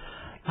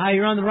 Hi,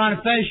 you're on the Ron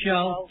and Fez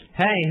show.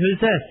 Hey, who's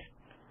this?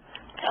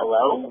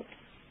 Hello?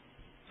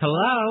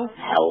 Hello?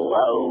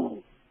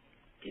 Hello?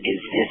 Is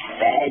this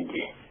Fed?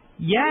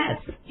 Yes.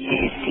 This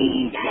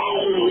is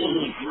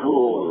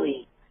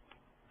Holy.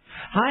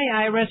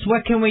 Hi, Iris.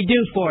 What can we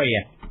do for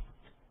you?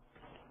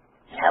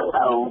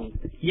 Hello?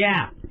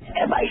 Yeah.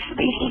 Am I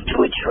speaking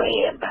to a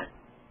tramp?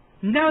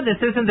 No,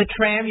 this isn't the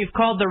tram. You've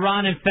called the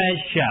Ron and Fez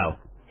show.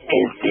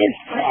 Is this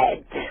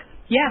Fed?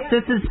 Yes,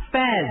 this is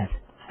Fez.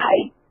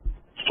 I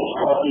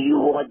saw you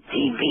on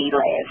TV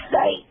last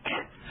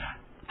night.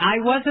 I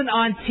wasn't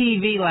on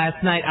TV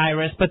last night,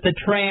 Iris, but the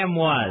tram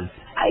was.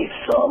 I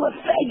saw the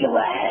figure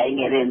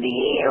hanging in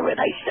the air, and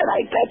I said,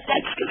 I bet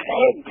that's the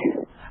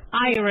Fed.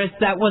 Iris,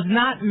 that was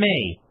not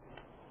me.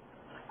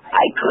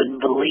 I couldn't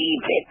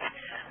believe it.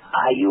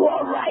 Are you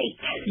all right?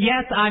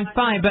 Yes, I'm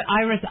fine, but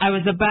Iris, I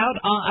was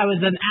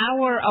an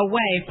hour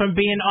away from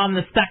being on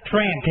the stuck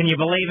tram. Can you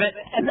believe it?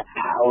 An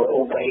hour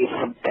away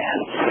from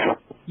Beth.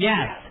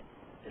 Yes.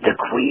 The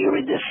queer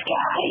in the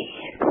sky.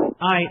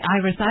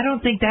 Iris, I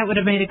don't think that would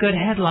have made a good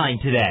headline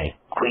today.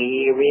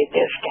 Queer in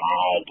the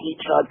sky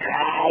keeps on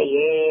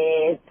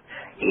crying.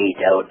 He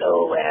don't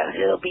know where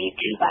he'll be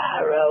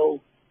tomorrow.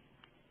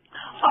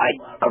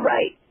 All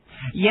right.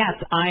 Yes,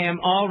 I am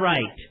all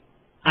right.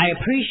 I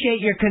appreciate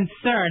your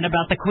concern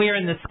about the queer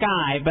in the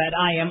sky, but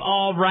I am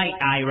all right,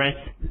 Iris.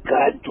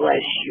 God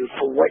bless you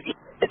for what you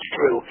went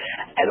through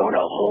and on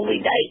a holy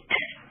night.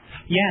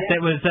 Yes,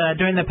 it was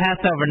during the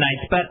Passover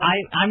nights, but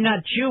I'm not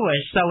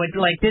Jewish, so it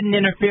didn't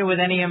interfere with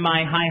any of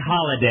my high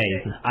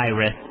holidays,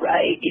 Iris.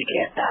 Right, you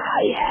get the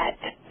hi-hat.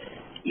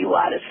 You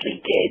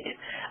honestly did.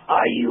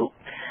 Are you...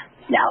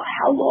 Now,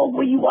 how long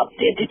were you up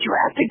there? Did you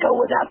have to go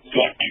without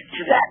Dick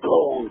that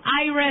long?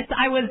 Iris,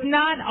 I was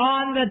not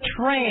on the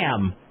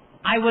tram.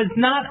 I was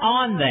not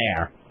on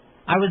there.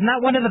 I was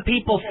not one of the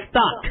people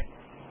stuck.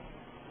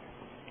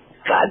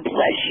 God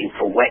bless you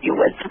for what you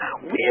went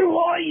through. Where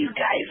are you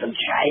guys? I'm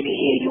trying to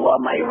hear you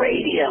on my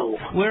radio.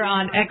 We're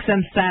on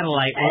XM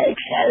Satellite.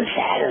 XM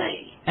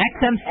Satellite.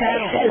 XM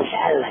XM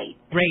Satellite.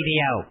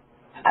 Radio.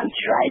 I'm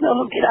trying to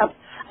hook it up.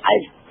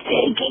 I'm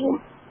taking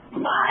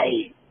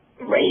my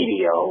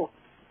radio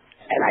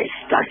and I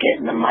stuck it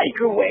in the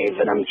microwave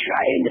and I'm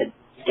trying to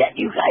get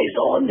you guys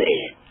on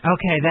there.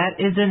 Okay, that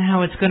isn't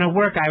how it's going to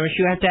work, Iris.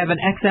 You have to have an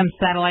XM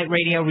Satellite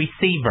radio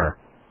receiver.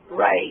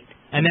 Right.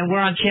 And then we're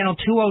on channel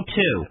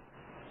 202.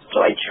 So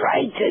I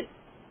tried to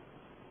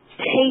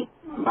tape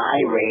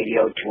my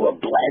radio to a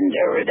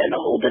blender and then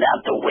hold it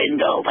out the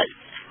window, but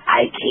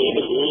I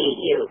can't hear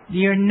you.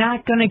 You're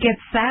not going to get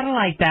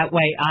satellite that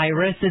way,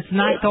 Iris. It's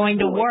not going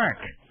to work.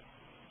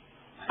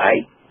 Are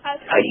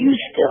you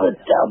still at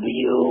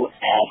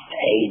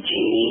WFAG?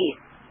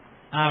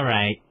 All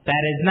right.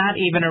 That is not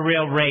even a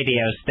real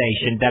radio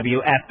station,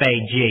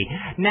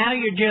 WFAG. Now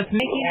you're just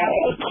making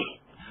up...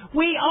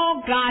 We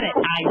all got it,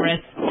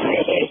 Iris.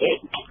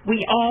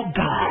 We all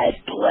got it.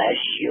 God bless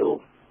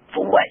you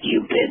for what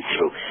you've been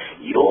through.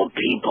 Your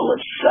people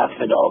have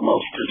suffered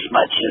almost as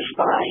much as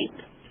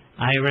mine.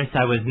 Iris,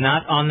 I was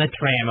not on the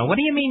tram. And what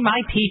do you mean,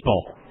 my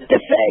people? The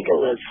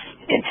fabulous.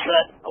 It's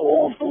an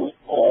awful,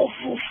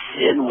 awful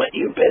sin what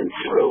you've been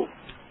through.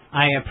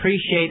 I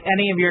appreciate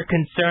any of your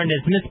concern,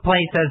 as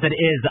misplaced as it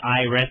is,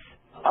 Iris.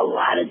 A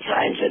lot of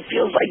times it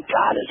feels like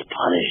God has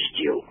punished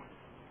you.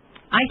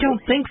 I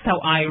don't think so,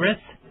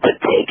 Iris. For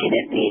taking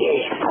it in the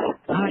air.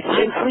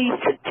 Simply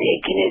for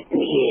taking it in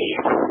the air.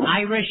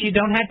 Iris, you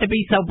don't have to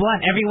be so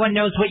blunt. Everyone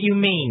knows what you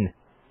mean.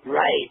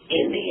 Right,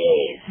 in the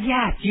air.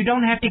 Yes, you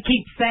don't have to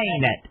keep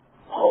saying it.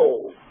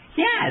 Oh.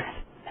 Yes.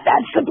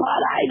 That's the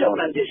part I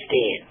don't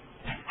understand.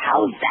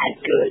 How's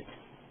that good?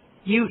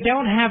 You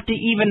don't have to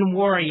even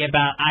worry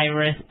about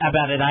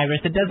it,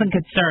 Iris. It doesn't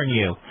concern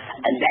you.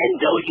 And then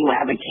don't you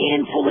have a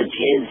can full of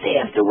jizz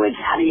afterwards?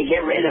 How do you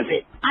get rid of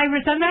it?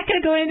 Iris, I'm not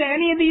going to go into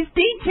any of these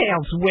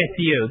details with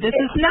you. This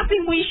is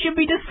nothing we should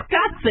be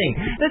discussing.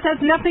 This has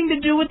nothing to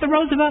do with the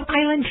Roosevelt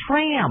Island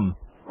tram.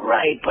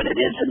 Right, but it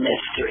is a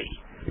mystery.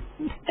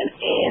 An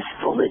ass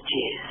full of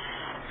jizz.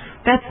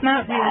 That's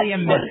not really a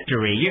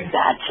mystery.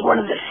 That's one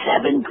of the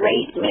 7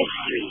 great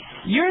mysteries.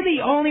 You're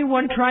the only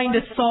one trying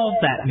to solve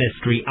that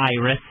mystery,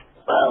 Iris.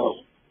 Well,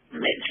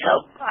 so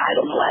I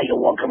don't know how you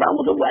walk around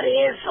with a wet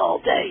ass all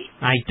day.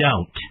 I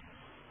don't.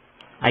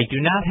 I do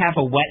not have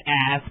a wet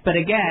ass, but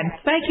again,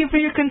 thank you for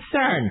your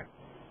concern.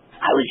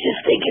 I was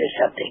just thinking of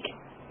something.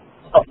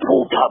 A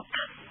pool pump.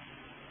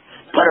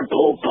 Put a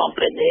pool pump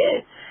in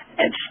there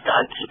and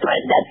start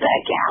spreading that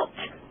back out.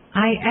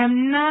 I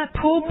am not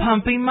pool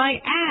pumping my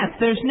ass.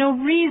 There's no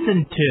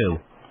reason to.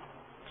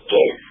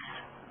 Is.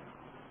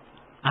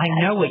 I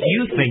know what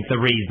you think the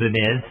reason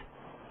is.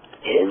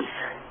 Is?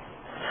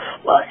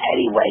 Well,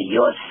 anyway,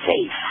 you're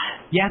safe.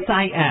 Yes,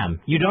 I am.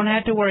 You don't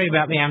have to worry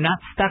about me. I'm not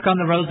stuck on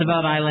the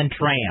Roosevelt Island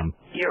tram.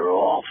 You're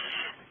off.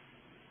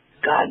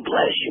 God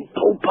bless you.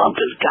 Pool Pump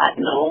has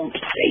gotten home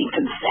safe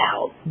and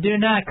sound. Do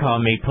not call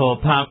me Pool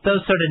Pump.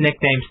 Those sort of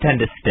nicknames tend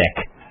to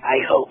stick.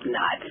 I hope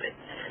not.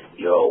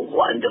 You're a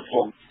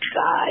wonderful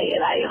guy,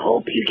 and I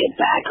hope you get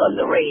back on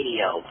the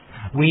radio.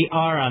 We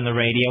are on the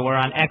radio. We're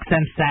on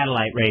XM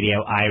satellite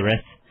radio,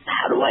 Iris.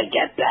 How do I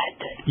get that?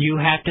 You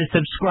have to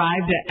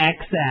subscribe to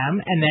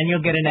XM, and then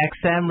you'll get an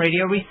XM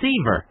radio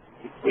receiver.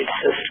 We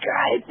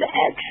subscribe to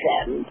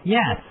XM.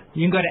 Yes.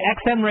 You can go to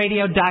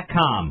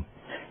xmradio.com.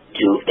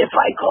 If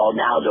I call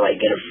now, do I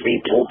get a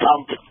free pool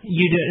pump?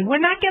 You do. We're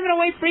not giving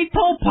away free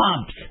pool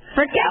pumps.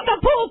 Forget the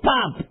pool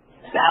pump.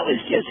 That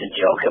was just a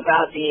joke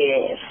about the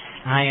ass.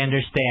 I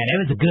understand. It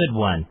was a good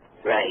one.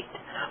 Right.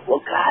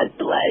 Well, God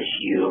bless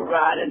you,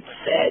 Ron and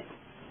Fed.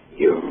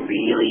 You're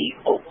really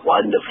a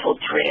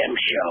wonderful tram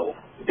show.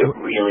 It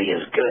really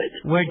is good.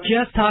 We're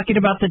just talking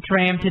about the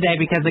tram today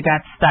because it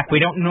got stuck. We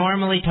don't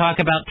normally talk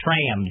about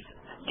trams.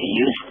 Do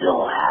you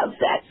still have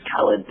that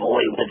colored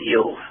boy with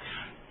you?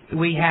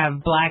 We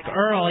have Black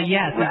Earl,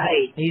 yes.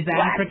 Right. He's an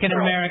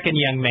African-American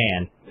young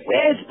man.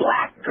 Where's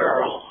Black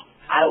Girl?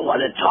 I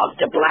want to talk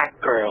to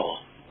Black Girl.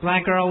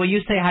 Black Earl, will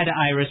you say hi to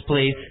Iris,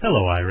 please?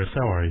 Hello, Iris.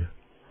 How are you?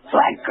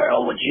 Black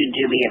Girl, would you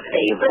do me a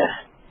favor?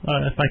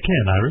 If I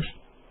can, Iris.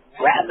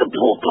 Grab the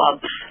pool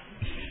pump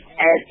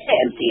and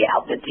empty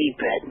out the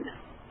deep end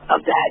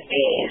of that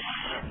ass.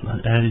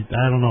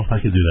 I don't know if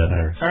I could do that,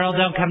 Iris. Earl,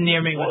 don't come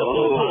near me with a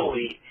pool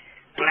pump.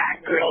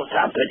 Black Girl's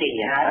up in the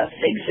house.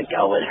 Things are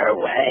going her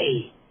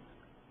way.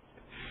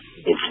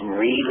 It's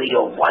really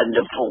a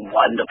wonderful,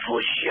 wonderful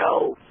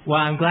show.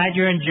 Well, I'm glad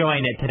you're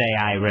enjoying it today,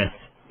 Iris.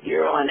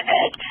 You're on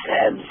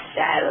XM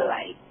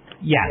satellite.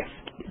 Yes.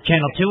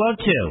 Channel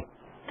 202.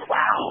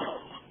 Wow.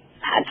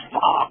 That's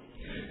far.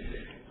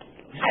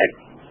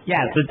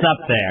 Yes, it's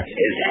up there.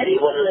 Is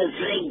anyone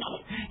listening?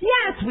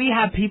 Yes, we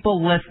have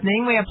people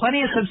listening. We have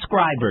plenty of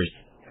subscribers.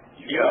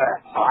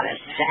 You're on a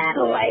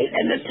satellite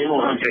in the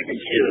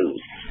 202s.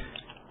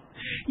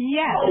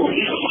 Yes.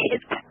 Holy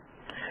shit.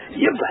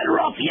 You're better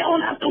off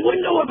yelling out the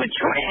window of a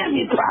tram.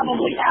 You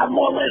probably have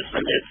more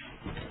listeners.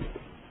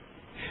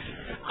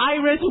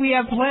 Iris, we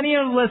have plenty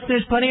of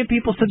listeners, plenty of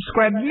people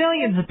subscribe,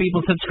 millions of people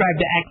subscribe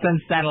to XM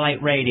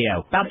Satellite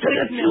Radio. About To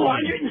the 6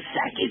 million.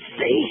 202nd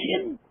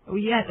station.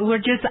 Yeah,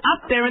 we're just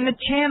up there in the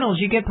channels.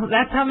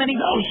 That's how many.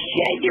 No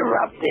shit, you're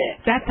up there.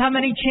 That's how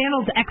many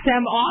channels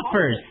XM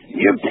offers.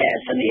 You're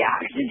passing the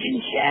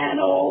oxygen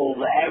channel,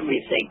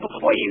 everything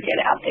before you get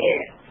out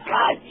there.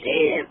 God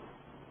damn.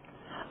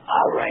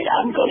 All right,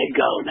 I'm going to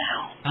go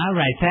now. All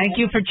right, thank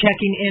you for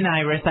checking in,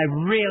 Iris. I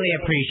really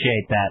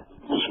appreciate that.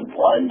 It was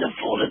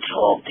wonderful to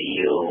talk to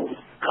you.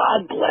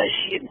 God bless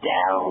you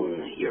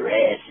down. Your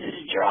ass is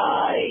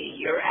dry.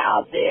 You're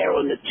out there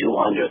on the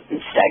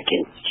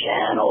 202nd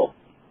channel.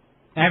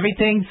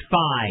 Everything's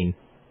fine.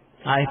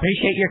 I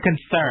appreciate your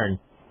concern.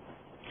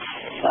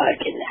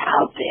 Fucking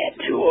out there,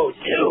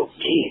 202.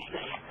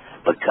 Jesus.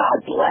 But God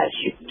bless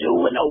you,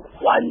 doing a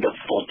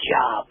wonderful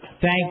job.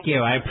 Thank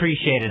you. I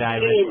appreciate it,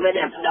 Iris. Even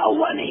if no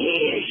one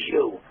hears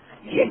you,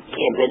 you're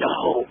giving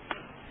hope.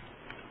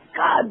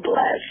 God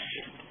bless.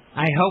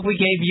 I hope we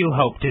gave you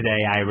hope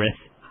today, Iris.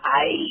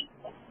 I'm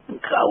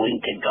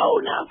going to go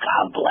now.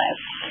 God bless.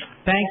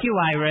 Thank you,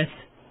 Iris.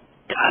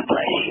 God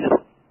bless you.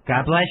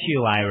 God bless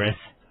you, Iris.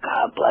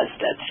 God bless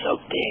that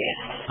soaked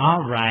ass.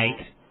 All right.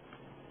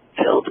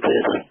 Filled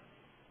with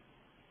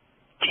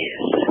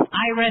kiss.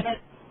 Iris.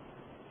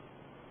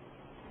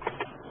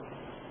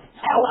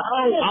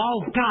 Hello?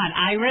 Oh, God,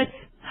 Iris?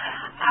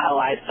 Oh,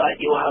 I thought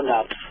you hung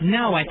up.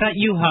 No, I thought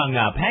you hung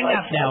up. Hang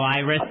up now,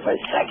 Iris. For a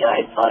second,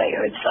 I thought I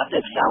heard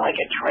something sound like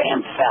a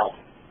tram fell.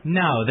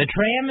 No, the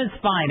tram is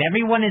fine.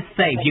 Everyone is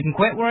safe. You can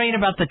quit worrying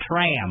about the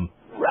tram.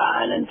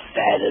 Ron and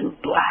Fed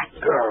and Black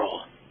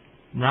Girl.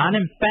 Ron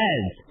and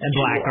Fez and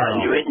Black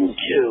Girl.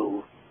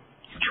 202.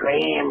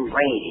 Tram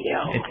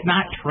radio. It's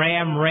not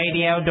tram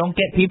radio. Don't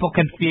get people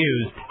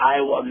confused.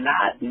 I will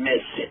not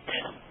miss it.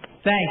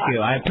 Thank you.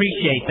 I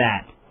appreciate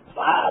that.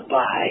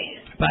 Bye-bye.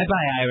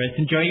 Bye-bye, Iris.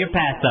 Enjoy your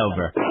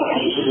Passover.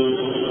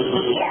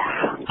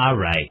 Yeah. All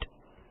right.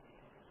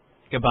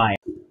 Goodbye.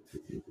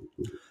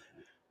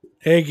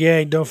 Hey,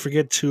 gang, don't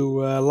forget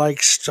to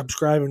like,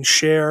 subscribe, and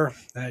share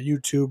at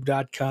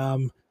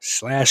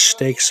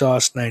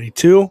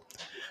youtube.com/steaksauce92.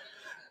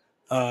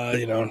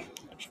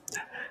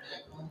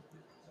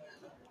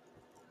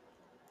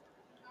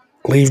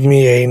 leave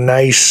me a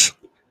nice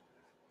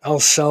El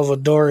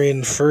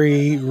Salvadorian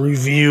free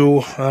review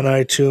on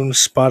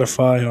iTunes,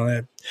 Spotify, on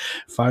that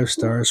 5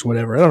 stars,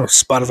 whatever. I don't know if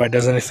Spotify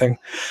does anything.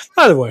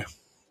 Either way,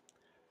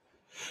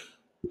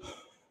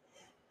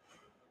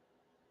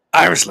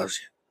 Iris loves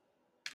you.